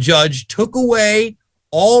 The judge took away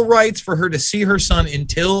all rights for her to see her son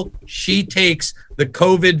until she takes the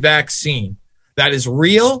COVID vaccine. That is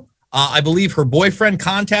real. I believe her boyfriend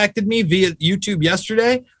contacted me via YouTube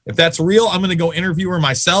yesterday. If that's real, I'm going to go interview her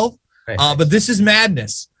myself. But this is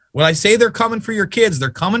madness. When I say they're coming for your kids, they're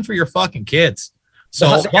coming for your fucking kids.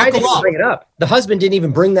 So the guy didn't even bring it up. The husband didn't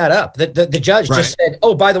even bring that up. The judge just said,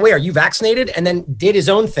 oh, by the way, are you vaccinated? And then did his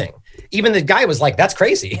own thing. Even the guy was like, that's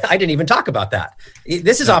crazy. I didn't even talk about that.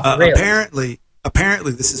 This is off the rails.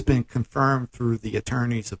 Apparently, this has been confirmed through the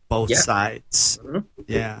attorneys of both sides. Mm-hmm.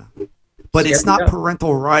 Yeah. But it's not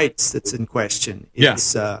parental rights that's in question.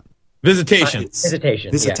 It's visitation.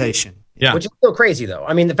 Visitation. Yeah. Which is still crazy, though.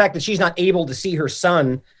 I mean, the fact that she's not able to see her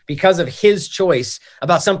son because of his choice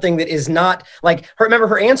about something that is not like her. Remember,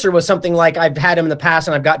 her answer was something like, I've had him in the past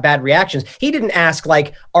and I've got bad reactions. He didn't ask,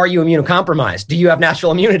 like, are you immunocompromised? Do you have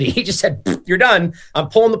natural immunity? He just said, you're done. I'm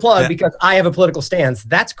pulling the plug because I have a political stance.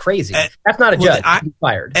 That's crazy. That's not a judge. He's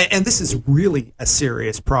fired. And this is really a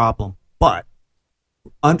serious problem. But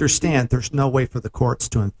understand there's no way for the courts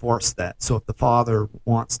to enforce that. So if the father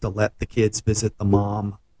wants to let the kids visit the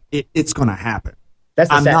mom, it's going to happen.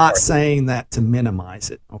 I'm not saying that to minimize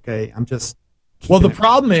it, okay? I'm just... Well, the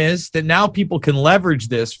problem is that now people can leverage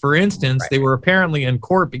this. For instance, they were apparently in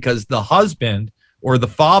court because the husband or the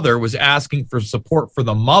father was asking for support for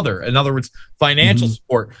the mother. In other words, financial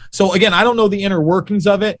support. So again, I don't know the inner workings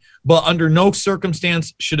of it, but under no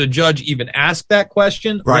circumstance should a judge even ask that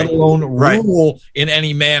question, let alone rule in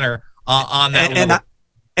any manner on that level.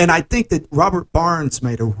 And I think that Robert Barnes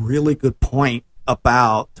made a really good point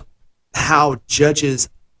about how judges,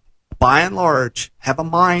 by and large, have a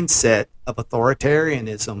mindset of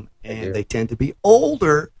authoritarianism, and they tend to be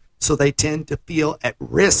older, so they tend to feel at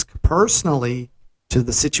risk personally to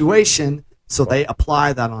the situation, so they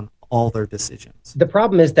apply that on all their decisions. The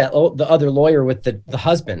problem is that the other lawyer with the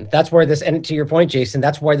husband, that's where this, and to your point, Jason,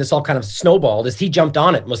 that's where this all kind of snowballed, is he jumped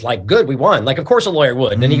on it and was like, good, we won. Like, of course a lawyer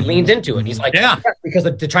would. And then he leans into it. He's like, yeah, because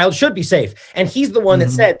the child should be safe. And he's the one that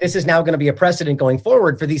said, this is now going to be a precedent going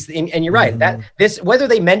forward for these things. And you're right, that this, whether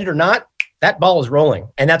they meant it or not, that ball is rolling.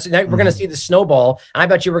 And we're going to see the snowball. And I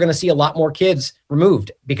bet you we're going to see a lot more kids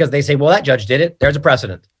removed because they say, well, that judge did it. There's a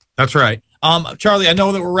precedent. That's right. Charlie, I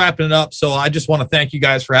know that we're wrapping it up, so I just want to thank you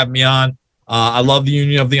guys for having me on. I love the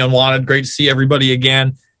Union of the Unwanted. Great to see everybody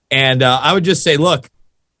again. And I would just say, look,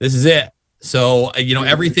 this is it. So,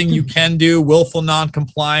 everything you can do, willful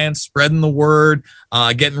noncompliance, spreading the word,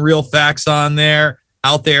 getting real facts out there,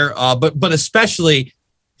 but especially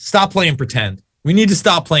stop playing pretend. We need to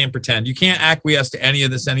stop playing pretend. You can't acquiesce to any of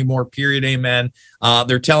this anymore, period, amen.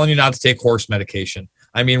 They're telling you not to take horse medication.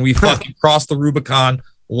 I mean, we fucking crossed the Rubicon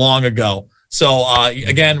long ago. So,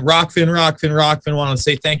 again, Rockfin, want to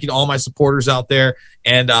say thank you to all my supporters out there,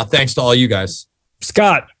 and thanks to all you guys.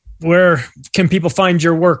 Scott, where can people find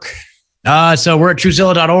your work? So we're at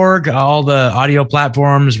truezilla.org, all the audio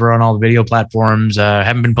platforms. We're on all the video platforms.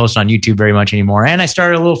 Haven't been posting on YouTube very much anymore. And I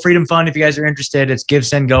started a little Freedom Fund. If you guys are interested, it's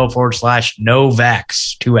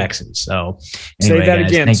GiveSendGo/NoVax, 2 X's. So anyway, say that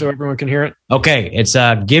guys, again so everyone can hear it. Okay. It's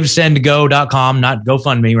GiveSendGo.com, not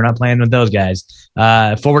GoFundMe. We're not playing with those guys.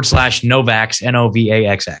 /NoVax,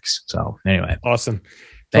 NoVaxX. So anyway. Awesome.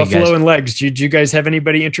 Buffalo and Legs. Did you guys have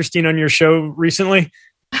anybody interesting on your show recently?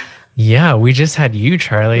 Yeah, we just had you,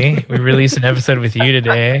 Charlie. We released an episode with you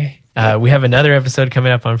today. We have another episode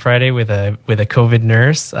coming up on Friday with a COVID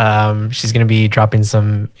nurse. She's going to be dropping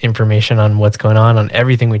some information on what's going on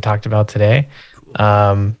everything we talked about today.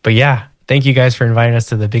 But yeah, thank you guys for inviting us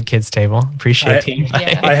to the Big Kids table. Appreciate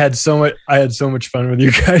it. I had so much fun with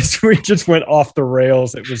you guys. We just went off the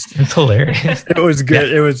rails. It's hilarious. It was good.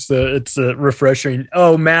 It's refreshing.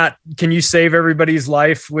 Oh, Matt, can you save everybody's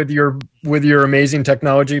life with your amazing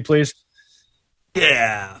technology, please?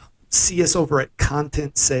 Yeah. See us over at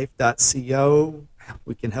contentsafe.co.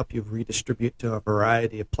 We can help you redistribute to a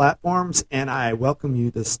variety of platforms, and I welcome you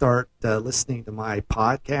to start listening to my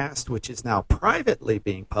podcast, which is now privately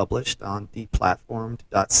being published on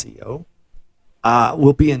deplatformed.co.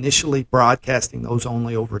 We'll be initially broadcasting those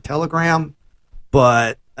only over Telegram,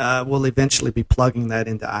 but we'll eventually be plugging that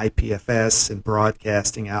into IPFS and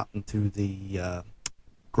broadcasting out into the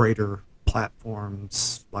greater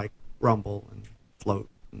platforms like Rumble and Float,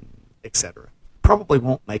 and etc. Probably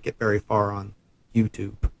won't make it very far on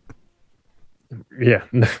YouTube. Yeah,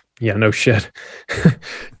 no shit.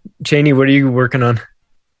 Cheney, what are you working on?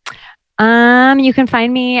 You can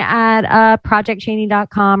find me at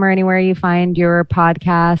projectcheney.com or anywhere you find your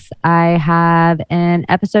podcasts. I have an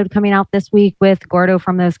episode coming out this week with Gordo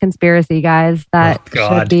from Those Conspiracy Guys that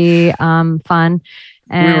should be fun.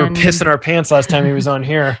 And we were pissing our pants last time he was on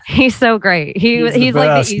here. He's so great. He's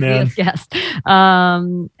like the easiest guest.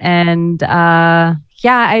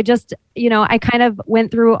 Yeah, I just, I kind of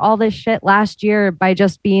went through all this shit last year by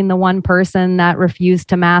just being the one person that refused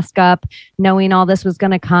to mask up, knowing all this was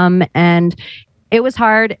going to come. And it was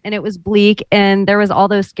hard and it was bleak and there was all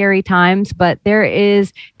those scary times, but there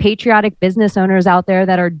is patriotic business owners out there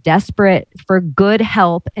that are desperate for good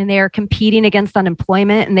help and they are competing against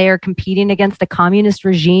unemployment and they are competing against a communist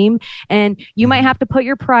regime. And you might have to put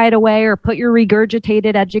your pride away or put your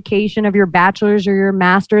regurgitated education of your bachelor's or your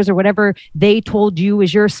master's or whatever they told you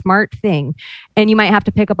is your smart thing. And you might have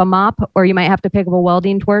to pick up a mop or you might have to pick up a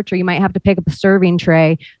welding torch or you might have to pick up a serving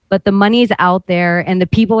tray. But the money's out there and the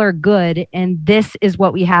people are good. And this is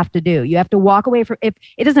what we have to do. You have to walk away from, if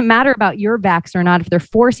it doesn't matter about your vax or not, if they're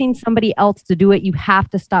forcing somebody else to do it, you have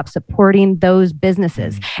to stop supporting those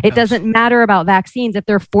businesses. It doesn't matter about vaccines. If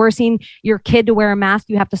they're forcing your kid to wear a mask,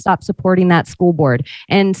 you have to stop supporting that school board.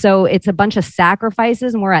 And so it's a bunch of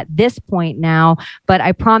sacrifices and we're at this point now, but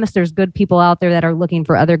I promise there's good people out there that are looking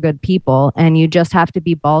for other good people. And you just have to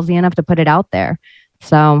be ballsy enough to put it out there.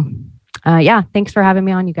 So thanks for having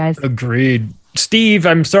me on, you guys. Agreed. Steve,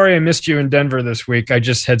 I'm sorry I missed you in Denver this week. I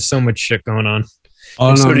just had so much shit going on.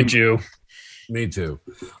 And so did you. Me too.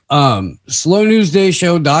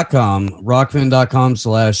 SlowNewsDayShow.com,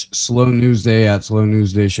 rockfin.com/SlowNewsDay at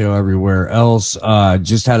SlowNewsDayShow everywhere else.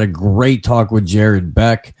 Just had a great talk with Jared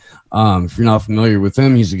Beck. If you're not familiar with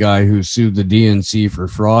him, he's the guy who sued the DNC for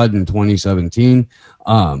fraud in 2017.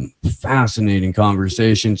 Fascinating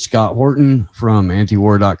conversation. Scott Horton from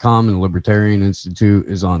antiwar.com and the Libertarian Institute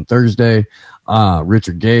is on Thursday.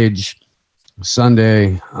 Richard Gage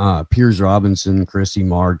Sunday. Piers Robinson, Chrissy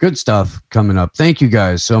Marr. Good stuff coming up. Thank you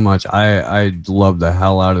guys so much. I love the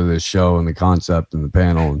hell out of this show and the concept and the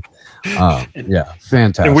panel. And Yeah,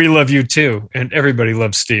 fantastic. And we love you too. And everybody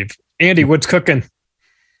loves Steve. Andy, what's cooking?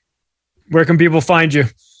 Where can people find you?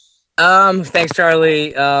 Thanks,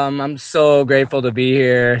 Charlie. I'm so grateful to be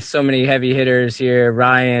here. So many heavy hitters here.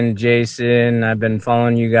 Ryan, Jason, I've been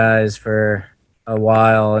following you guys for a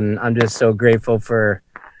while, and I'm just so grateful for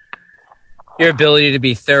your ability to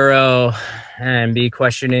be thorough and be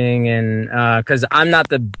questioning. And because I'm not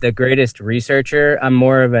the greatest researcher, I'm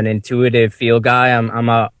more of an intuitive feel guy.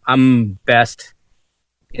 I'm best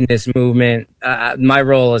in this movement. My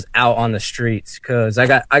role is out on the streets because I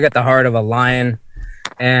got the heart of a lion,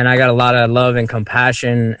 and I got a lot of love and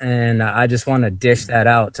compassion, and I just want to dish that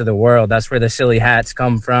out to the world. That's where the silly hats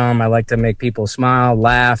come from. I like to make people smile,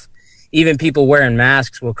 laugh. Even people wearing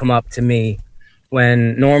masks will come up to me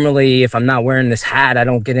when normally if I'm not wearing this hat, I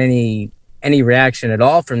don't get any reaction at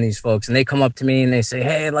all from these folks. And they come up to me and they say,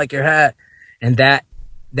 "Hey, I like your hat." And that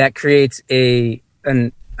creates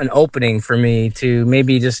an opening for me to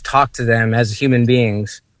maybe just talk to them as human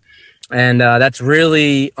beings. And that's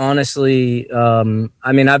really, honestly, I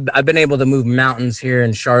mean, I've been able to move mountains here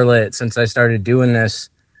in Charlotte since I started doing this.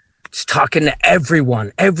 Just talking to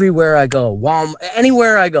everyone, everywhere I go,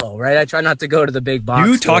 anywhere I go, right? I try not to go to the big box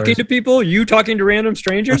You stores. talking to people? You talking to random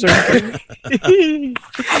strangers? I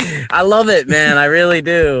love it, man. I really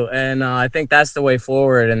do. And I think that's the way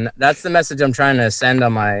forward. And that's the message I'm trying to send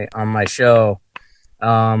on my show.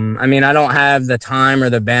 I mean, I don't have the time or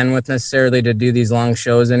the bandwidth necessarily to do these long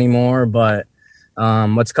shows anymore, but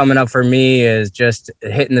what's coming up for me is just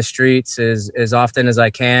hitting the streets as often as I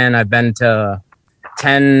can. I've been to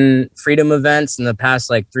 10 freedom events in the past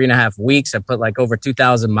like 3.5 weeks. I put like over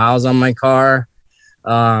 2,000 miles on my car.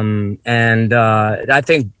 And I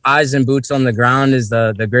think eyes and boots on the ground is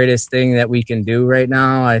the greatest thing that we can do right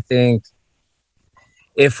now. I think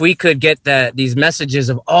if we could get these messages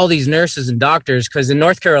of all these nurses and doctors, because in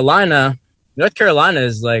North Carolina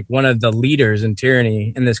is like one of the leaders in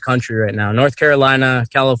tyranny in this country right now. North Carolina,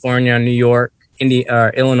 California, New York,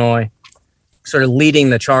 Illinois, sort of leading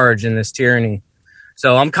the charge in this tyranny.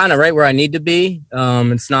 So I'm kind of right where I need to be.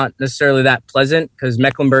 It's not necessarily that pleasant because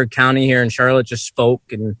Mecklenburg County here in Charlotte just spoke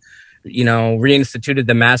and, reinstituted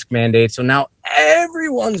the mask mandate. So now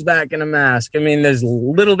everyone's back in a mask. I mean, there's a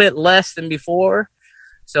little bit less than before.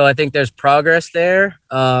 So I think there's progress there.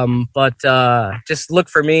 But just look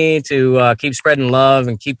for me to keep spreading love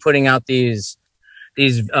and keep putting out these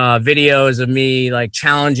videos of me like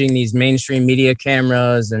challenging these mainstream media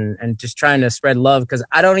cameras and just trying to spread love, because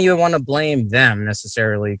I don't even want to blame them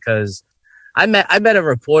necessarily, because I met a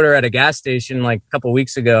reporter at a gas station like a couple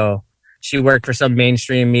weeks ago. She worked for some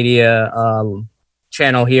mainstream media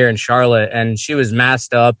channel here in Charlotte, and she was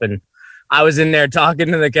masked up, and I was in there talking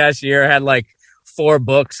to the cashier. I had like 4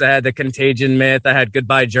 books. I had The Contagion Myth, I had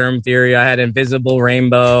Goodbye Germ Theory, I had Invisible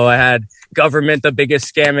Rainbow, I had Government, the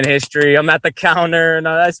Biggest Scam in History. I'm at the counter, and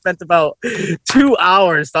I spent about 2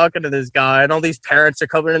 hours talking to this guy, and all these parents are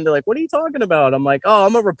coming in. They're like, "What are you talking about?" I'm like, "Oh,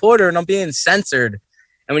 I'm a reporter and I'm being censored."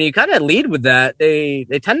 And when you kind of lead with that, they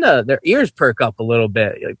tend to, their ears perk up a little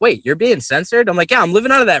bit. You're like, "Wait, you're being censored?" I'm like, "Yeah, I'm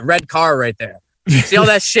living out of that red car right there. See all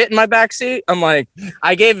that shit in my backseat?" I'm like,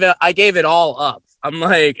 I gave it all up. I'm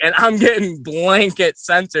like, and I'm getting blanket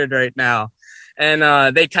censored right now.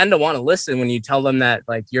 And they tend to want to listen when you tell them that,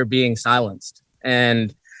 like, you're being silenced.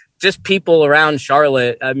 And just people around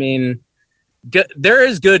Charlotte, I mean, there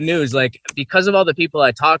is good news. Like, because of all the people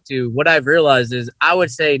I talk to, what I've realized is I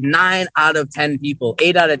would say 9 out of 10 people,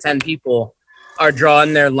 8 out of 10 people are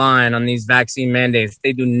drawing their line on these vaccine mandates.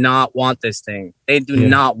 They do not want this thing. They do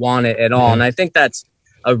not want it at all. Yeah. And I think that's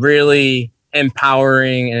a really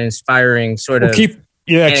empowering and inspiring sort of...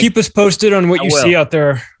 Keep us posted on what you see out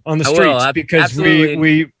there on the streets, because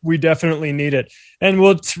we definitely need it. And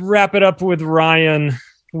we'll wrap it up with Ryan.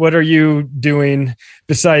 What are you doing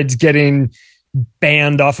besides getting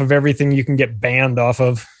banned off of everything you can get banned off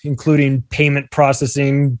of, including payment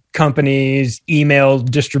processing companies, email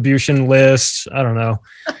distribution lists? I don't know.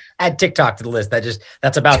 Add TikTok to the list.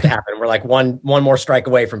 That's about to happen. We're like one more strike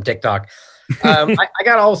away from TikTok. I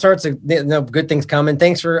got all sorts of good things coming.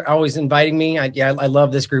 Thanks for always inviting me. I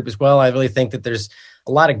love this group as well. I really think that there's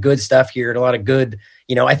a lot of good stuff here and a lot of good,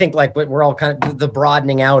 I think like we're all kind of the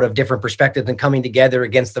broadening out of different perspectives and coming together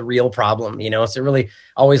against the real problem, So really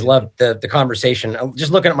always loved the conversation. I'm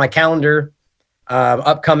just looking at my calendar,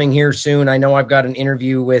 upcoming here soon. I know I've got an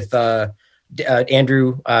interview with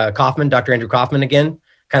Andrew Kaufman, Dr. Andrew Kaufman again.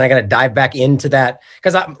 Kind of got to dive back into that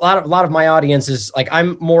because a lot of my audience is like,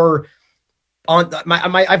 I'm more on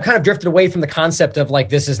I've kind of drifted away from the concept of like,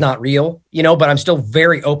 this is not real, but I'm still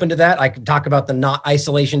very open to that. I can talk about the not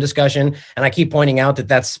isolation discussion. And I keep pointing out that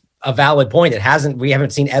that's a valid point. We haven't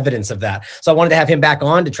seen evidence of that. So I wanted to have him back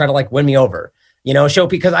on to try to like win me over, show,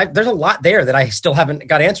 because there's a lot there that I still haven't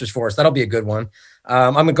got answers for. So that'll be a good one.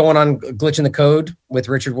 I'm going on Glitching the Code with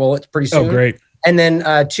Richard Willett pretty soon. Oh, great. And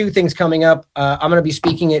then 2 things coming up. I'm going to be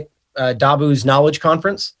speaking at Dabu's Knowledge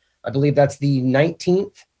Conference. I believe that's the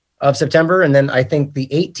 19th of September. And then I think the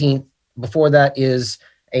 18th before that is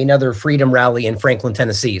another freedom rally in Franklin,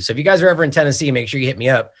 Tennessee. So if you guys are ever in Tennessee, make sure you hit me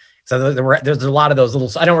up. So there's a lot of those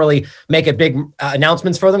little, I don't really make a big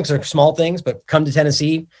announcements for them because they're small things, but come to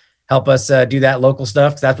Tennessee, help us do that local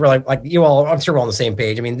stuff. Cause that's where like you all, I'm sure we're on the same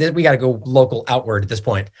page. I mean, we got to go local outward at this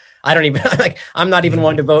point. I don't even I'm not even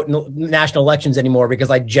one to vote in national elections anymore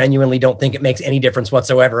because I genuinely don't think it makes any difference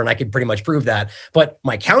whatsoever. And I can pretty much prove that. But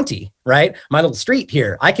my county, right? My little street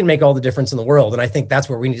here, I can make all the difference in the world. And I think that's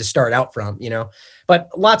where we need to start out from, But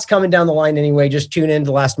lots coming down the line anyway. Just tune in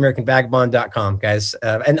to LastAmericanVagabond.com, guys.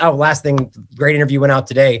 Last thing, great interview went out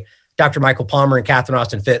today. Dr. Michael Palmer and Catherine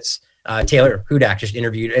Austin Fitz. Taylor Hudak just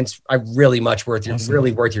interviewed, and it's really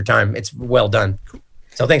worth your time. It's well done.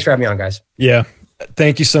 So thanks for having me on, guys. Yeah.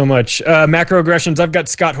 Thank you so much. Macroaggressions. I've got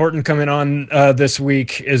Scott Horton coming on this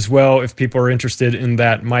week as well. If people are interested in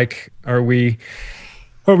that, Mike, are we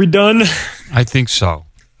done? I think so.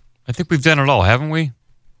 I think we've done it all, haven't we?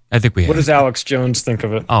 I think we have. What does Alex Jones think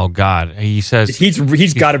of it? Oh God, he says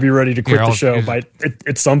he's got to be ready to quit the show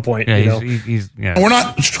at some point. Yeah, We're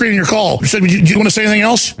not screening your call. Do you want to say anything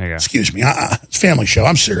else? Excuse me. It's a family show.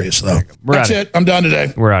 I'm serious though. That's it. I'm done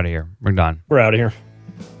today. We're out of here. We're done. We're out of here.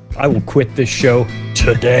 I will quit this show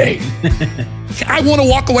today. I want to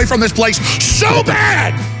walk away from this place so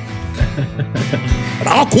bad, but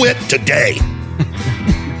I'll quit today.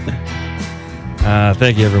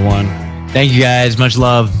 Thank you, everyone. Thank you, guys. Much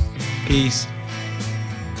love. Peace.